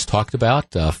what we just talked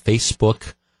about,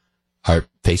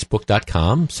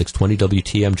 Facebook.com, 620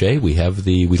 WTMJ. We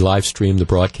live stream the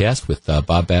broadcast with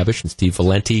Bob Babish and Steve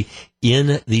Valenti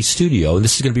in the studio. And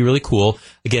this is going to be really cool.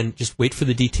 Again, just wait for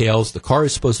the details. The car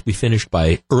is supposed to be finished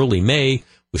by early May.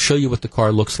 We'll show you what the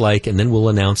car looks like, and then we'll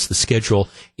announce the schedule.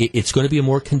 It's going to be a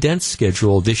more condensed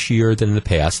schedule this year than in the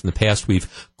past. In the past,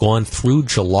 we've gone through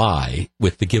July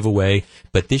with the giveaway,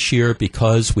 but this year,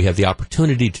 because we have the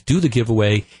opportunity to do the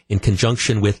giveaway in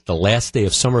conjunction with the last day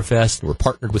of Summerfest, and we're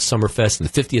partnered with Summerfest and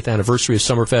the 50th anniversary of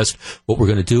Summerfest, what we're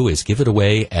going to do is give it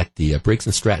away at the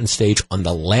Briggs & Stratton stage on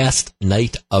the last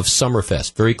night of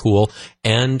Summerfest. Very cool.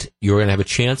 And you're going to have a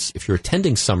chance, if you're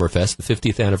attending Summerfest, the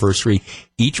 50th anniversary,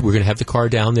 we're going to have the car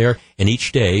down there, and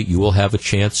each day you will have a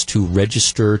chance to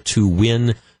register to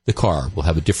win the car. We'll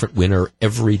have a different winner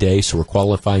every day, so we're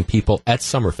qualifying people at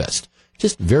Summerfest.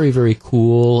 Just very, very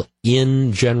cool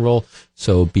in general,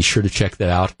 so be sure to check that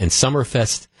out. And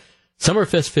Summerfest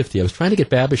 50, I was trying to get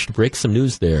Babish to break some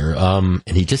news there, and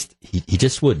he just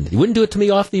wouldn't. He wouldn't do it to me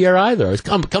off the air either. I was,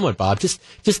 come on, Bob, just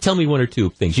tell me one or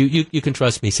two things. You can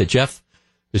trust me. He said, Jeff,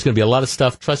 There's going to be a lot of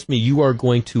stuff. Trust me, you are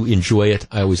going to enjoy it.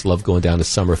 I always love going down to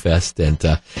Summerfest,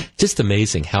 and just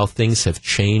amazing how things have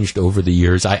changed over the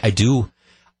years. I do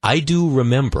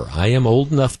remember. I am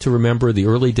old enough to remember the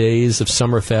early days of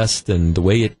Summerfest and the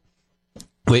way it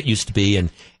used to be. And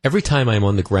every time I'm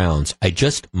on the grounds, I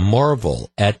just marvel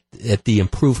at the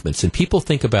improvements. And people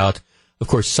think about, of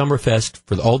course, Summerfest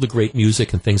for all the great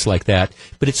music and things like that,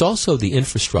 but it's also the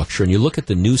infrastructure. And you look at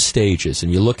the new stages,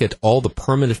 and you look at all the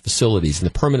permanent facilities and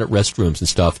the permanent restrooms and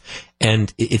stuff,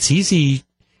 and it's easy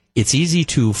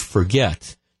to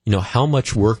forget, how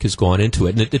much work has gone into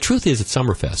it. And the truth is, at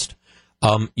Summerfest,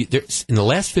 in the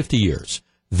last 50 years,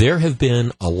 there have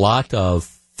been a lot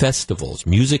of festivals,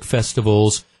 music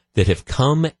festivals, that have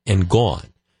come and gone.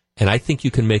 And I think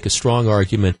you can make a strong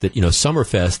argument that,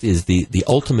 Summerfest is the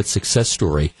ultimate success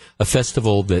story, a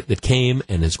festival that came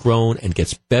and has grown and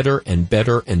gets better and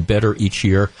better and better each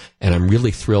year. And I'm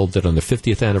really thrilled that on the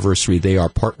 50th anniversary, they are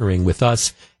partnering with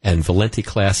us, and Valenti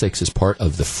Classics is part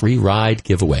of the free ride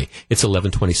giveaway. It's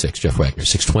 11:26, Jeff Wagner,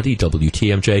 620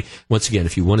 WTMJ. Once again,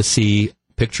 if you want to see a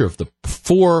picture of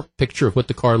what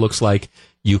the car looks like,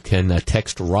 you can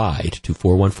text RIDE to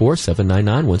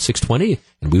 414-799-1620,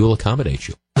 and we will accommodate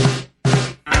you.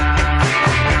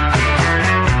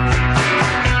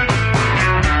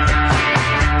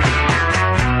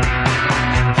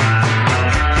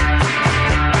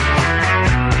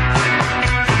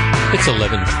 It's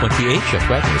 11:28, Jeff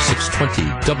Wagner, 620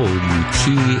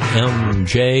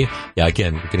 WTMJ. Yeah,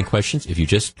 again, we're getting questions. If you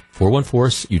just,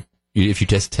 414, if you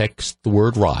just text the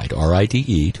word RIDE,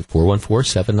 RIDE, to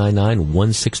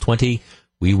 414-799-1620,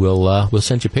 we'll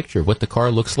send you a picture of what the car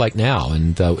looks like now.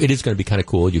 And it is going to be kind of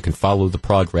cool. You can follow the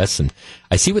progress. And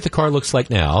I see what the car looks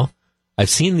like now. I've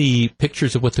seen the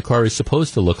pictures of what the car is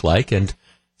supposed to look like. And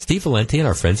Steve Valenti and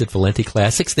our friends at Valenti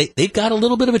Classics, they've got a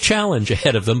little bit of a challenge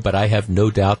ahead of them, but I have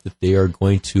no doubt that they are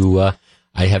going to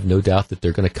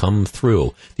come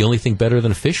through. The only thing better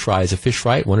than a fish fry is a fish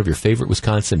fry at one of your favorite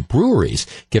Wisconsin breweries.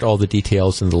 Get all the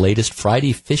details in the latest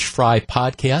Friday Fish Fry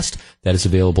podcast that is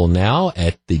available now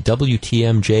at the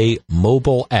WTMJ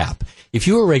mobile app. If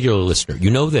you're a regular listener, you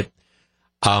know that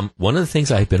one of the things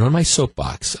I've been on my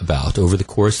soapbox about over the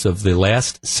course of the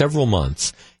last several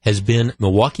months has been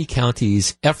Milwaukee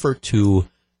County's effort to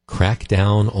crack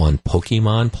down on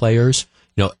Pokemon players.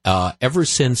 Ever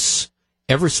since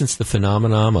the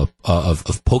phenomenon of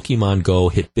Pokemon Go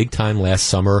hit big time last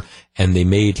summer, and they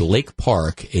made Lake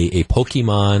Park a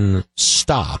Pokemon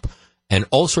stop, and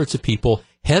all sorts of people,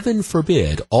 heaven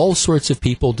forbid, all sorts of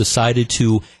people decided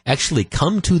to actually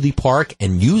come to the park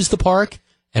and use the park.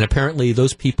 And apparently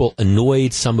those people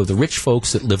annoyed some of the rich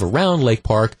folks that live around Lake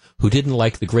Park who didn't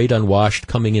like the great unwashed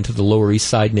coming into the Lower East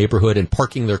Side neighborhood and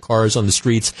parking their cars on the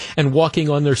streets and walking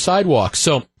on their sidewalks.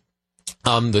 So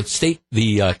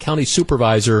the county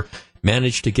supervisor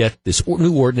managed to get this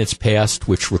new ordinance passed,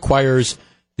 which requires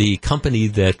the company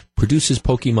that produces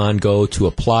Pokemon Go to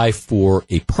apply for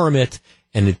a permit.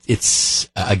 And it's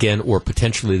again, or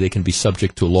potentially they can be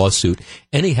subject to a lawsuit.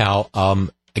 Anyhow,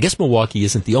 I guess Milwaukee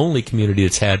isn't the only community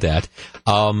that's had that.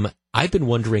 I've been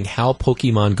wondering how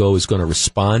Pokemon Go is going to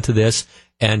respond to this.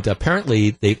 And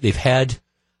apparently they've had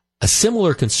a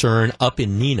similar concern up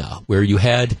in Neenah, where you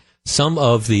had some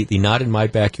of the not in my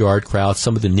backyard crowd,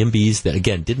 some of the NIMBYs that,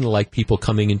 again, didn't like people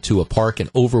coming into a park and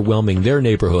overwhelming their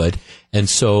neighborhood. And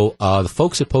so the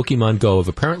folks at Pokemon Go have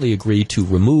apparently agreed to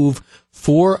remove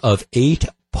 4 of 8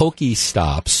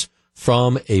 Pokestops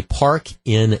from a park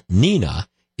in Neenah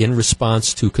in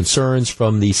response to concerns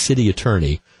from the city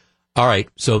attorney. All right,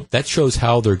 so that shows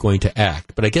how they're going to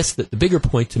act. But I guess the bigger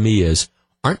point to me is,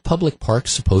 aren't public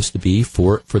parks supposed to be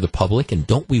for the public, and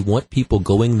don't we want people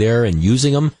going there and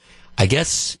using them? I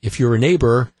guess if you're a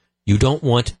neighbor, you don't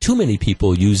want too many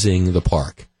people using the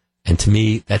park. And to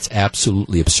me, that's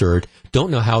absolutely absurd.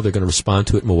 Don't know how they're going to respond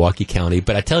to it in Milwaukee County.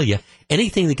 But I tell you,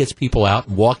 anything that gets people out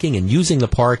and walking and using the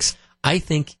parks, I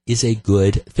think is a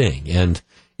good thing. And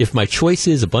if my choice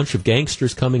is a bunch of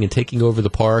gangsters coming and taking over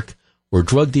the park, or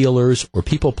drug dealers, or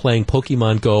people playing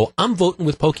Pokemon Go, I'm voting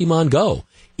with Pokemon Go.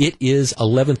 It is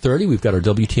 11:30. We've got our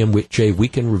WTMJ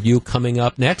Weekend Review coming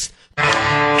up next.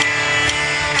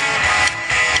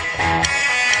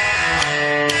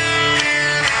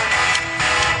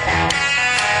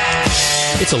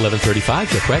 It's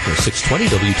 11:35, Jeff Wagner, 620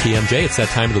 WTMJ. It's that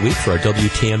time of the week for our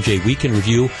WTMJ Weekend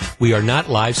Review. We are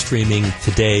not live streaming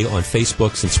today on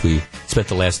Facebook, since we spent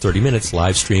the last 30 minutes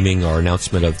live streaming our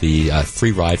announcement of the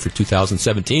free ride for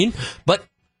 2017. But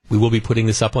we will be putting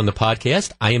this up on the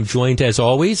podcast. I am joined, as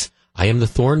always, I am the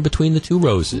thorn between the two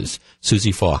roses.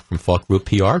 Susie Falk from Falk Group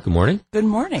PR. Good morning. Good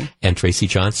morning. And Tracy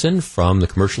Johnson from the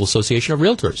Commercial Association of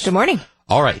Realtors. Good morning.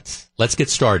 All right, let's get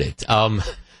started.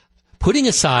 Putting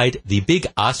aside the big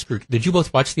Oscar, did you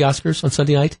both watch the Oscars on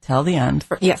Sunday night? Till the end.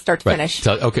 Start to finish.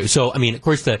 Okay, so, I mean, of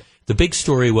course, the big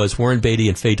story was Warren Beatty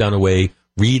and Faye Dunaway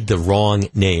read the wrong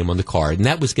name on the card, and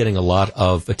that was getting a lot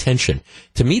of attention.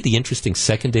 To me, the interesting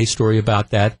second-day story about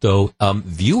that, though,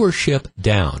 viewership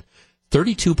down.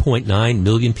 32.9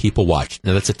 million people watched.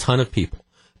 Now, that's a ton of people.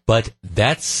 But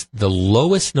that's the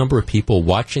lowest number of people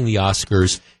watching the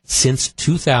Oscars since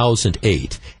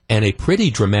 2008, and a pretty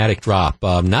dramatic drop.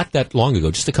 Not that long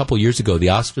ago, just a couple years ago, the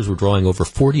Oscars were drawing over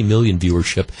 40 million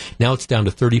viewership. Now it's down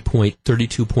to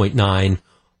 32.9.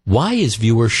 Why is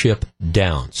viewership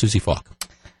down? Susie Falk.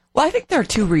 Well, I think there are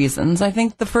two reasons. I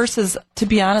think the first is, to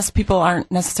be honest, people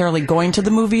aren't necessarily going to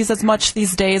the movies as much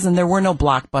these days, and there were no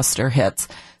blockbuster hits.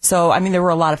 So, I mean, there were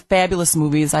a lot of fabulous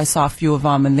movies. I saw a few of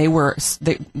them, and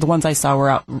the ones I saw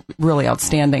were really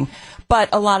outstanding. But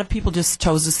a lot of people just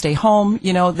chose to stay home.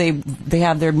 You know, they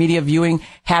have their media viewing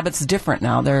habits different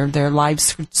now. They're live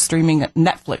streaming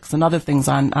Netflix and other things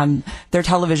on their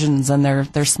televisions and their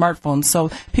smartphones. So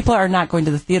people are not going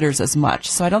to the theaters as much.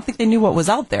 So I don't think they knew what was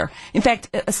out there. In fact,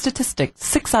 a statistic,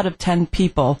 6 out of 10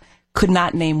 people could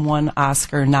not name one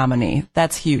Oscar nominee.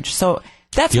 That's huge. So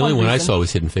that's the only one I saw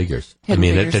was Hidden Figures.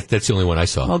 That's the only one I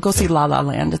saw. Well, go see La La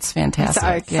Land. It's fantastic.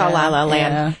 I saw La La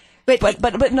Land. Yeah.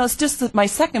 But no, it's just that my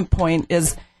second point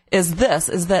is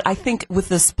that I think with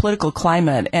this political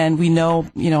climate, and we know,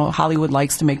 Hollywood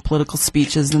likes to make political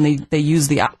speeches, and they use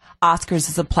the Oscars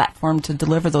as a platform to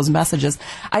deliver those messages.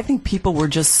 I think people were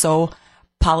just so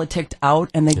politicked out,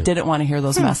 and they didn't want to hear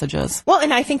those messages. Well,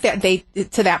 and I think that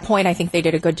to that point, I think they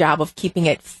did a good job of keeping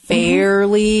it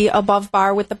fairly above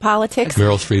bar with the politics.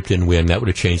 Meryl Streep didn't win. That would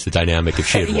have changed the dynamic if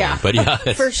she had won. But yeah,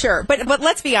 for sure. But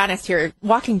let's be honest here.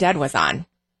 Walking Dead was on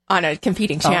a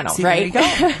competing channel, right?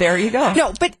 There you go.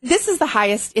 No, but this is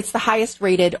it's the highest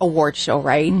rated award show,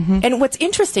 right? Mm-hmm. And what's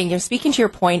interesting, speaking to your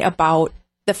point about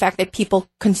the fact that people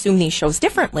consume these shows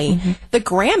differently, the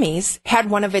Grammys had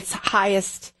one of its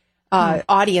highest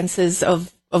audiences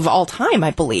of all time,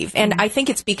 I believe. And I think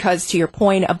it's because, to your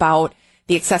point about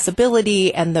the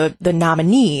accessibility and the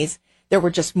nominees, there were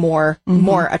just more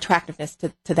attractiveness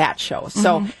to that show.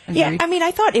 So, yeah, I mean,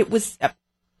 I thought it was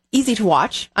easy to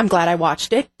watch. I'm glad I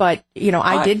watched it, but,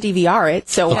 I did DVR it.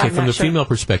 So okay, from the female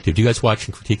perspective, do you guys watch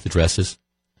and critique the dresses?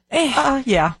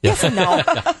 Yeah. Yes and no.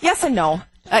 Yes and no.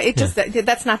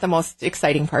 That's not the most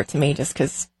exciting part to me, just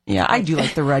because. Yeah, I do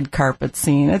like the red carpet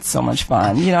scene. It's so much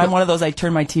fun. I'm one of those, I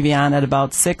turn my TV on at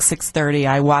about 6:30.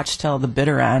 I watch till the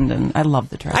bitter end, and I love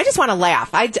the dress. I just want to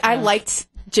laugh. I liked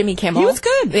Jimmy Kimmel. He was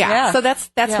good. Yeah. So that's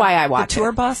why I watch the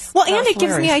tour bus. Well, and it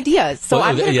gives me ideas. So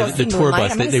I'm going to go see the tour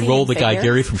Moonlight. bus. They roll the guy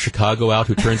Gary from Chicago out,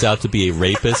 who turns out to be a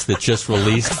rapist that's just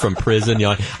released from prison.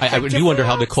 I do wonder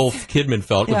how Nicole Kidman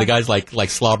felt when the guy's like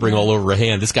slobbering all over her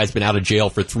hand. This guy's been out of jail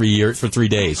for 3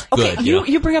 days. Okay, Good.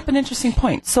 You bring up an interesting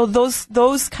point. So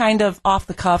those kind of off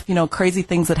the cuff, crazy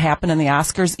things that happen in the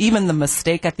Oscars, even the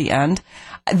mistake at the end,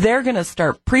 they're going to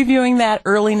start previewing that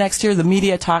early next year. The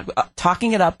media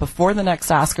talking it up before the next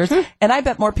Oscars, and I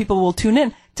bet more people will tune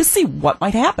in to see what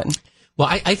might happen. Well,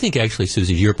 I think actually,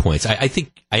 Susie, to your points, I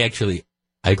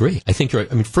agree. I think you're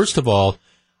right. I mean, first of all,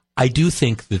 I do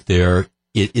think that there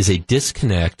is a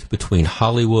disconnect between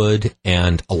Hollywood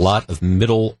and a lot of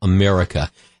middle America.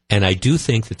 And I do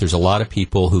think that there's a lot of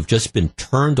people who've just been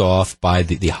turned off by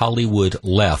the Hollywood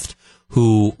left,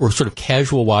 who were sort of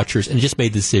casual watchers and just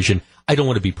made the decision, I don't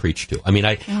want to be preached to. I mean,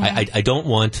 I don't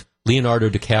want Leonardo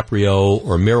DiCaprio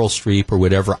or Meryl Streep or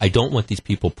whatever. I don't want these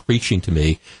people preaching to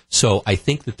me. So I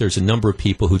think that there's a number of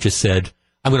people who just said,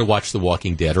 I'm going to watch The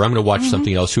Walking Dead, or I'm going to watch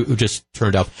something else, who just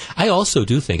turned out. I also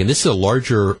do think, and this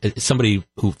is somebody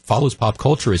who follows pop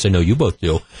culture, as I know you both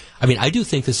do. I mean, I do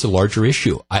think this is a larger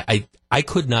issue. I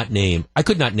could not name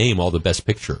all the Best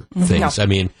Picture things. No. I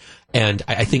mean, and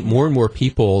I think more and more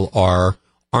people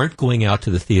aren't going out to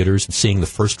the theaters and seeing the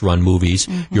first run movies.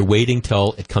 You're waiting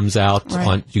till it comes out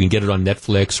you can get it on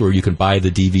Netflix, or you can buy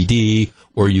the DVD,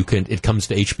 or it comes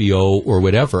to HBO or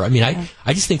whatever. I mean,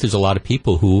 I just think there's a lot of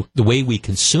people who, the way we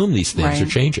consume these things are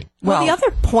changing. Well, the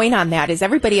other point on that is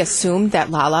everybody assumed that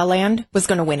La La Land was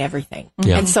going to win everything.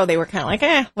 Yeah. And so they were kind of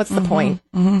like, what's the point?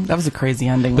 That was a crazy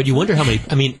ending. But you wonder how many,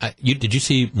 I mean, did you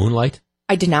see Moonlight?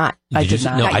 I did not. I did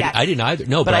not. No, I didn't either.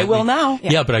 No, but I will now.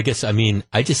 Yeah, but I guess, I mean,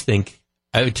 I just think,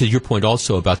 to your point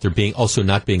also about there being also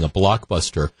not being a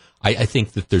blockbuster, I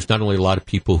think that there's not only a lot of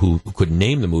people who couldn't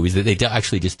name the movies, that they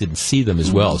actually just didn't see them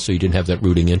as well, so you didn't have that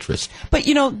rooting interest. But,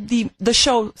 the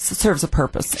show serves a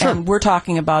purpose, and we're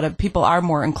talking about it. People are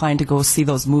more inclined to go see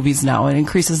those movies now. It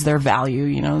increases their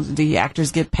value. The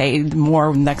actors get paid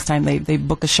more next time they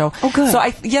book a show. Oh, good. So,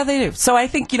 they do. So I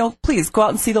think, please go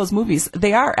out and see those movies.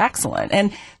 They are excellent.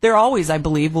 And there always, I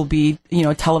believe, will be,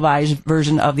 a televised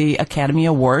version of the Academy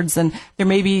Awards, and there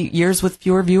may be years with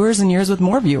fewer viewers and years with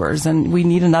more viewers, and we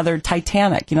need another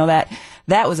Titanic.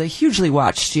 That was a hugely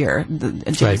watched year,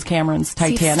 James Cameron's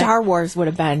Titanic. See, Star Wars would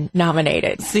have been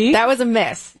nominated. See? That was a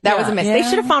miss. That was a miss. They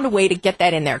should have found a way to get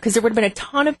that in there, because there would have been a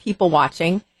ton of people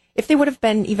watching if they would have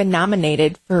been even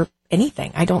nominated for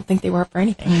anything. I don't think they were up for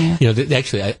anything.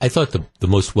 Actually, I thought the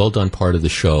most well-done part of the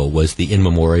show was the in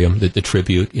memoriam, the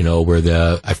tribute,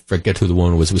 where I forget who the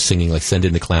woman was singing, like Send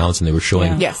in the Clowns, and they were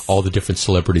showing all the different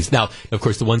celebrities. Now, of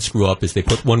course, the one screw up is they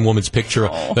put one woman's picture,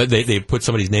 they put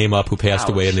somebody's name up who passed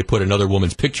away, and they put another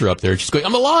woman's picture up there, and she's going,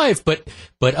 I'm alive! But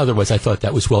otherwise, I thought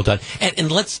that was well done. And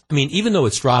even though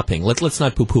it's dropping, let's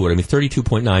not poo-poo it.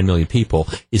 32.9 million people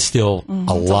is still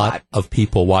a lot of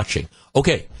people watching.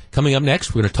 Okay. Coming up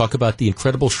next, we're going to talk about the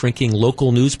incredible shrinking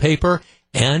local newspaper,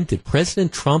 and did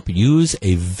President Trump use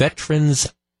a veteran's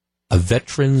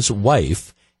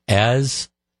wife as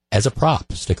a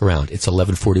prop? Stick around. It's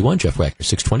 11:41. Jeff Wagner,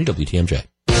 620 WTMJ.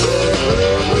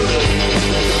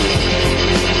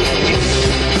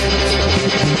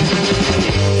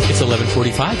 It's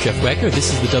 11:45. Jeff Wagner.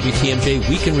 This is the WTMJ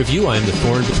Week in Review. I am the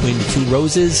thorn between the two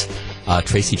roses.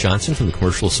 Tracy Johnson from the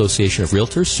Commercial Association of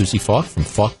Realtors, Susie Falk from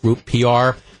Falk Group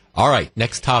PR. All right,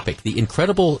 next topic. The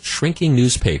incredible shrinking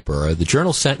newspaper, the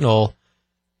Journal-Sentinel,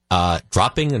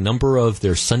 dropping a number of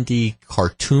their Sunday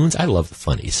cartoons. I love the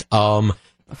funnies.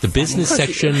 The business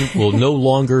section will no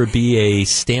longer be a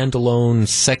standalone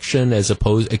section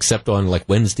except on like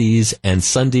Wednesdays and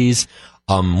Sundays.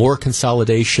 More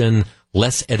consolidation,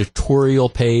 less editorial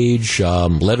page,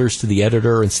 letters to the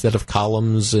editor instead of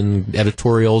columns and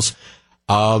editorials.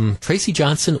 Tracy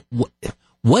Johnson,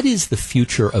 what is the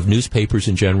future of newspapers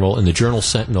in general and the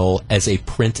Journal-Sentinel as a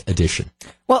print edition?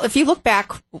 Well, if you look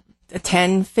back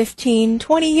 10, 15,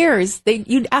 20 years,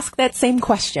 you'd ask that same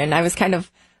question. I was kind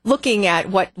of looking at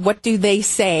what do they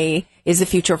say is the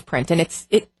future of print, and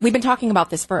we've been talking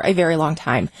about this for a very long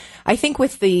time. I think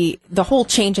with the whole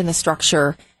change in the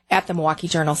structure at the Milwaukee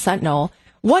Journal-Sentinel,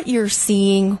 what you're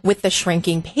seeing with the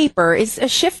shrinking paper is a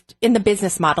shift in the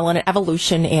business model and an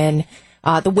evolution in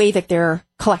the way that they're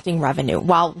collecting revenue.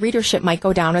 While readership might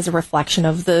go down as a reflection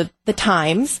of the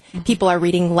times, people are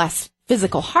reading less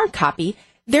physical hard copy,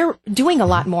 they're doing a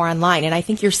lot more online, and I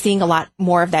think you're seeing a lot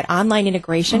more of that online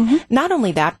integration. Not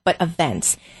only that, but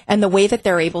events and the way that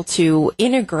they're able to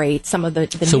integrate some of the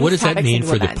So news what does that mean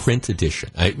for events. the print edition?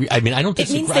 I don't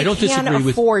disagree. It means they can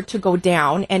afford to go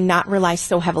down and not rely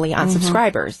so heavily on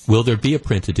subscribers. Will there be a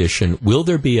print edition? Will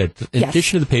there be an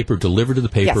edition of the paper delivered to the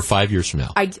paper 5 years from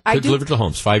now? Delivered to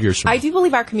homes 5 years from now? I do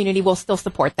believe our community will still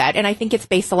support that, and I think it's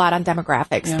based a lot on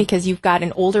demographics because you've got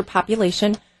an older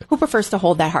population who prefers to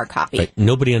hold that hard copy. Right.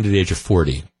 Nobody under the age of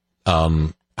 40.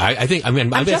 I'm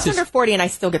just under 40 and I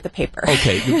still get the paper.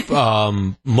 Okay.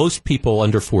 Most people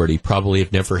under 40 probably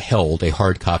have never held a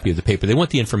hard copy of the paper. They want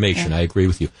the information. I agree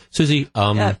with you. Susie,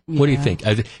 what do you think?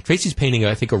 Tracy's painting,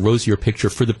 I think, a rosier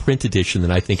picture for the print edition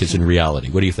than I think is in reality.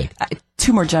 What do you think?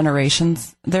 2 more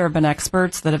generations. There have been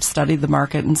experts that have studied the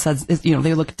market and said,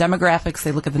 they look at demographics,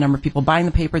 they look at the number of people buying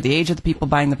the paper, the age of the people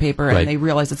buying the paper, and they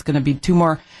realize it's going to be 2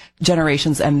 more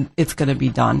generations and it's going to be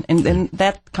done. And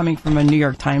that coming from a New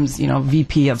York Times,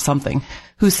 VP of something,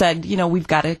 who said, we've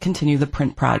got to continue the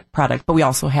print product, but we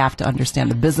also have to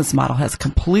understand the business model has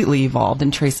completely evolved.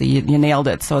 And Tracy, you nailed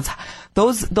it. So it's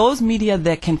those media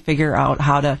that can figure out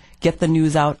how to get the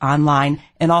news out online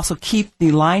and also keep the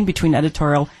line between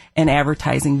editorial and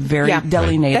advertising very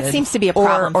delineated. That seems to be a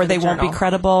problem. Or they won't be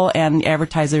credible and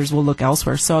advertisers will look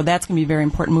elsewhere. So that's going to be very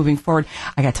important moving forward.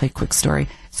 I got to tell you a quick story.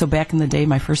 So back in the day,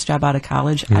 my first job out of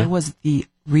college, I was the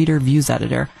reader views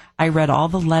editor. I read all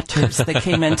the letters that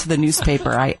came into the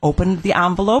newspaper. I opened the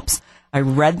envelopes. I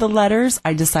read the letters.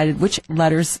 I decided which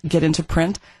letters get into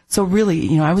print. So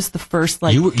really, I was the first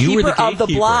you were the of the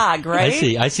blog, right?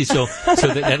 I see. So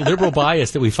that liberal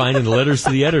bias that we find in the letters to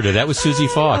the editor, that was Susie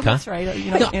Falk, That's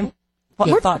right.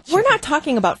 We're not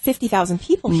talking about 50,000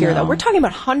 people here, though. We're talking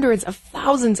about hundreds of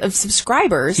thousands of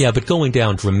subscribers. Yeah, but going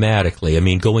down dramatically.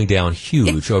 Going down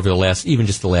huge over the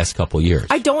last couple of years.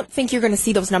 I don't think you're going to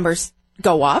see those numbers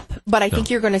go up, but I think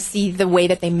you're going to see the way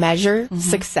that they measure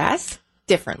success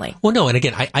differently. Well, no, and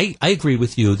again, I agree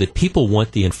with you that people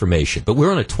want the information, but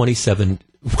we're on a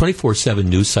 24/7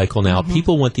 news cycle now.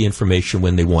 People want the information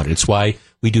when they want it. It's why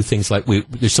we do things like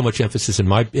there's so much emphasis in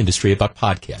my industry about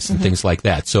podcasts and things like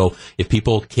that. So if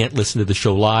people can't listen to the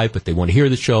show live, but they want to hear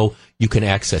the show, you can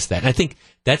access that. And I think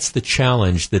that's the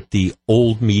challenge that the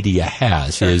old media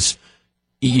has is,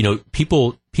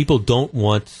 people don't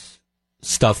want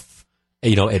stuff,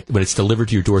 when it's delivered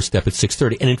to your doorstep at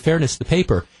 6:30. And in fairness, the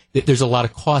paper, there's a lot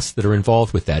of costs that are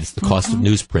involved with that. It's the cost of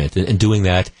newsprint and doing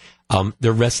that.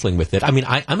 They're wrestling with it. I mean,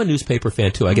 I'm a newspaper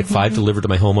fan, too. I get 5 delivered to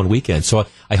my home on weekends, so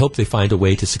I hope they find a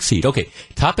way to succeed. Okay,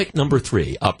 topic number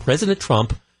 3. President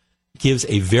Trump gives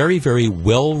a very, very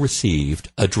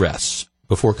well-received address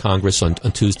before Congress on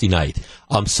Tuesday night.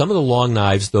 Some of the long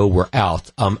knives, though, were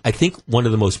out. I think one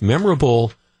of the most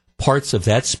memorable parts of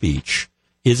that speech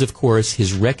is, of course,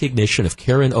 his recognition of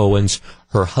Karen Owens.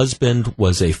 Her husband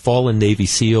was a fallen Navy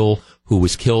SEAL who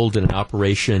was killed in an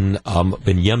operation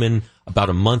in Yemen about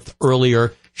a month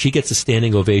earlier. She gets a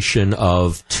standing ovation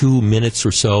of 2 minutes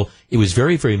or so. It was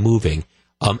very, very moving.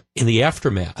 In the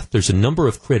aftermath, there's a number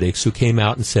of critics who came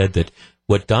out and said that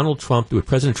what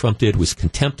President Trump did was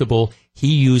contemptible.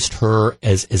 He used her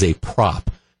as a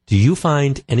prop. Do you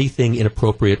find anything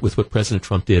inappropriate with what President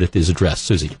Trump did at his address,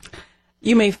 Susie?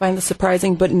 You may find this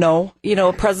surprising, but no.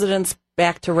 Presidents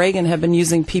back to Reagan have been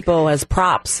using people as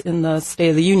props in the State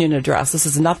of the Union address. This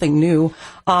is nothing new.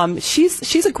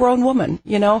 She's a grown woman,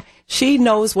 She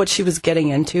knows what she was getting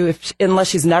into, unless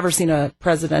she's never seen a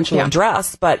presidential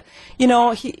address. But,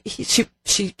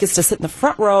 she gets to sit in the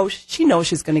front row. She knows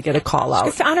she's going to get a call out. She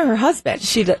gets to honor her husband.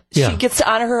 She gets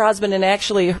to honor her husband. And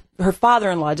actually, her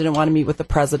father-in-law didn't want to meet with the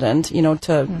president,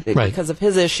 because of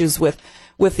his issues with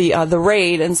the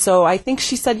raid. And so I think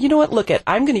she said,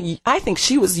 I think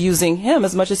she was using him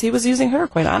as much as he was using her,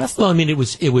 quite honestly. Well, I mean,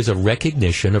 it was a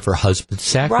recognition of her husband's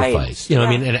sacrifice. Right. I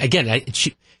mean, and again,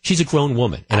 she's a grown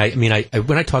woman. And I mean,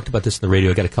 when I talked about this in the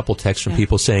radio, I got a couple texts from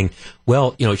people saying,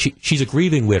 well, she's a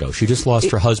grieving widow. She just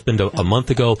lost her husband a month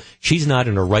ago. She's not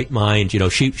in her right mind.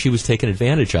 She was taken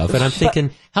advantage of. And I'm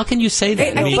thinking, how can you say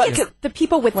that? I think it's the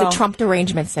people with the Trump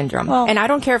derangement syndrome. And I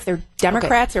don't care if they're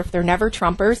Democrats or if they're never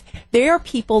Trumpers. They are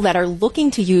people that are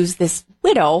looking to use this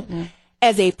widow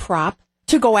as a prop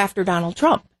to go after Donald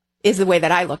Trump, is the way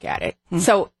that I look at it.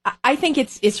 So I think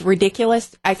it's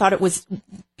ridiculous. I thought it was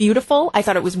beautiful. I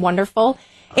thought it was wonderful.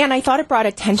 And I thought it brought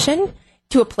attention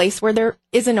to a place where there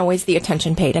isn't always the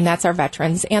attention paid, and that's our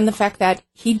veterans. And the fact that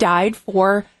he died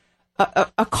for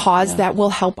a cause that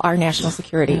will help our national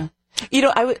security. Yeah.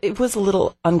 It was a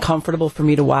little uncomfortable for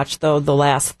me to watch, though, the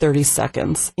last 30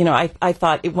 seconds. I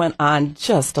thought it went on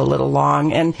just a little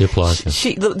long. And the applause.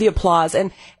 The applause.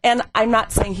 And I'm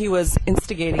not saying he was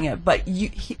instigating it, but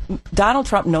Donald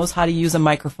Trump knows how to use a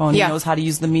microphone. He knows how to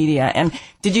use the media. And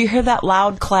did you hear that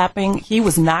loud clapping? He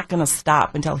was not going to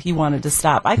stop until he wanted to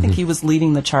stop. I think he was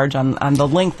leading the charge on the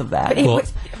length of that.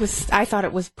 But I thought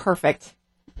it was perfect.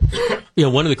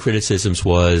 One of the criticisms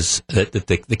was that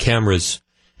the cameras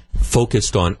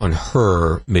focused on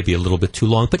her maybe a little bit too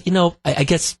long. But, I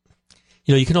guess,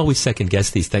 you can always second guess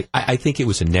these things. I think it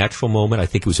was a natural moment. I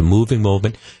think it was a moving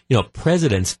moment.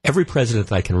 Every president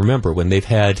that I can remember, when they've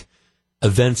had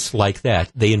events like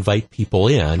that, they invite people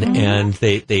in and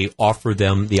they offer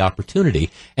them the opportunity.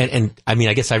 And I mean,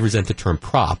 I guess I resent the term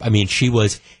prop. I mean, he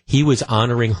was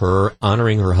honoring her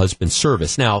husband's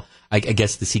service. Now, I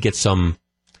guess, does he get some,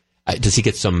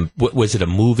 was it a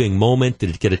moving moment? Did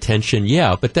it get attention?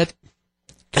 Yeah, but that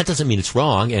doesn't mean it's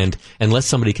wrong. And unless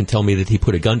somebody can tell me that he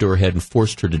put a gun to her head and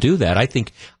forced her to do that, I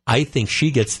think she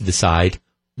gets to decide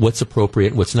what's appropriate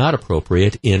and what's not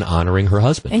appropriate in honoring her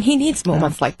husband. And he needs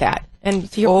moments like that.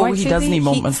 And to your point, he does need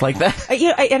moments like that.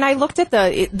 And I looked at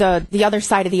the other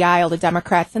side of the aisle, the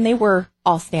Democrats, and they were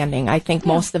all standing. I think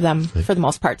most of them, for the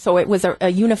most part. So it was a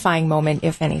unifying moment,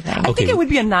 if anything. I think it would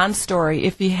be a non-story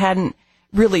if he hadn't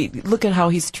really, look at how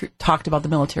he's talked about the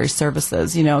military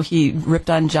services. He ripped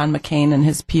on John McCain and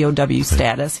his POW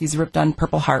status. He's ripped on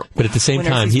Purple Heart. But at the same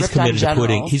time, he's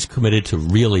committed to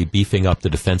really beefing up the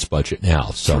defense budget now.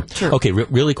 So, True. Okay,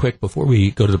 really quick before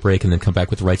we go to the break and then come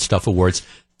back with the Right Stuff Awards.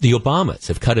 The Obamas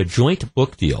have cut a joint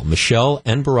book deal. Michelle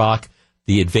and Barack.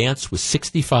 The advance was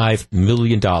 $65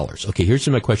 million. Okay, here's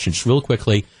my question, just real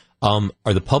quickly. Are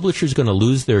the publishers going to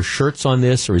lose their shirts on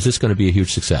this, or is this going to be a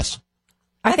huge success?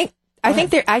 I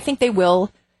think they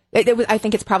will. I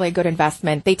think it's probably a good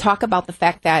investment. They talk about the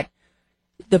fact that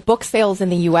the book sales in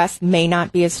the U.S. may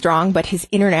not be as strong, but his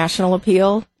international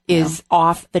appeal is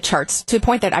off the charts to the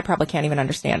point that I probably can't even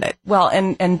understand it. Well,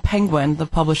 and Penguin, the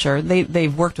publisher,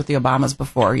 they've worked with the Obamas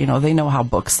before. They know how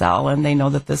books sell, and they know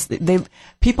that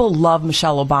people love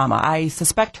Michelle Obama. I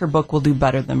suspect her book will do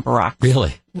better than Barack.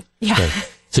 Really? Yeah. Okay.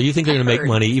 So you think they're going to make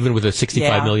money even with a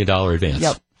 $65 million advance?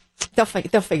 Yep. They'll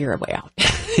figure a way out.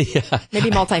 Yeah. Maybe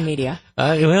multimedia.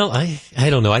 Well, I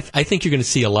don't know. I think you're going to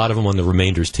see a lot of them on the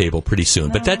remainders table pretty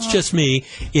soon. But that's just me.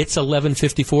 It's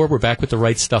 11:54. We're back with the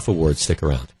Right Stuff Awards. Stick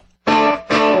around.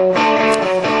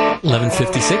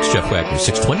 11:56, Jeff Wagner,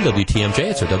 620 WTMJ.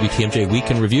 It's our WTMJ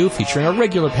Week in Review featuring our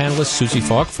regular panelists, Susie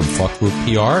Falk from Falk Group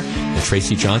PR and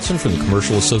Tracy Johnson from the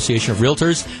Commercial Association of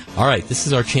Realtors. All right, this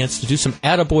is our chance to do some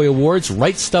Attaboy Awards,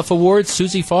 Right Stuff Awards.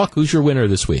 Susie Falk, who's your winner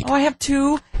this week? Oh, I have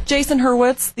two. Jason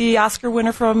Hurwitz, the Oscar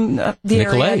winner from the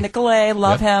area. Nicolay,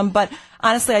 love him. But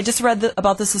honestly, I just read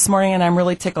about this morning, and I'm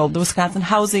really tickled. The Wisconsin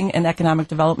Housing and Economic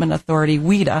Development Authority,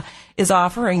 WHEDA, is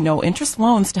offering no-interest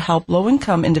loans to help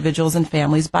low-income individuals and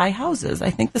families buy houses.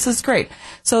 I think this is great.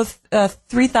 So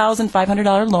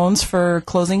 $3,500 loans for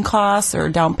closing costs or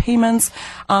down payments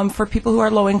for people who are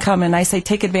low-income. And I say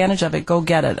take advantage of it. Go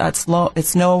get it. It's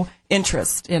no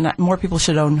interest, and more people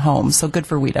should own homes. So good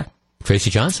for WHEDA.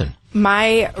 Tracy Johnson.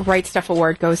 My Right Stuff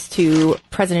Award goes to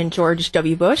President George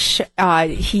W. Bush.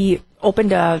 He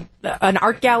opened an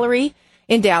art gallery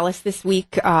in Dallas this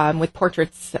week with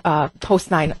portraits post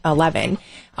 9/11,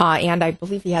 and I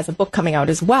believe he has a book coming out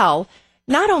as well.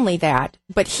 Not only that,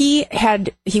 but he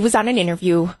was on an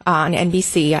interview on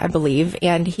NBC, I believe,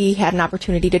 and he had an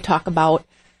opportunity to talk about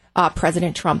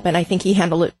President Trump, and I think he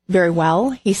handled it very well.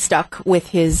 He stuck with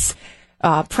his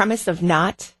premise of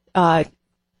not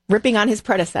ripping on his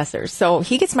predecessors. So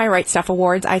he gets my Right Stuff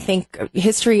Awards. I think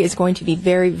history is going to be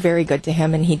very, very good to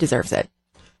him, and he deserves it.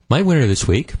 My winner this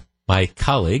week, my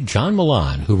colleague, John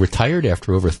Milan, who retired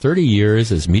after over 30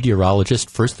 years as meteorologist,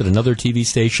 first at another TV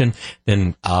station,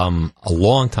 then a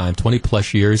long time,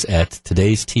 20-plus years at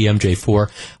today's TMJ4.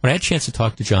 When I had a chance to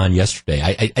talk to John yesterday,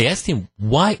 I asked him,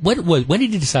 when did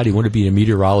he decide he wanted to be a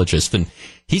meteorologist? And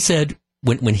he said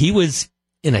when he was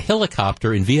in a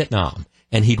helicopter in Vietnam,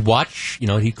 and he'd watch, he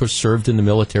of course served in the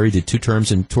military, did 2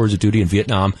 terms in tours of duty in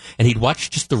Vietnam, and he'd watch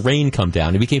just the rain come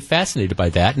down. He became fascinated by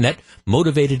that, and that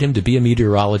motivated him to be a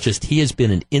meteorologist. He has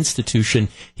been an institution.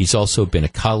 He's also been a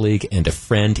colleague and a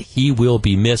friend. He will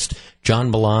be missed.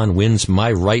 John Milan wins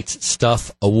my Right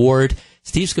Stuff Award.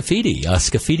 Steve Scafidi,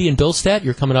 Scafidi and Billstat,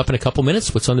 you're coming up in a couple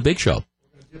minutes. What's on the big show?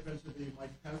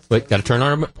 Wait, got to turn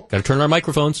on our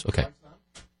microphones. Okay.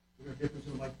 We're going to dip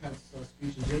into the Mike Pence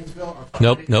speech in Janesville.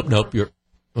 Nope. You're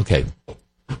okay.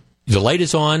 The light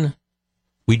is on.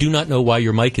 We do not know why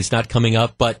your mic is not coming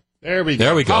up, but there we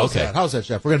go. How's that,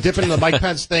 Jeff? We're going to dip into the Mike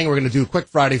Pence thing. We're going to do a quick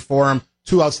Friday forum.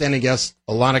 2 outstanding guests,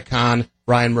 Alana Khan,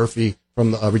 Brian Murphy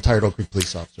from the retired Oak Creek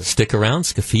police officer. Stick around.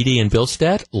 Scafidi and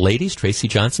Billstat. Ladies, Tracy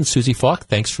Johnson, Susie Falk,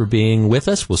 thanks for being with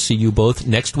us. We'll see you both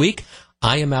next week.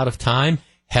 I am out of time.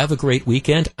 Have a great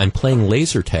weekend. I'm playing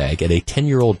laser tag at a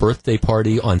 10-year-old birthday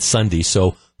party on Sunday,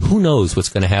 so who knows what's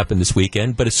going to happen this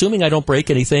weekend. But assuming I don't break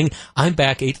anything, I'm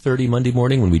back 8:30 Monday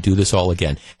morning when we do this all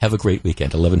again. Have a great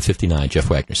weekend. 11:59, Jeff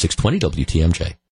Wagner, 620 WTMJ.